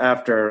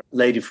after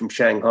Lady from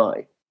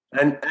Shanghai.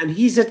 And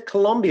he's at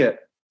Columbia.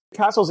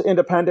 Castle's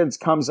independence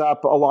comes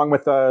up along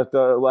with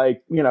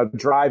the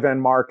drive-in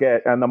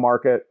market and the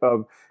market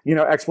of,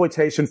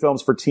 exploitation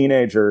films for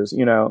teenagers,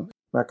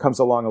 that comes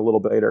along a little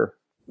bit later.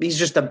 He's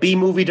just a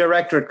B-movie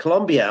director at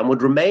Columbia and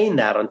would remain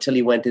that until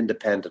he went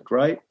independent,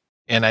 right?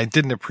 And I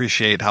didn't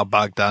appreciate how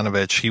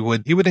Bogdanovich, he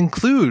would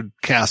include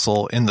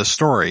Castle in the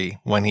story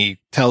when he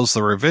tells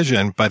the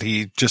revision, but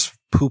he just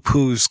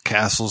poo-poos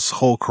Castle's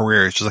whole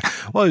career. It's just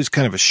like, well, he's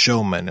kind of a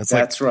showman.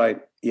 That's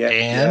right.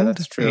 Yeah,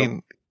 that's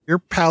true. You're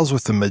pals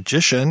with the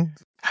magician.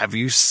 Have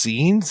you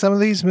seen some of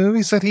these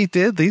movies that he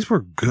did? These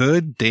were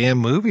good damn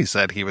movies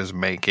that he was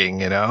making,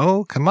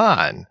 Come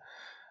on.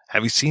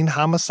 Have you seen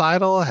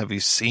Homicidal? Have you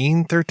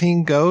seen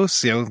 13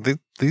 Ghosts?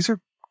 These are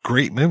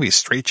great movies.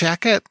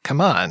 Straitjacket?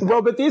 Come on.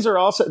 Well, but this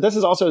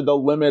is also the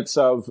limits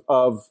of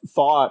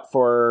thought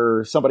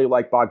for somebody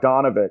like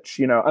Bogdanovich,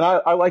 and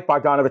I like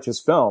Bogdanovich's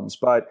films,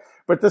 but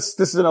this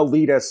is an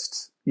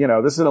elitist,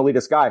 this is an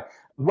elitist guy.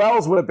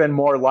 Wells would have been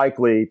more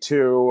likely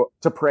to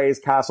praise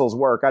Castle's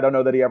work. I don't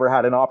know that he ever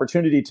had an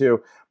opportunity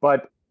to,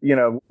 but,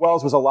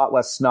 Wells was a lot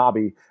less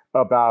snobby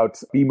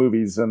about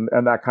B-movies and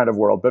that kind of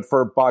world. But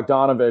for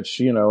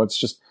Bogdanovich, it's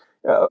just,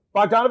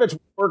 Bogdanovich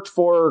worked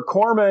for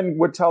Corman,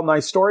 would tell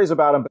nice stories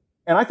about him.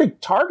 And I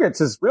think Targets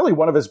is really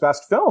one of his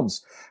best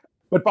films.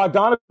 But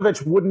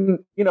Bogdanovich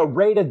wouldn't,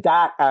 rated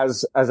that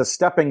as a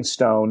stepping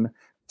stone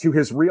to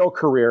his real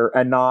career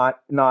and not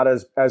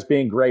as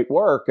being great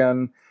work.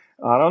 And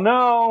I don't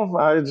know.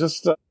 I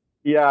just,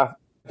 I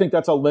think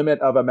that's a limit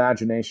of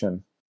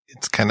imagination.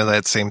 It's kind of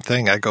that same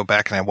thing. I go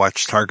back and I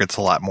watch Targets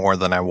a lot more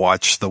than I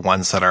watch the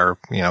ones that are,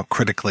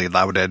 critically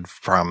lauded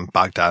from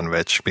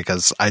Bogdanovich,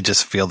 because I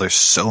just feel there's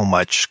so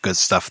much good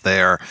stuff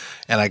there.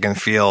 And I can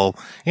feel,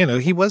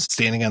 he was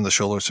standing on the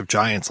shoulders of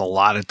giants a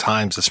lot of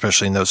times,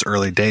 especially in those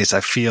early days. I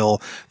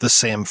feel the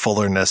Sam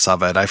Fullerness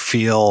of it. I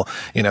feel,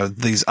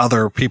 these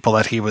other people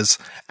that he was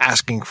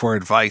asking for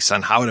advice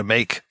on how to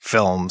make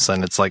films.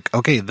 And it's like,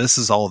 okay, this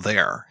is all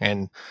there.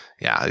 And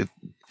yeah,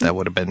 that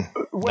would have been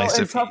nice.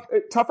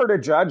 Tougher to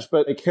judge,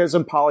 but like his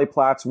and Polly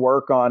Platt's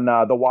work on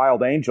The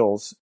Wild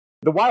Angels.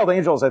 The Wild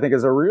Angels, I think,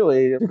 is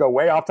to go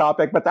way off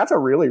topic, but that's a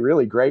really,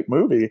 really great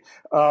movie.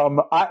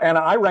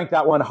 I rank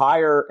that one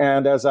higher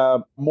and as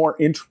a more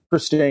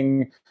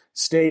interesting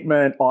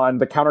statement on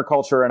the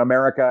counterculture in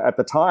America at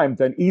the time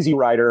than Easy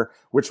Rider,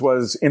 which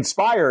was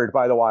inspired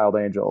by The Wild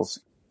Angels.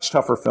 It's a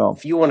tougher film.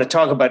 If you want to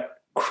talk about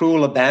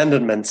cruel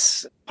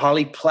abandonments,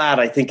 Polly Platt,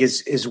 I think,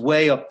 is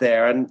way up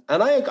there. And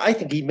I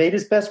think he made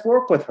his best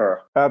work with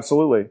her.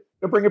 Absolutely.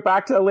 To bring it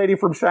back to A Lady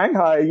from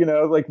Shanghai,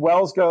 like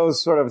Wells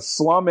goes sort of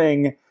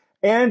slumming.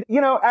 And,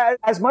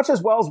 as much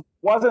as Wells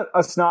wasn't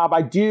a snob,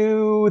 I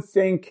do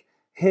think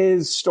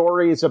his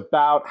stories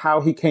about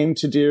how he came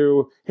to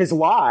do his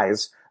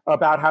lies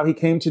about how he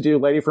came to do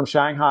Lady from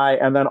Shanghai,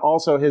 and then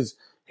also his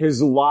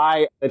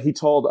lie that he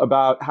told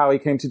about how he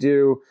came to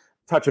do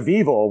Touch of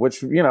Evil,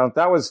 which,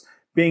 that was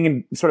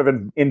being sort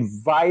of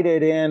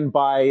invited in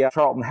by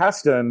Charlton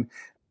Heston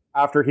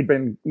after he'd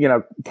been,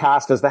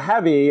 cast as the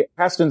Heavy.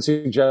 Heston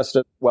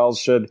suggested Wells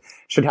should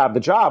have the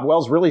job.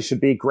 Wells really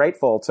should be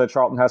grateful to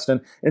Charlton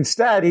Heston.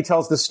 Instead, he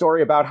tells this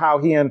story about how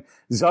he and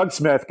Zug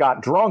Smith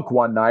got drunk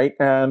one night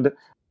and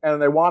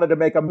they wanted to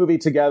make a movie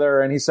together.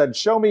 And he said,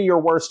 "Show me your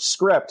worst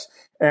script."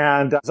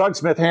 And Zug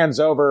Smith hands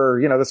over,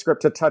 the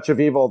script to Touch of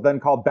Evil, then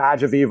called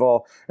Badge of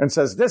Evil, and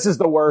says, "This is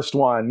the worst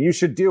one. You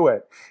should do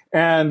it."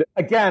 And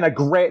again,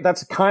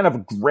 that's a kind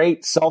of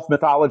great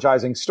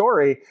self-mythologizing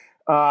story,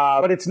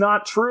 but it's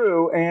not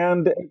true.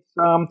 And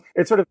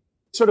it's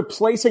sort of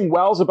placing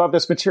Wells above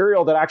this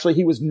material that actually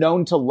he was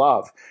known to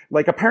love.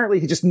 Like, apparently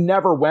he just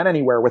never went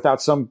anywhere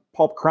without some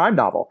pulp crime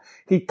novel.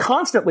 He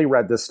constantly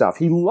read this stuff.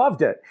 He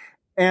loved it.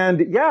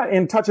 And yeah,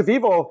 in Touch of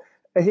Evil,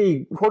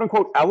 he quote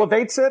unquote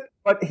elevates it,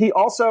 but he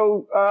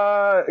also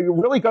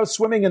really goes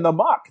swimming in the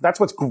muck. That's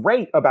what's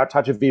great about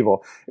Touch of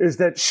Evil, is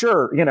that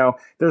sure,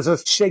 there's a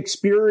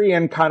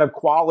Shakespearean kind of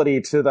quality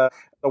to the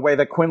way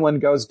that Quinlan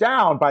goes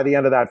down by the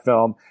end of that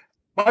film.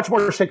 Much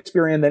more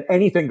Shakespearean than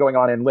anything going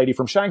on in Lady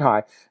from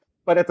Shanghai.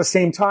 But at the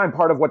same time,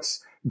 part of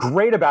what's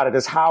great about it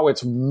is how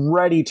it's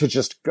ready to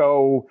just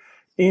go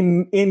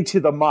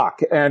into the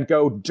muck and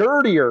go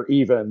dirtier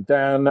even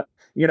than,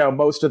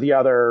 most of the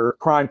other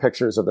crime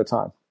pictures of the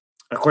time.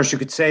 Of course, you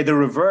could say the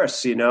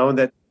reverse,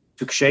 that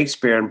took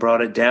Shakespeare and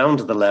brought it down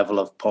to the level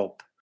of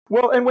pulp.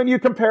 Well, and when you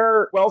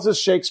compare Wells's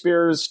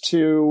Shakespeare's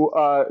to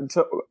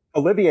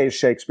Olivier's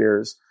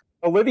Shakespeare's,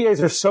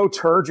 Olivier's are so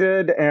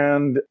turgid,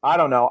 and I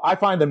don't know, I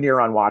find them near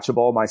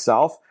unwatchable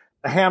myself.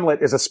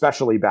 Hamlet is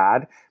especially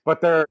bad, but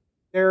they're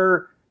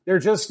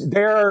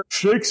Shakespeare.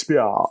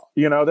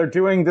 They're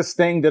doing this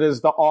thing that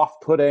is the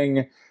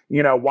off-putting,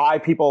 why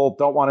people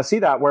don't want to see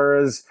that.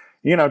 Whereas,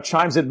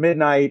 Chimes at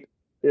Midnight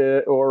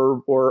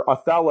or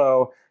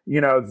Othello,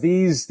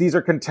 these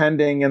are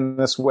contending in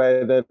this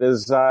way that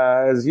is,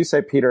 as you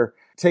say, Peter,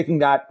 taking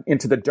that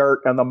into the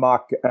dirt and the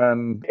muck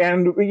and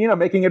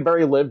making it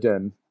very lived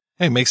in.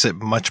 It makes it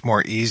much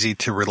more easy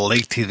to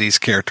relate to these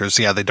characters.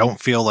 Yeah, they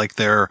don't feel like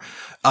they're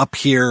up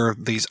here,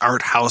 these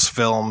art house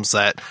films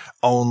that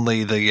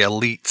only the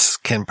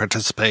elites can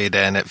participate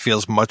in. It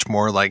feels much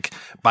more like,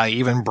 by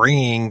even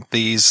bringing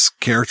these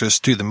characters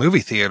to the movie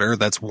theater,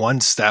 that's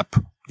one step,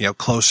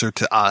 closer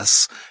to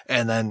us.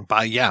 And then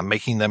by,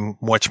 making them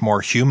much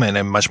more human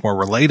and much more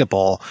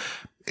relatable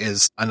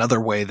is another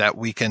way that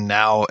we can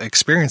now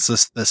experience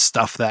this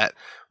stuff that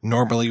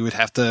normally you would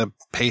have to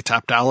pay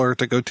top dollar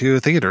to go to a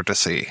theater to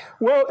see.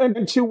 Well,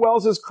 and to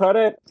Wells's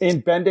credit, in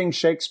bending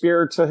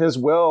Shakespeare to his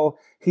will,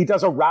 he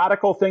does a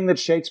radical thing that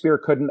Shakespeare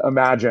couldn't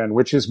imagine,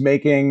 which is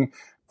making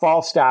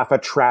Falstaff a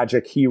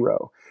tragic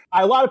hero.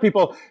 A lot of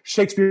people,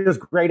 Shakespeare's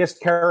greatest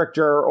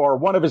character or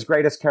one of his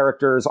greatest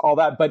characters, all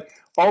that. But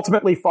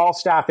ultimately,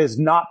 Falstaff is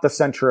not the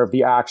center of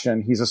the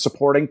action. He's a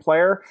supporting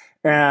player.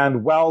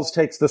 And Wells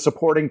takes the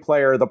supporting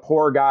player, the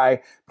poor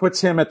guy,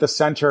 puts him at the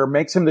center,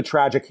 makes him the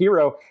tragic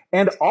hero,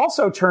 and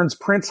also turns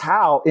Prince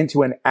Hal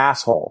into an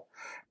asshole.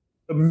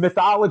 The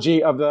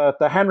mythology of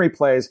the Henry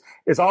plays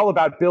is all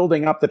about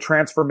building up the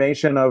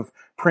transformation of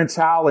Prince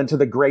Hal into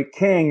the great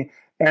king.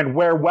 And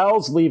where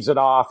Wells leaves it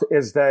off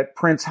is that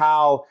Prince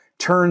Hal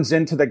turns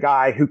into the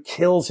guy who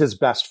kills his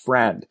best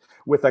friend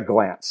with a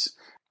glance.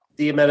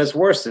 The at its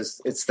worst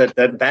it's that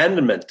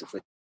abandonment.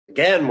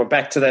 Again, we're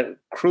back to that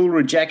cruel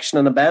rejection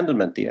and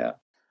abandonment. Yeah.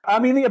 I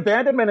mean, the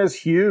abandonment is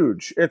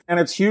huge, and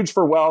it's huge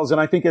for Wells.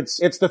 And I think it's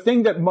the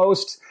thing that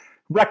most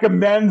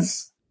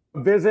recommends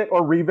visit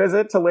or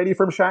revisit to Lady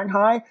from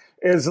Shanghai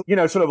is,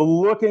 sort of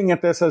looking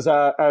at this as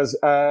a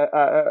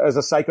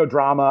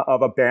psychodrama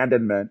of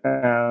abandonment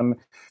and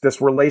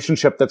this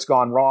relationship that's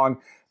gone wrong.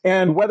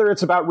 And whether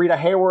it's about Rita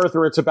Hayworth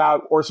or it's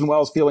about Orson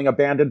Welles feeling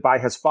abandoned by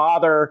his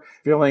father,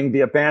 feeling the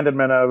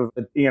abandonment of,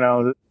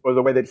 or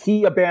the way that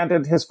he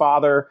abandoned his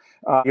father,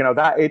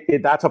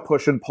 that's a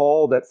push and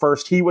pull. That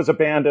first he was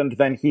abandoned,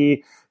 then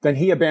he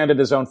abandoned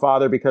his own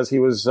father because he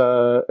was,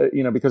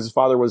 because his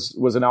father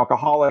was an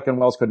alcoholic and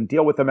Welles couldn't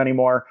deal with him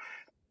anymore.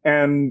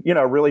 And,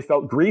 really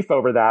felt grief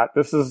over that.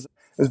 This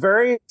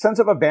very sense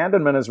of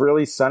abandonment is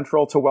really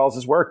central to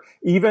Wells's work.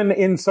 Even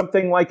in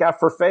something like F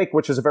for Fake,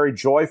 which is a very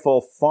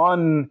joyful,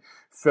 fun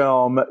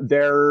film,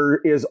 there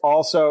is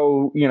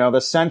also, the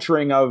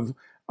centering of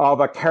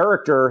a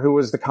character who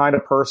is the kind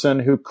of person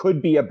who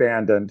could be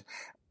abandoned.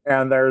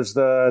 And there's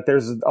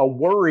a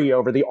worry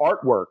over the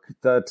artwork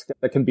that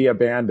can be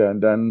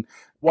abandoned and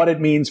what it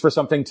means for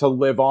something to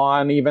live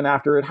on even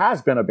after it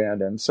has been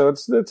abandoned. So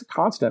it's a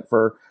constant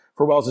for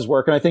Wells's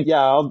work. And I think,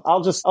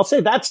 I'll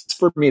say that's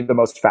for me the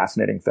most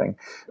fascinating thing.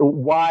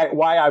 Why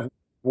I've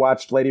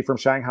watched Lady from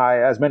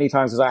Shanghai as many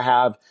times as I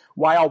have,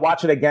 why I'll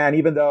watch it again,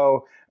 even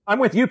though I'm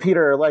with you,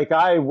 Peter, like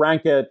I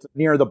rank it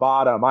near the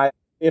bottom.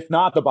 If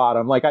not the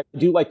bottom, like I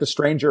do like The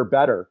Stranger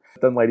better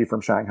than Lady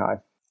from Shanghai.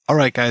 All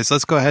right, guys,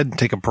 let's go ahead and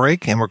take a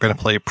break, and we're going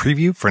to play a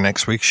preview for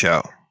next week's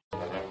show.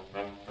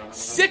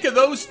 Sick of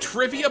those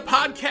trivia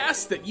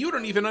podcasts that you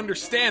don't even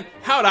understand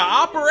how to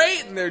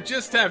operate and they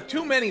just have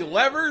too many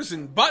levers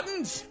and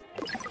buttons?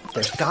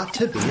 There's got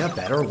to be a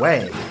better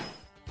way.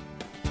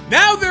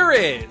 Now there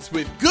is,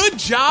 with Good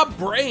Job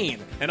Brain,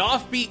 an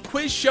offbeat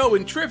quiz show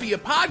and trivia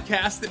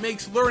podcast that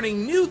makes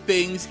learning new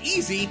things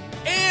easy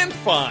and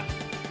fun.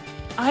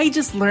 I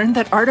just learned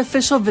that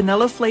artificial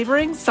vanilla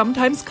flavoring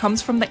sometimes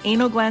comes from the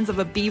anal glands of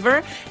a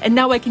beaver, and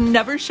now I can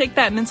never shake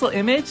that mental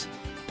image.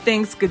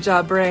 Thanks, Good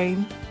Job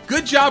Brain.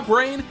 Good Job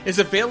Brain is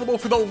available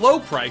for the low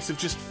price of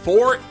just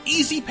 4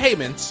 easy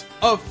payments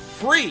of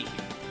free.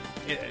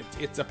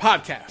 It's a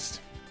podcast.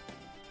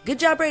 Good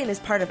Job Brain is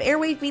part of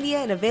Airwave Media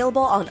and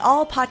available on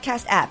all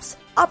podcast apps.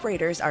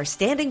 Operators are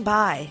standing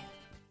by.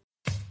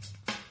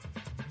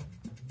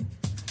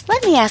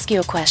 Let me ask you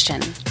a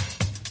question.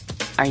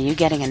 Are you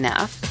getting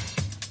enough?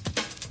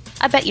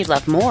 I bet you'd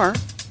love more,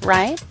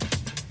 right?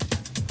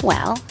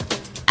 Well,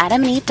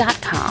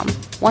 AdamandEve.com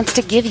wants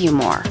to give you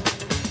more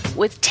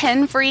with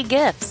 10 free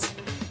gifts.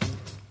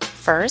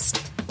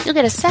 First, you'll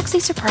get a sexy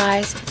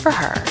surprise for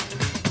her.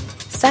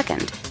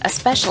 Second, a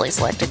specially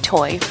selected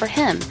toy for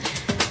him.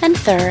 And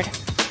third,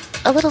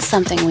 a little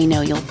something we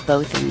know you'll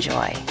both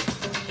enjoy.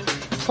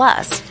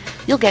 Plus,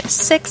 you'll get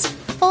 6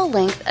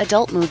 full-length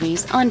adult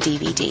movies on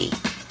DVD.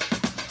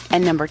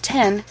 And number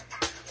 10,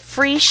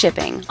 free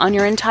shipping on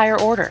your entire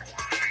order.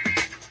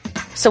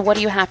 So what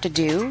do you have to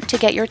do to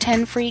get your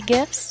 10 free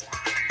gifts?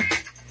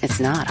 It's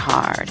not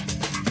hard.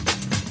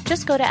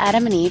 Just go to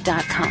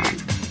AdamandEve.com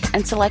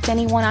and select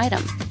any one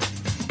item.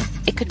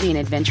 It could be an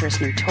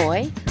adventurous new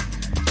toy,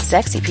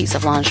 sexy piece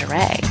of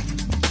lingerie,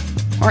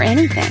 or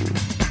anything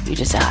you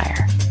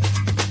desire.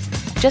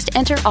 Just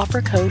enter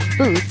offer code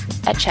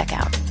BOOTH at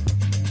checkout,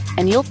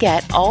 and you'll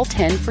get all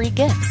 10 free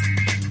gifts.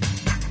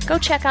 Go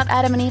check out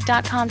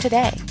AdamandEve.com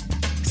today.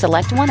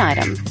 Select one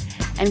item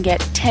and get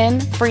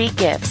 10 free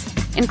gifts,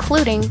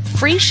 including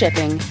free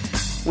shipping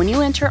when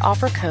you enter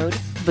offer code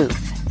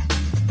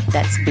BOOTH.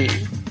 That's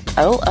BOOTH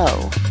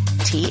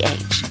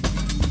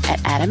at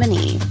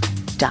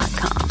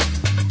AdamandEve.com.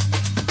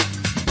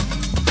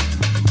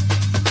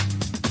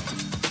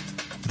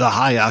 The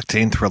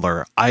high-octane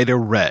thriller Ida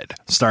Red,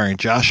 starring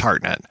Josh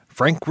Hartnett,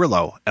 Frank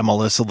Grillo, and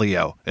Melissa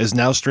Leo, is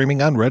now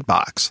streaming on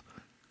Redbox.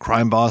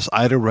 Crime boss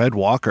Ida Red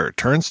Walker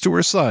turns to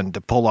her son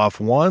to pull off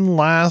one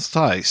last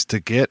heist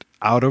to get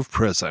out of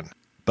prison.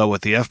 But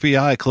with the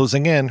FBI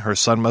closing in, her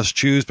son must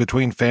choose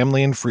between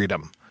family and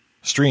freedom.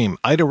 Stream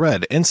Ida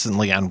Red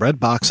instantly on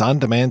Redbox On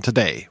Demand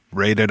today.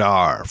 Rated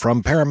R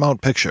from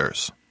Paramount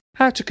Pictures.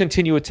 How to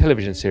continue a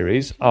television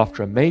series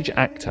after a major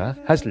actor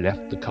has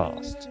left the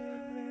cast.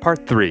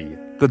 Part 3.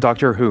 The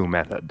Doctor Who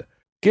Method.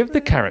 Give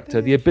the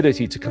character the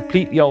ability to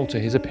completely alter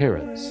his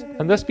appearance,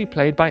 and thus be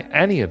played by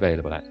any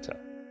available actor.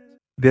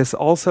 This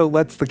also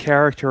lets the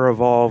character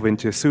evolve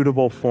into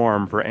suitable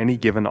form for any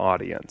given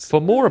audience.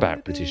 For more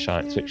about British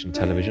science fiction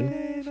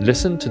television,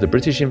 listen to the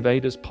British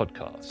Invaders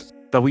podcast.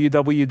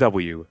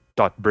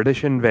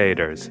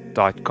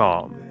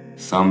 www.britishinvaders.com.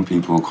 Some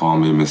people call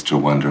me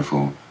Mr.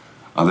 Wonderful.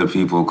 Other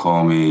people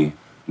call me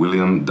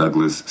William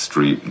Douglas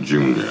Street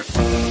Jr.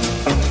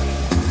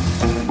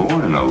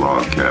 Born in a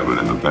log cabin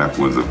in the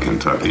backwoods of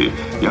Kentucky,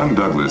 young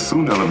Douglas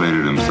soon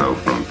elevated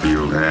himself from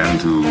field hand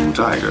to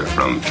tiger,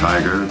 from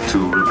tiger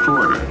to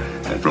reporter,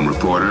 and from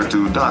reporter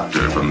to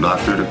doctor, from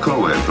doctor to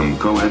co-ed, from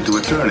co-ed to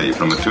attorney,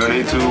 from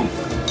attorney to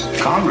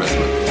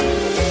congressman.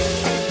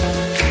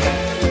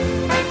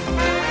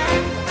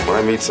 When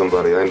I meet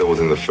somebody, I know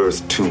within the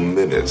first 2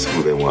 minutes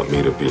who they want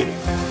me to be.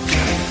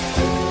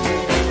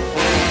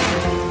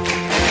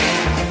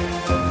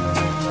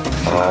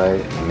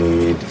 I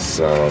need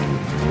some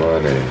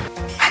money.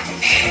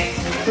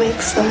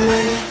 Make some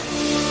money.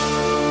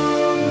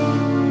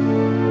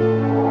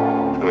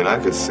 I mean, I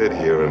could sit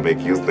here and make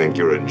you think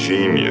you're a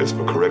genius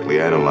for correctly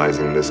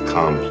analyzing this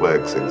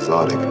complex,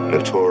 exotic,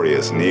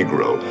 notorious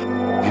Negro.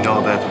 You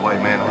know that the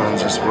white man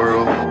runs this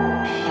world?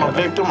 I'm a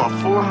victim of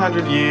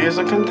 400 years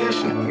of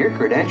conditioning. Your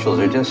credentials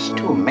are just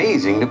too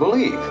amazing to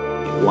believe.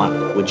 Why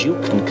would you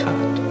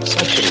concoct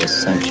such a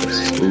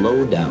licentious,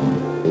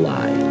 low-down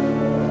lie?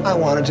 I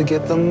wanted to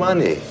get the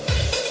money.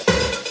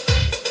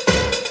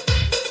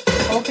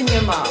 Open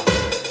your mouth.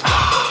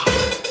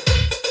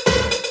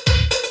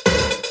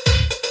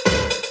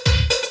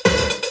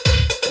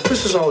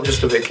 This is all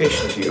just a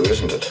vacation to you,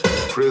 isn't it?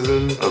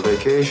 Prison, a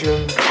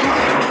vacation?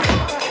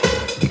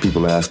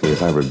 People ask me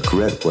if I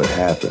regret what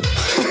happened.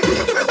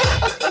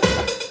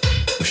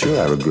 Sure,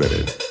 I regret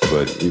it,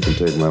 but you can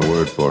take my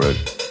word for it.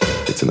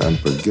 It's an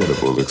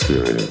unforgettable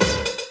experience.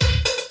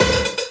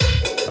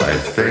 I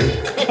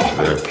think,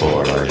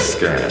 therefore I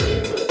scan.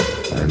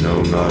 I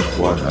know not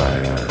what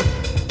I am.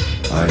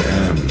 I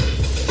am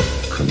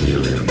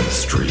Chameleon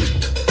Street.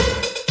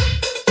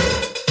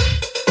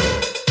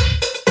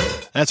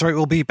 That's right,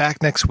 we'll be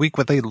back next week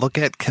with a look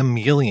at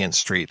Chameleon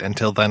Street.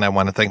 Until then, I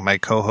want to thank my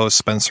co-hosts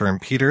Spencer and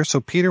Peter.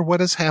 So, Peter,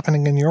 what is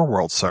happening in your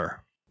world,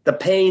 sir? The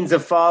pains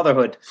of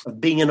fatherhood,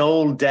 of being an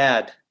old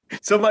dad.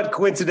 Somewhat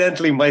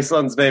coincidentally, my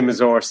son's name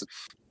is Orson.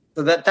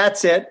 So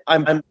that's it.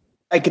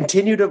 I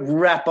continue to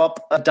wrap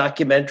up a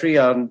documentary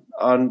on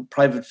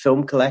private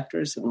film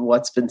collectors and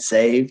what's been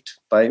saved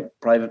by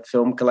private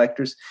film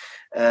collectors.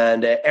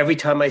 And every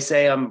time I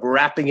say I'm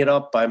wrapping it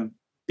up, I'm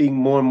being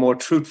more and more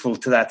truthful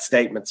to that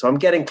statement. So I'm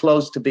getting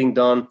close to being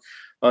done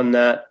on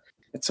that.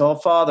 It's all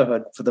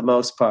fatherhood for the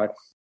most part.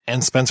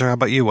 And Spencer, how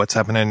about you? What's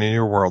happening in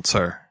your world,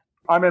 sir?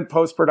 I'm in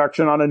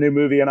post-production on a new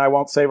movie, and I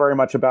won't say very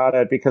much about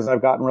it because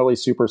I've gotten really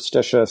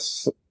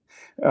superstitious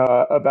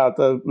about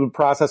the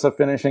process of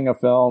finishing a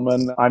film,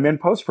 and I'm in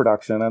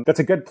post-production, and it's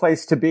a good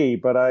place to be,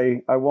 but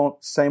I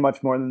won't say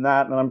much more than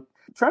that, and I'm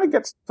trying to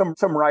get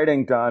some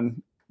writing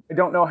done. I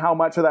don't know how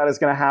much of that is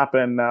going to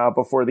happen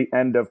before the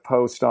end of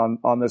post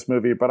on this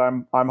movie, but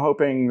I'm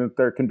hoping that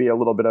there can be a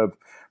little bit of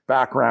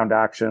background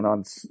action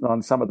on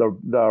some of the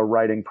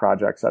writing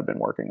projects I've been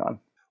working on.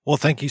 Well,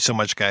 thank you so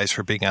much, guys,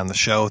 for being on the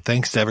show.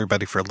 Thanks to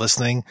everybody for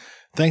listening.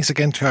 Thanks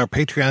again to our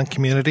Patreon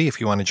community. If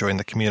you want to join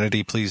the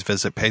community, please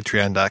visit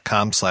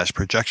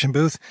patreon.com/projection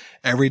booth.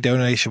 Every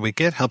donation we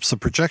get helps the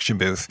projection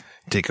booth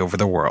take over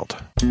the world.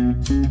 You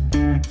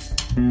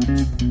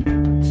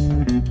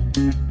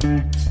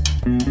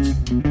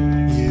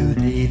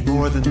need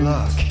more than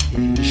luck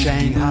in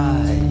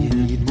Shanghai. You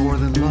need more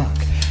than luck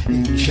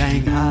in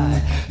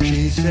Shanghai.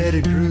 She said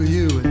it drew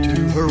you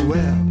into her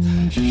web.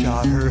 She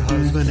shot her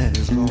husband and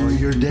his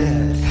lawyer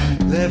dead.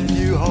 Left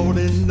you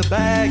holding the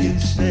bag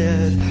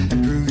instead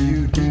and drew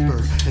you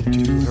deeper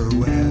into her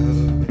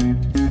web.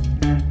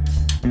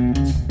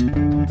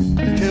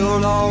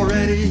 Killed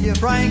already a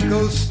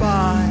Franco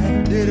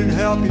spy. Didn't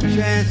help your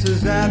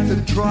chances at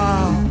the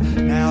trial.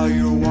 Now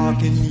you're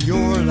walking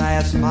your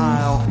last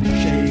mile.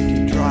 Shaved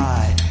you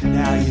dry.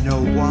 Now you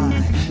know why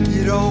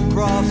you don't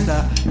cross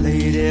a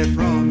lady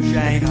from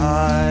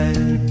Shanghai.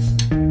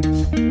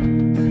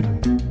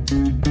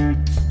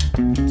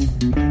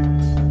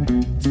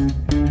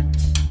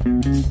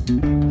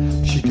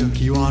 She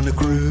took you on a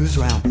cruise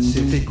round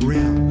Pacific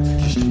Rim.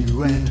 Just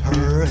you and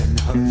her and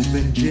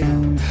husband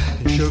Jim.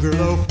 In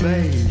Sugarloaf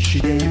Bay, she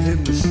gave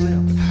him the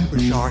slip.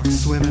 With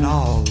sharks swimming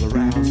all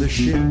around the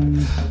ship.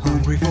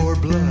 Hungry for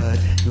blood,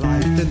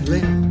 life and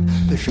limb.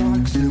 The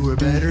sharks knew her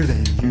better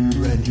than you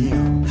and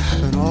him.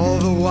 And all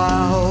the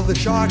while, the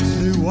sharks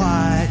knew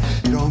why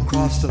you don't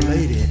cross the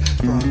lady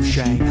from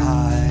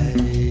Shanghai.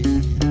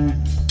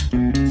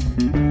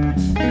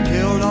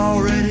 Killed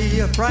already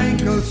a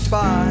Franco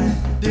spy.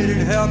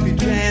 Didn't help your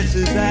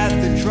chances at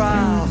the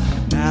trial.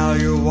 Now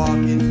you're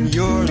walking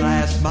your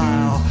last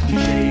mile.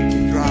 Shaved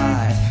you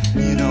dry.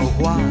 You know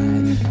why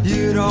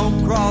you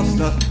don't cross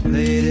the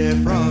lady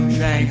from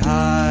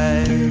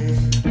Shanghai.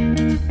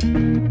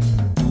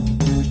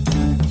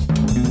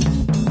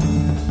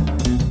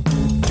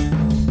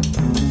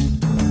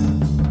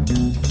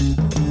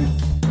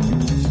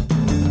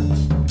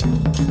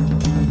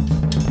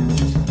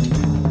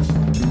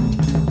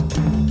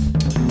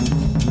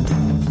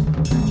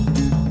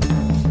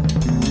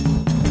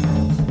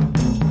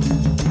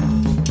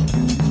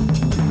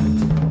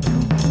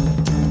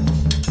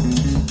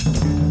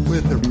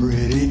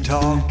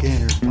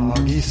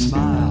 froggy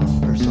smile,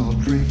 her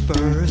sultry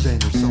furs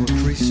and her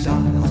sultry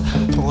style.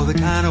 For the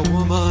kind of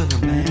woman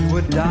a man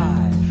would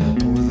die,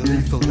 or the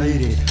lethal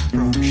lady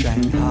from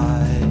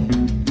Shanghai.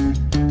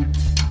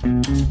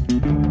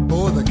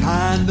 For the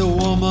kind of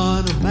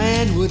woman a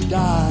man would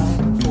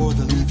die,